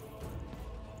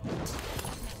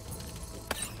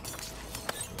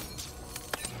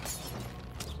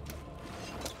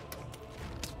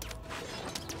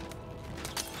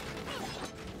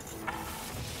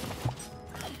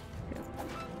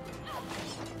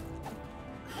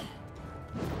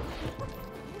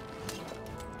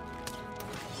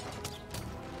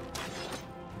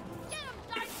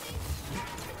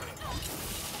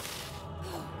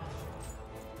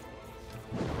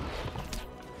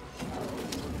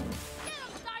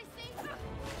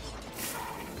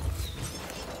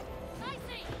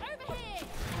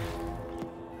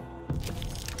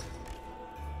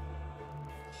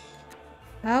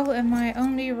 How am I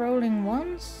only rolling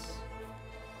once?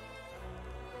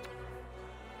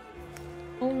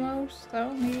 Almost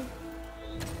only.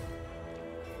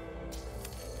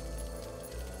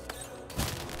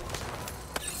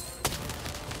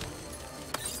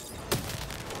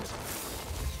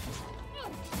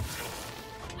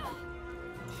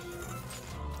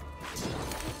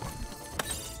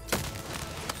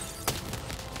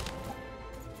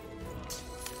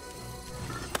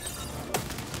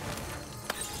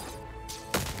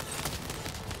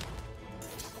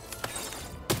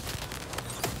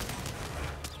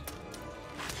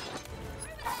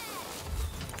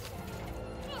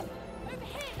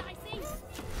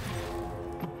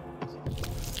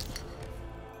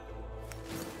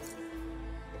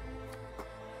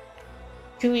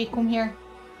 Chewie, come here.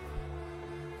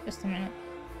 Just a minute.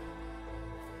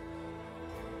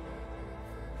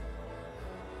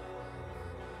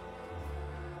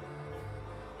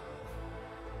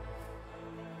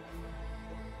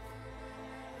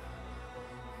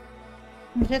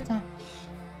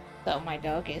 So my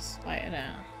dog is like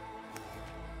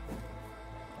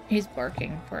he's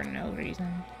barking for no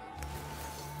reason.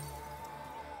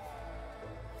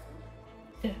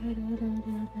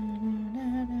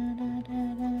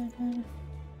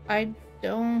 I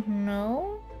don't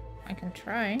know. I can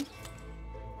try.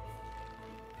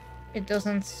 It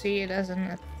doesn't see it as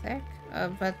an attack,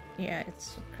 but yeah,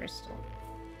 it's a crystal.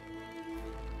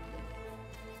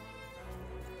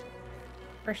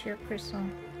 Where's your crystal?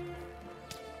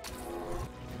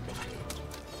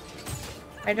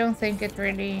 I don't think it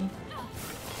really...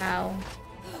 Ow.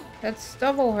 That's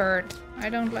double hurt. I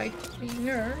don't like being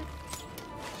hurt.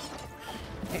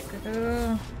 Okay,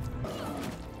 go.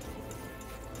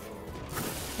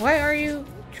 Why are you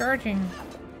charging?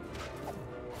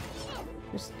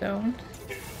 Just don't.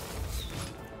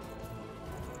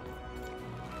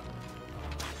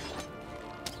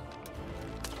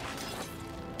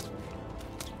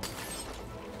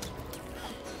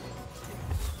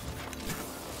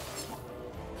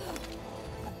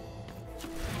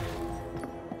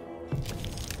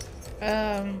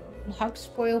 How to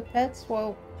spoil pets?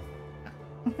 Well,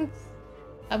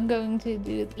 I'm going to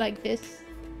do it like this.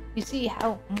 You see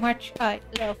how much I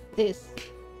love this.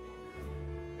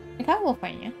 I think I will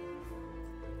find you.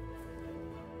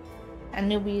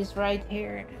 And Newbie is right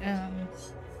here.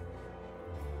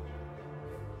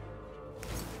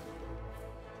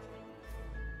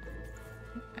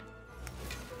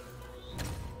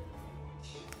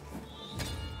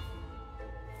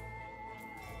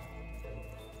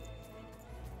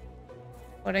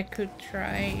 What I could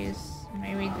try is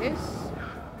maybe this.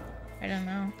 I don't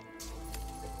know.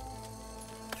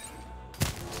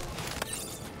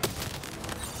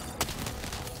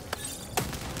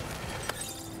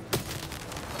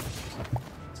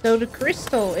 So the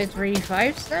crystal, it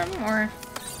revives them, or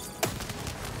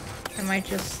am I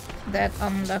just that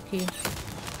unlucky?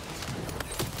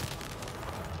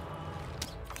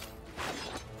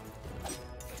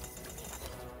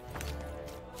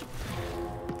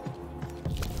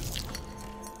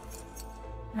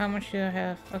 How much do I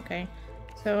have? Okay,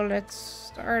 so let's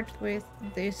start with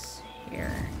this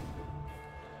here.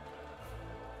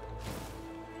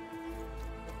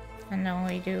 And then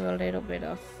we do a little bit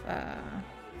of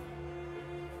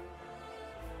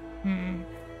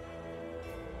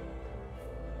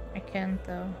I can't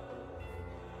though.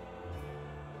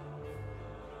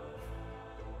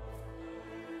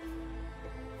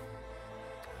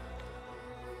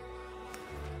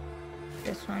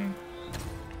 This one.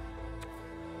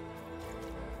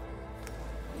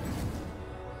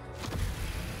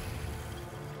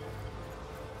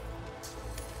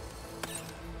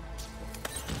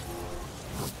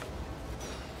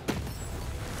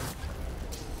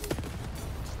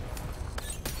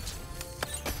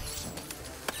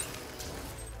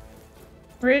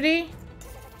 Really?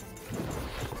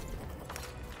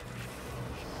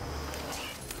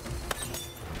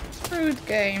 Fruit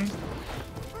game.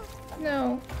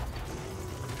 No.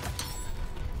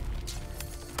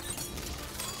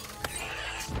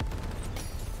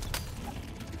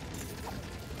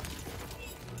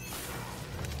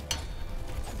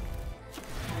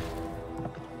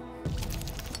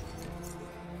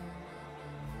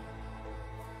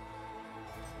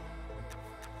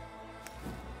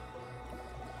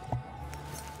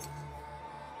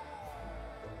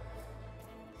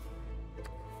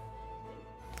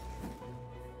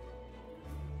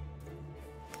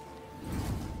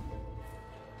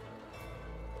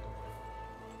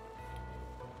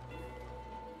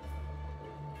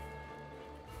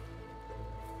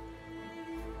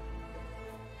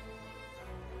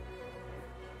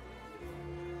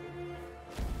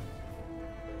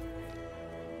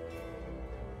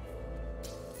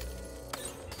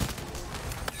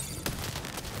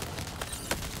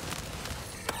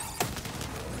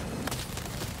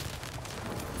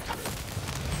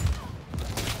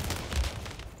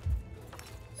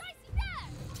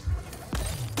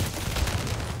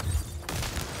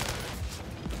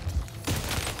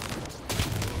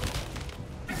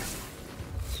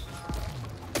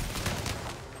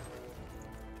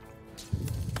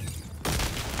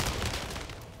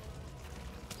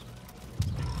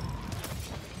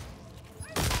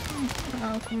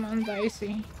 Oh, come on,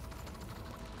 Dicey.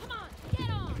 Come on, get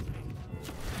on.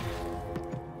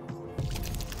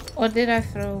 What did I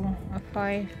throw? A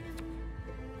 5?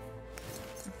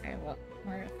 Okay, well,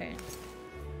 we're okay.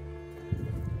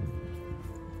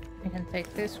 can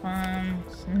take this one.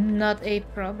 It's not a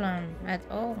problem at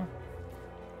all.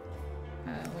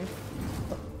 We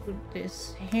put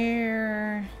this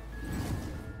here.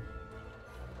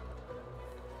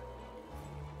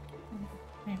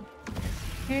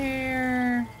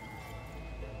 Here.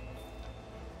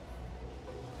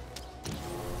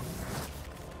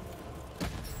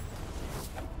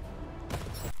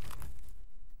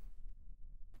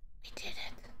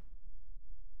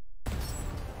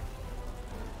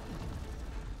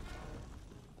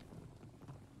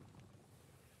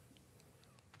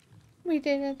 We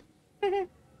did it. We did it.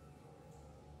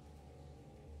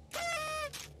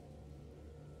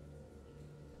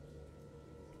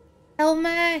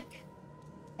 Elmac!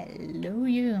 Hello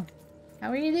you. How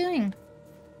are you doing?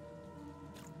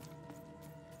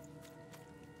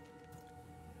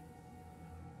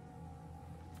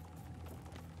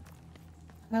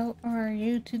 How are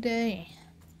you today?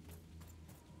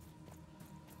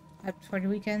 Hyped for the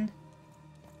weekend?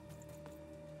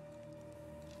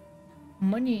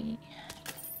 Money.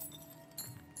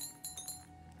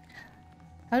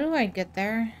 How do I get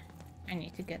there? I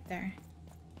need to get there.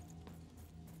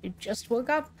 You just woke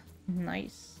up?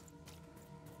 Nice.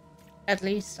 At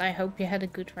least I hope you had a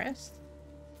good rest.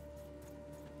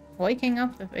 Waking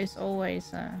up is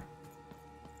always a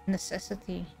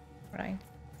necessity, right?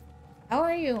 How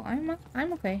are you?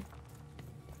 I'm okay.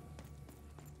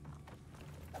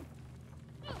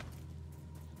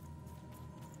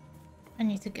 I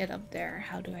need to get up there.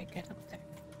 How do I get up there?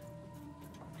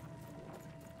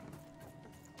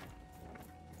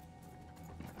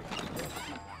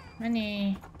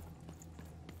 Money.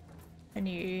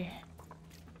 Money.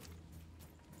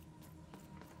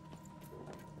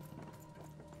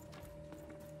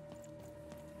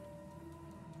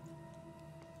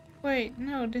 Wait,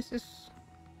 no, this is...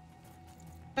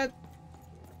 What?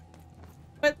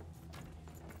 What?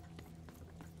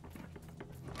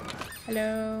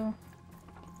 Hello?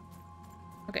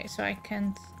 Okay, so I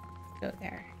can't go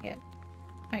there yet.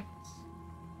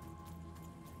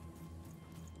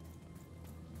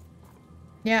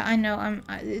 Yeah, I know.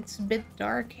 It's a bit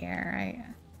dark here.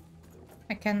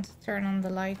 I can't turn on the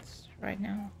lights right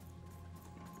now.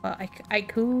 Well, I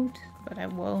could, but I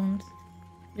won't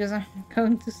because I'm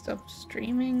going to stop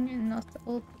streaming in not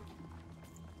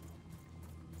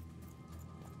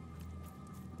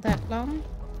that long.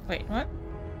 Wait, what?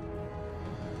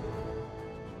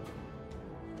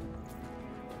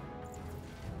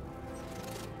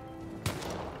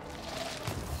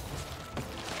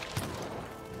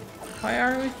 Why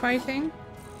are we fighting?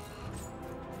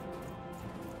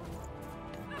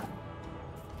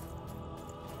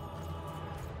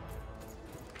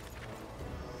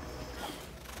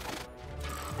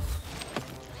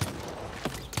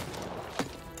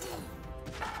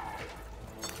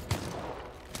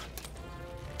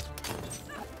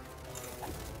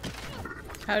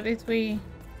 How did we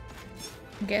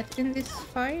get in this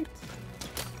fight?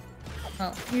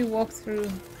 Oh, you walked through.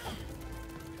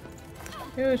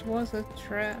 It was a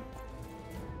trap.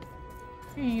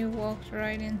 And you walked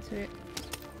right into it.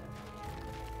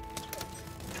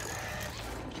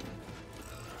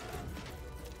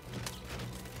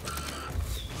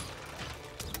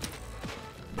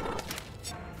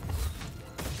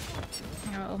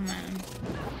 Oh man.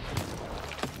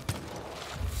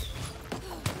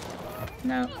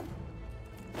 No.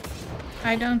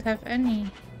 I don't have any.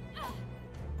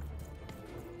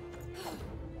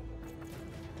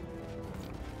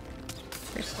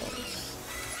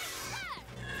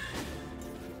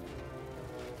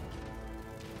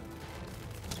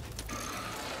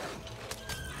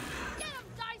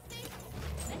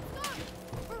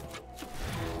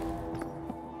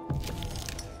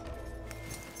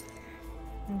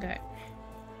 Okay.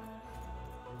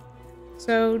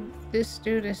 So this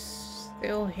dude is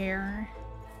still here.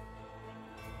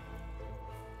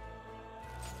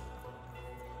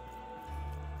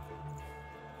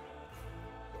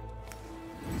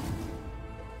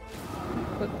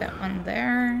 Put that one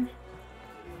there.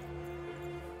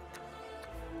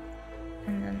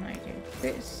 And then I do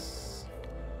this.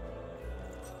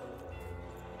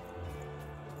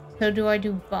 So do I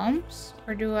do bumps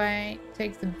or do I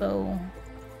take the bow?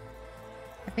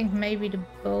 I think maybe the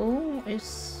bow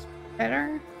is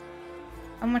better.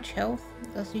 How much health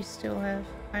does he still have?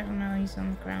 I don't know, he's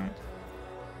on the ground.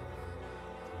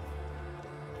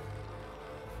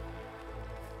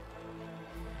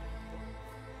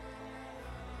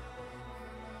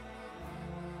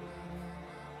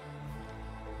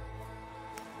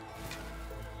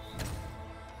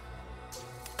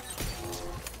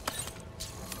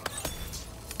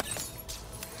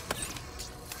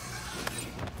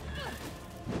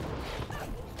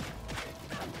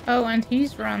 Oh, and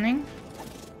he's running.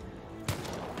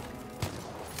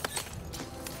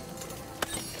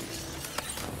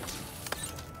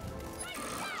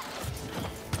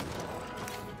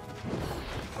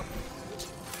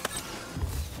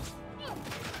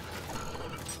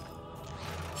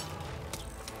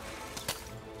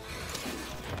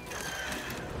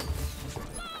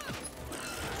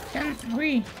 Can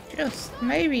we just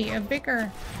maybe a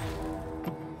bigger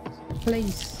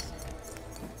place?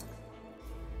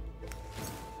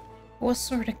 Was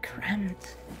sort of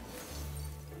cramped.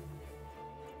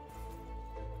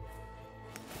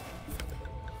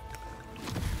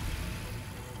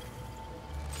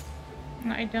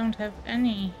 I don't have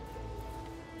any.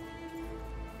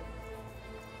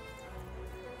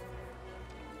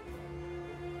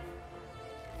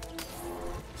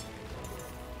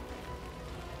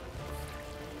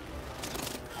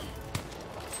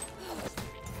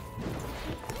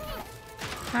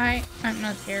 Hi, I'm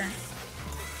not here.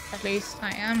 At least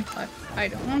I am, but I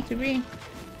don't want to be.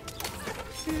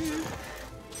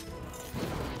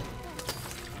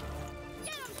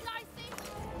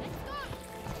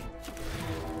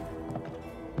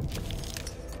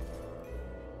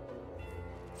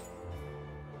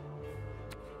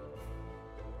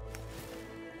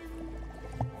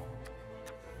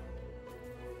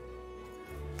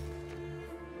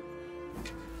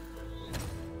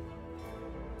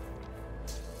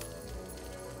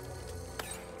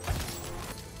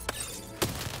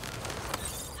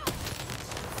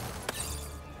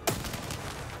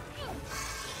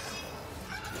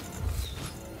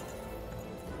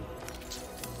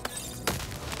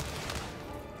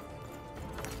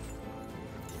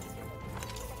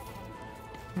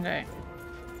 Okay.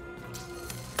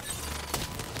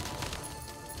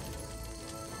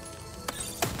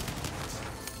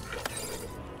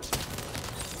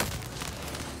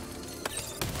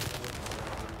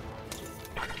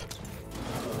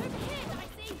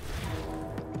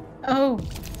 Oh,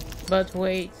 but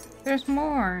wait, there's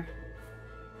more.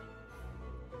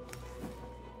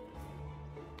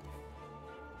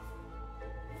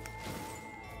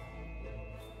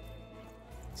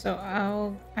 So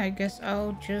I guess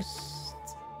I'll just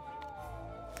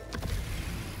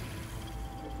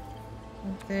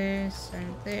this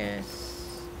and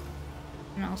this,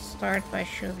 and I'll start by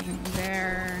shooting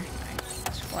there,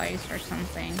 like twice or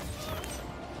something.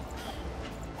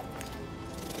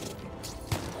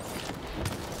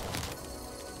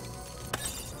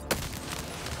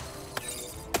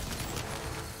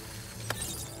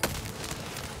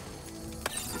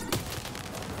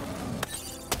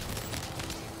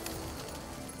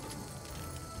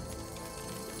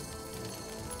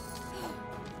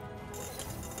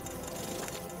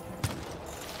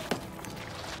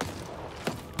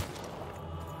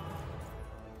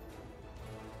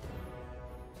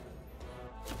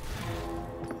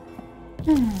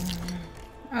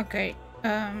 Okay,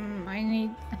 I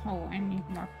need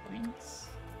more points.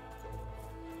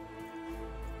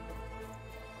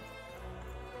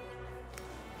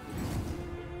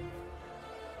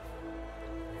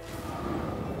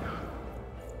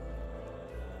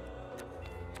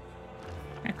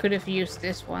 I could have used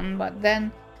this one, but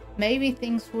then maybe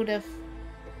things would have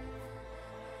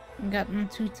gotten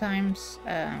 2 times.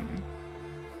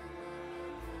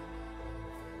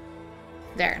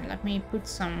 There, let me put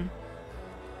some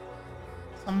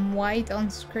white on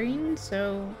screen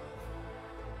so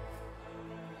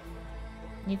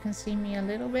you can see me a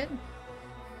little bit.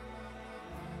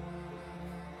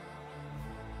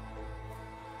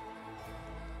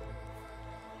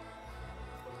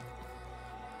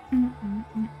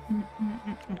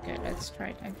 Okay, let's try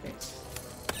it like this.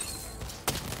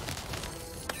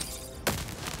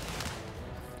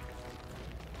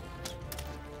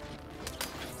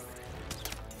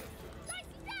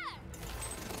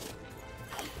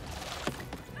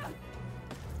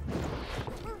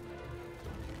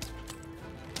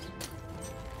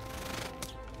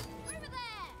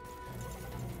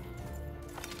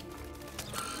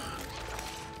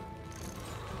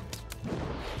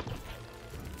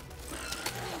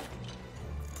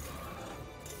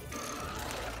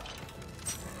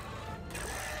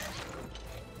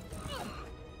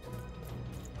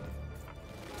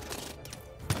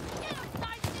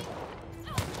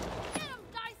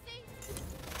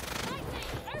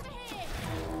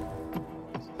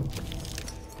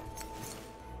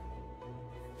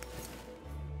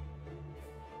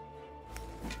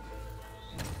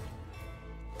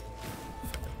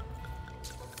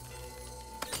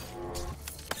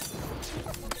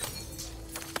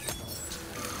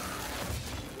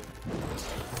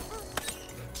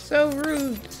 So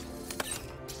rude.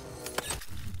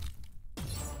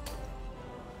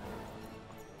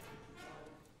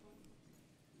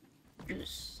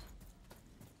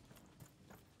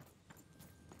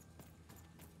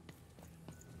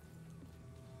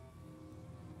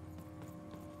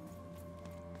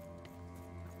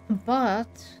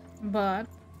 But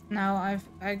now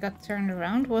I got turned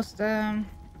around was the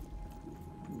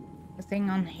thing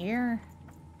on here,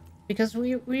 because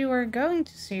we were going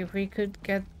to see if we could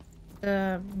get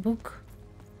the book,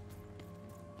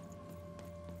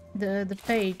 the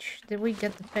page. Did we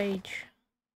get the page?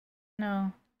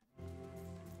 No.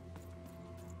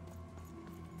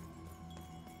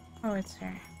 Oh, it's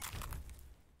here.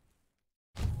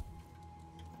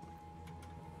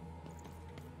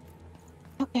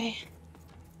 Okay.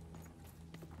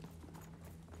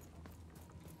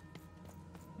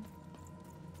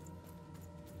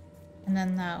 And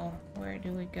then now, where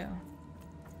do we go?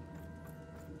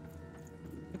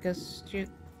 Because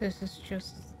this is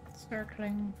just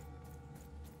circling,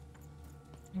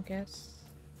 I guess.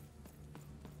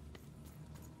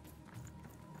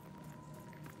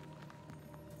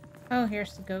 Oh,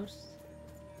 here's the ghost.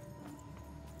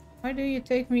 Why do you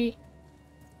take me?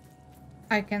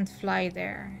 I can't fly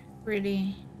there.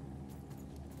 Really?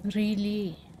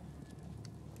 Really?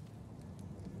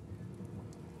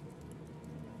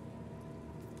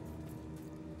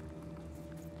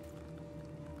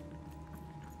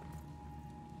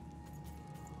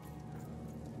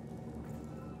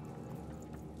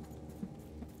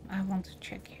 I want to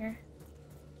check here.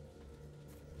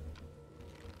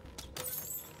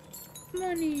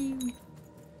 Money!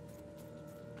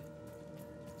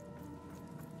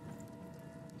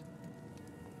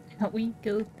 We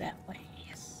go that way,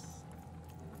 yes.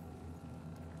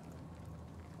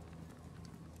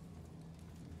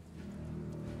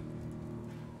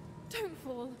 Don't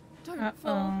fall. Don't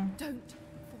fall. Don't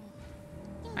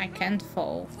fall. I can't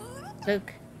fall.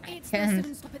 Look, I It's the can't.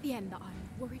 sudden stop at the end that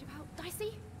I'm worried about,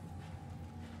 Dicey.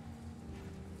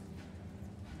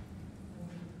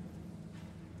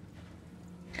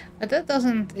 But that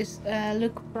doesn't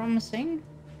look promising,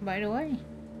 by the way.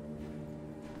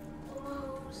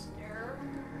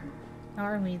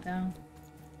 Are we though?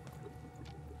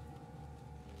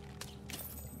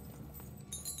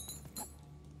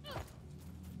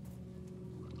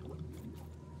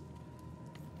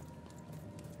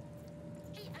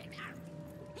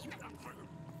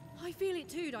 I feel it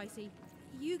too, Dicey.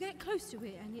 You get close to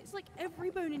it and it's like every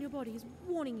bone in your body is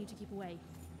warning you to keep away.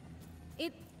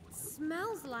 It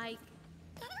smells like...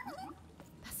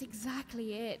 That's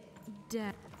exactly it.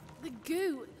 Death. The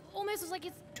goo almost looks like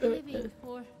it's living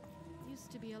or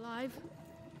used to be alive.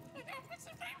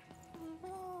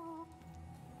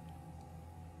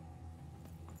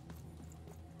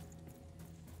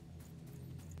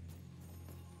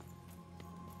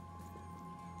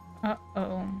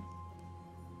 Uh-oh.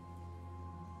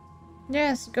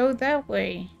 Yes, go that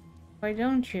way. Why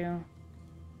don't you?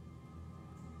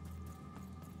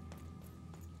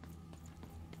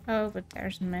 Oh, but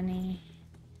there's many.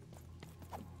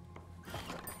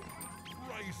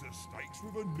 Raise the stakes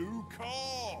with a new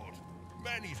card.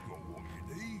 Manny's got what you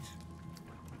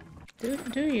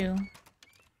need. Do you?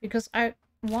 Because I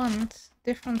want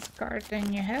different card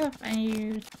than you have, and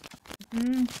you...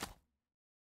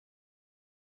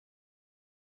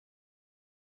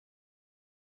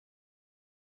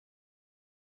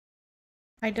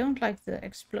 I don't like the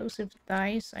explosive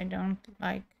dice. I don't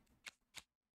like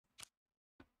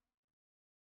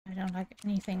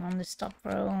anything on this top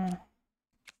row.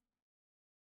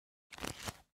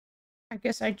 I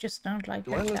guess I just don't like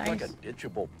Do that I look dice. like a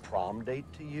ditchable prom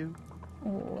date to you?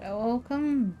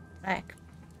 Welcome back,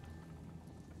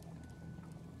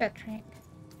 Patrick.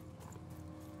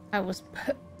 I was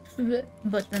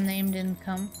but the name didn't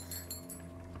come.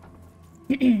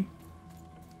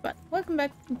 But welcome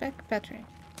back, Patrick.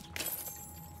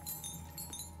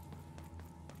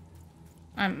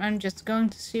 I'm just going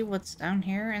to see what's down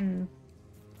here, and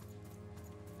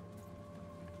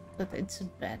but it's a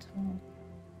battle.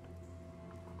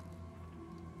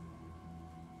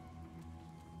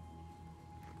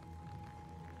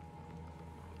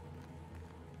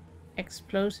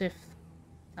 Explosive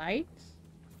sites?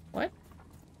 What?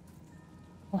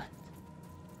 What?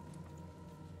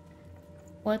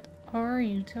 What are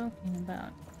you talking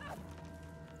about?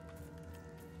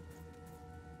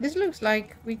 This looks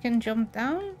like we can jump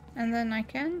down and then I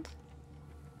can't.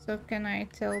 So can I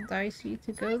tell Dicey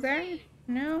to go there?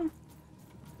 No?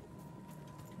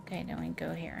 Okay, then we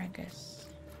go here, I guess.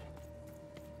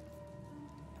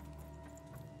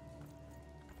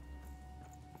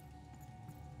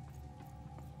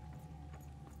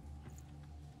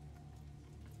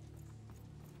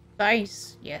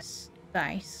 Dice. Yes,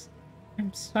 dice.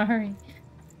 I'm sorry.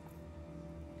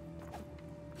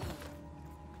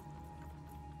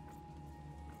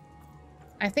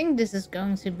 I think this is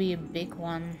going to be a big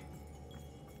one.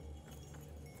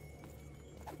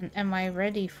 And am I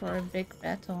ready for a big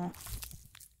battle?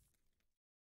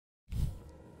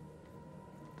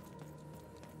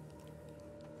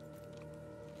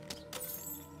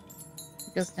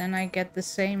 Because then I get the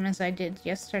same as I did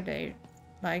yesterday.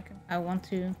 Like, I want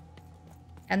to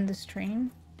end the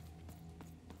stream.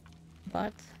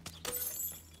 But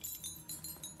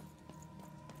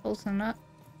also not.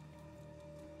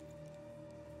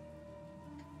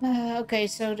 Okay,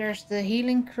 so there's the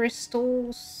healing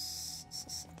crystals.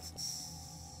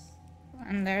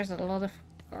 And there's a lot of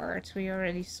cards we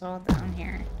already saw down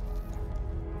here.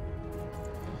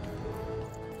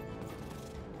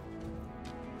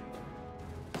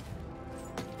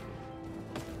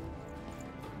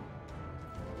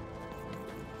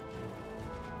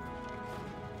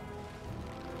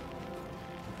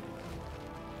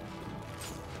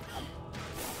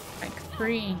 Like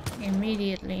 3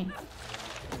 immediately.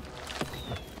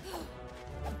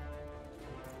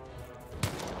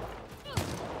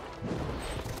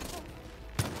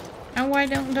 And why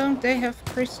don't they have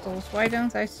crystals? Why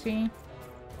don't I see?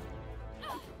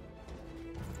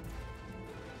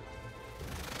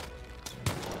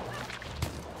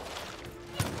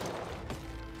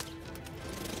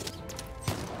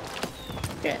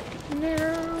 Shit,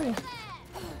 no.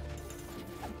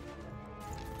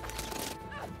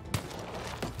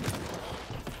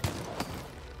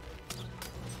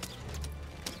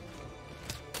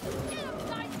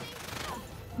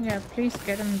 Yeah, please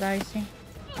get him, Dicey.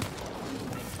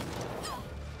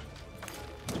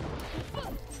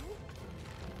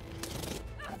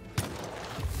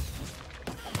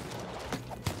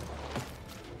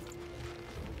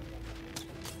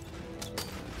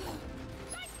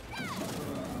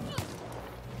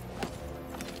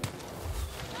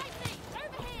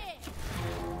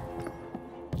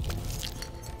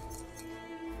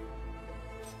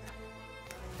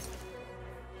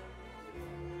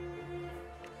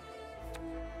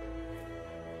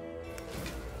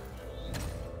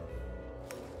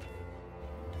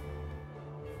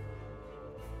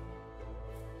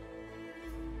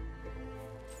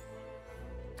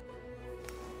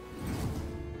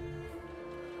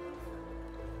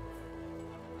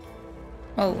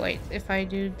 Oh wait, if I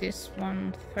do this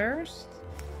one first,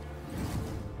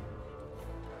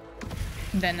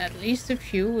 then at least a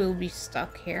few will be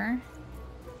stuck here.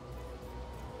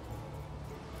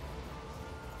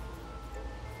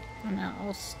 And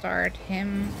I'll start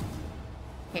him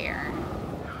here.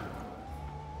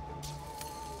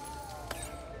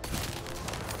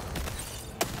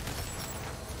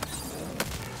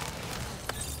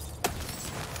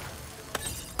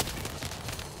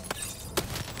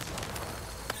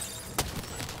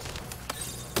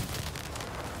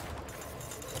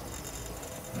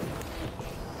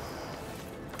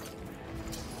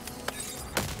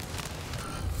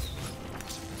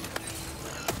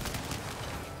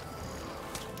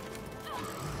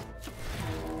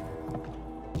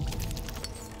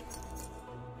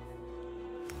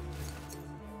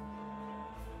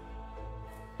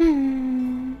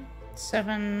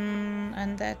 Seven,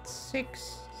 and that's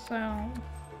 6, so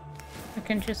I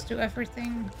can just do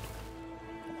everything.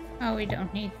 Oh, we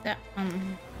don't need that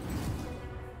one.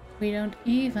 We don't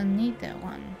even need that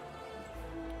one.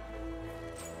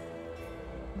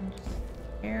 Just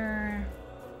here.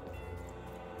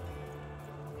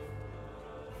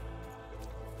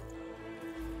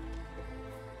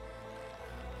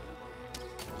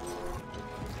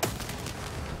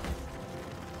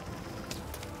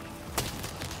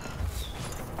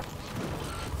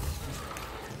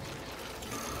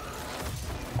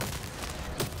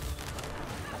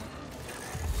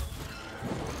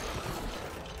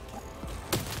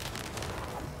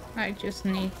 I just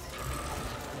need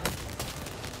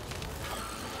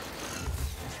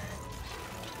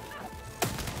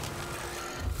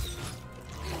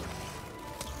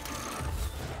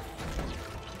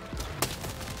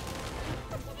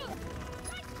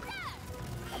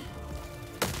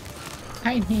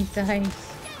dice.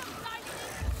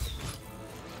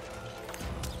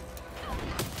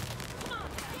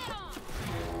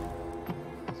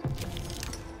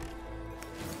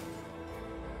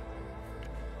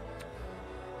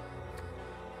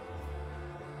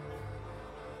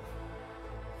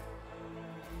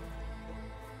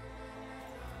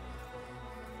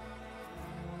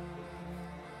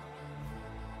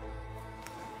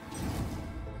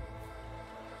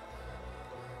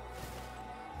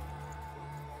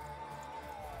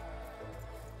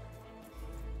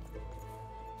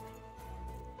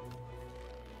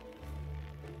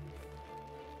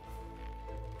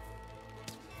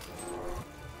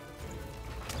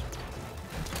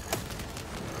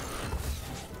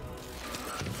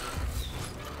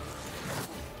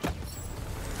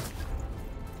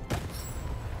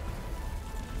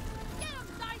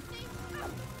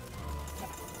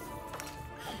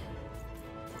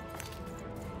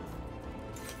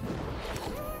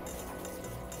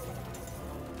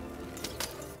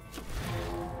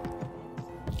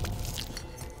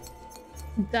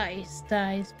 Dice,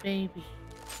 dice, baby.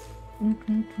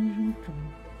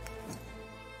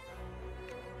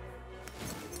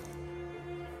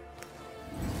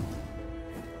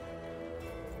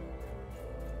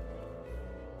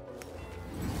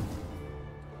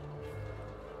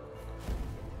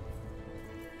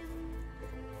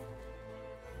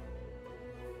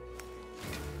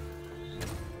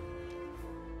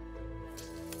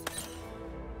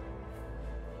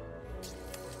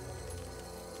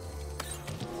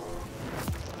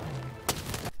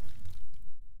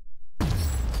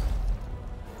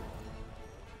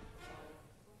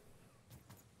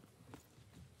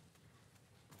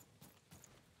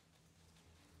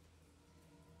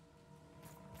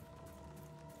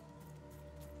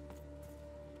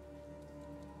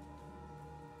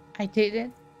 I did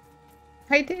it.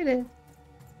 I did it.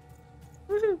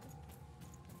 Woohoo.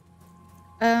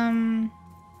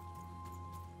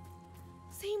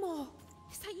 Seymour,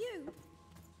 is that you?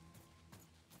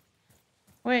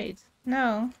 Wait.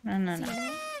 No. No, no, no.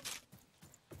 Seymour?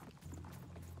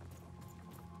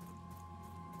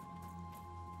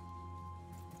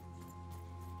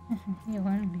 You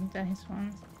only dice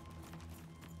once.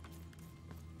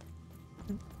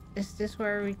 Is this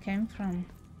where we came from?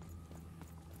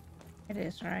 It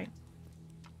is, right?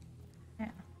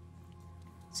 Yeah.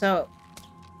 So,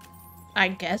 I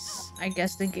guess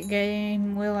the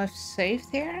game will have saved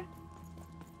here,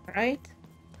 right?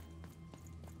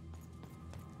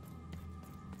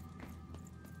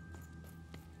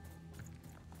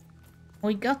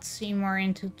 We got Seymour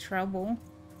into trouble.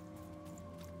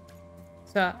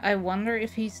 So I wonder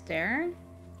if he's there.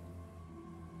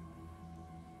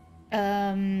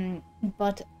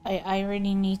 But I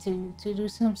really need to do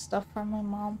some stuff for my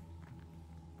mom.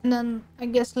 And then I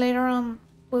guess later on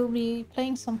we'll be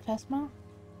playing some Phasmo.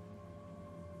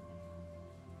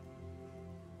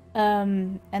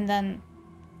 And then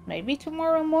maybe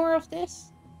tomorrow more of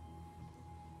this.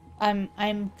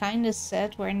 I'm kind of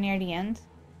sad we're near the end.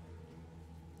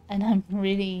 And I'm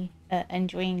really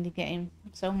enjoying the game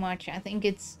so much. I think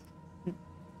it's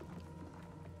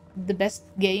the best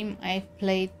game I've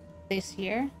played this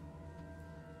year.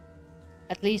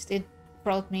 At least it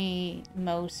brought me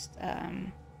most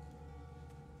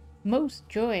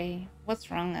joy.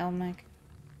 What's wrong, Elmec?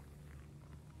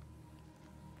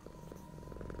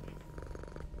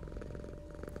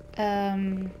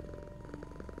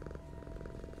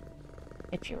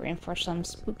 If you're in for some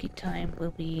spooky time,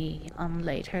 we'll be on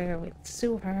later with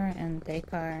Suher and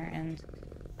Dekar and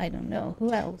I don't know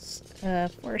who else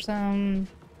for some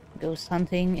ghost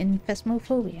hunting in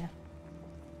Phasmophobia.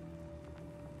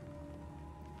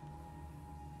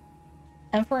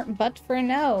 But for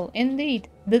now, indeed,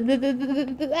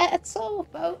 that's all,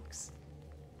 folks.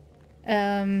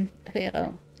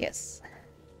 Vero, yes.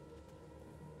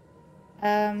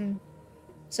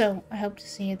 So I hope to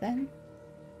see you then.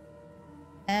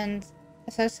 And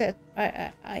as I said,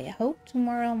 I hope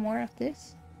tomorrow more of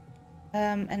this.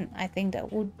 And I think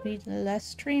that would be the last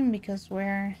stream because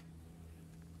we're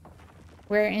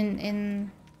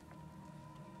in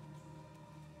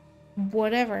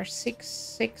whatever six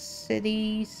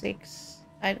city six.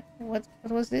 What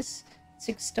was this?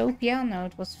 Sixtopia? No,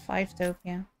 it was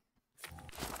Fivetopia.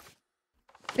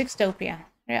 Sixtopia.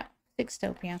 Yeah,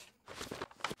 Sixtopia.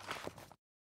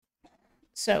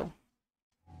 So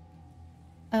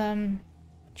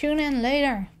tune in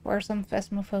later for some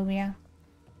Phasmophobia.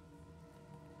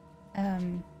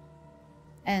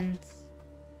 And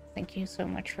thank you so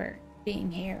much for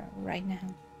being here right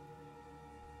now.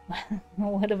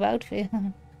 What about Phil?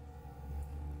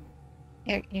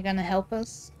 You're gonna help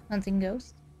us hunting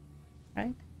ghosts,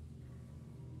 right?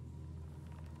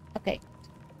 Okay.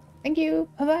 Thank you.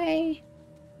 Bye bye.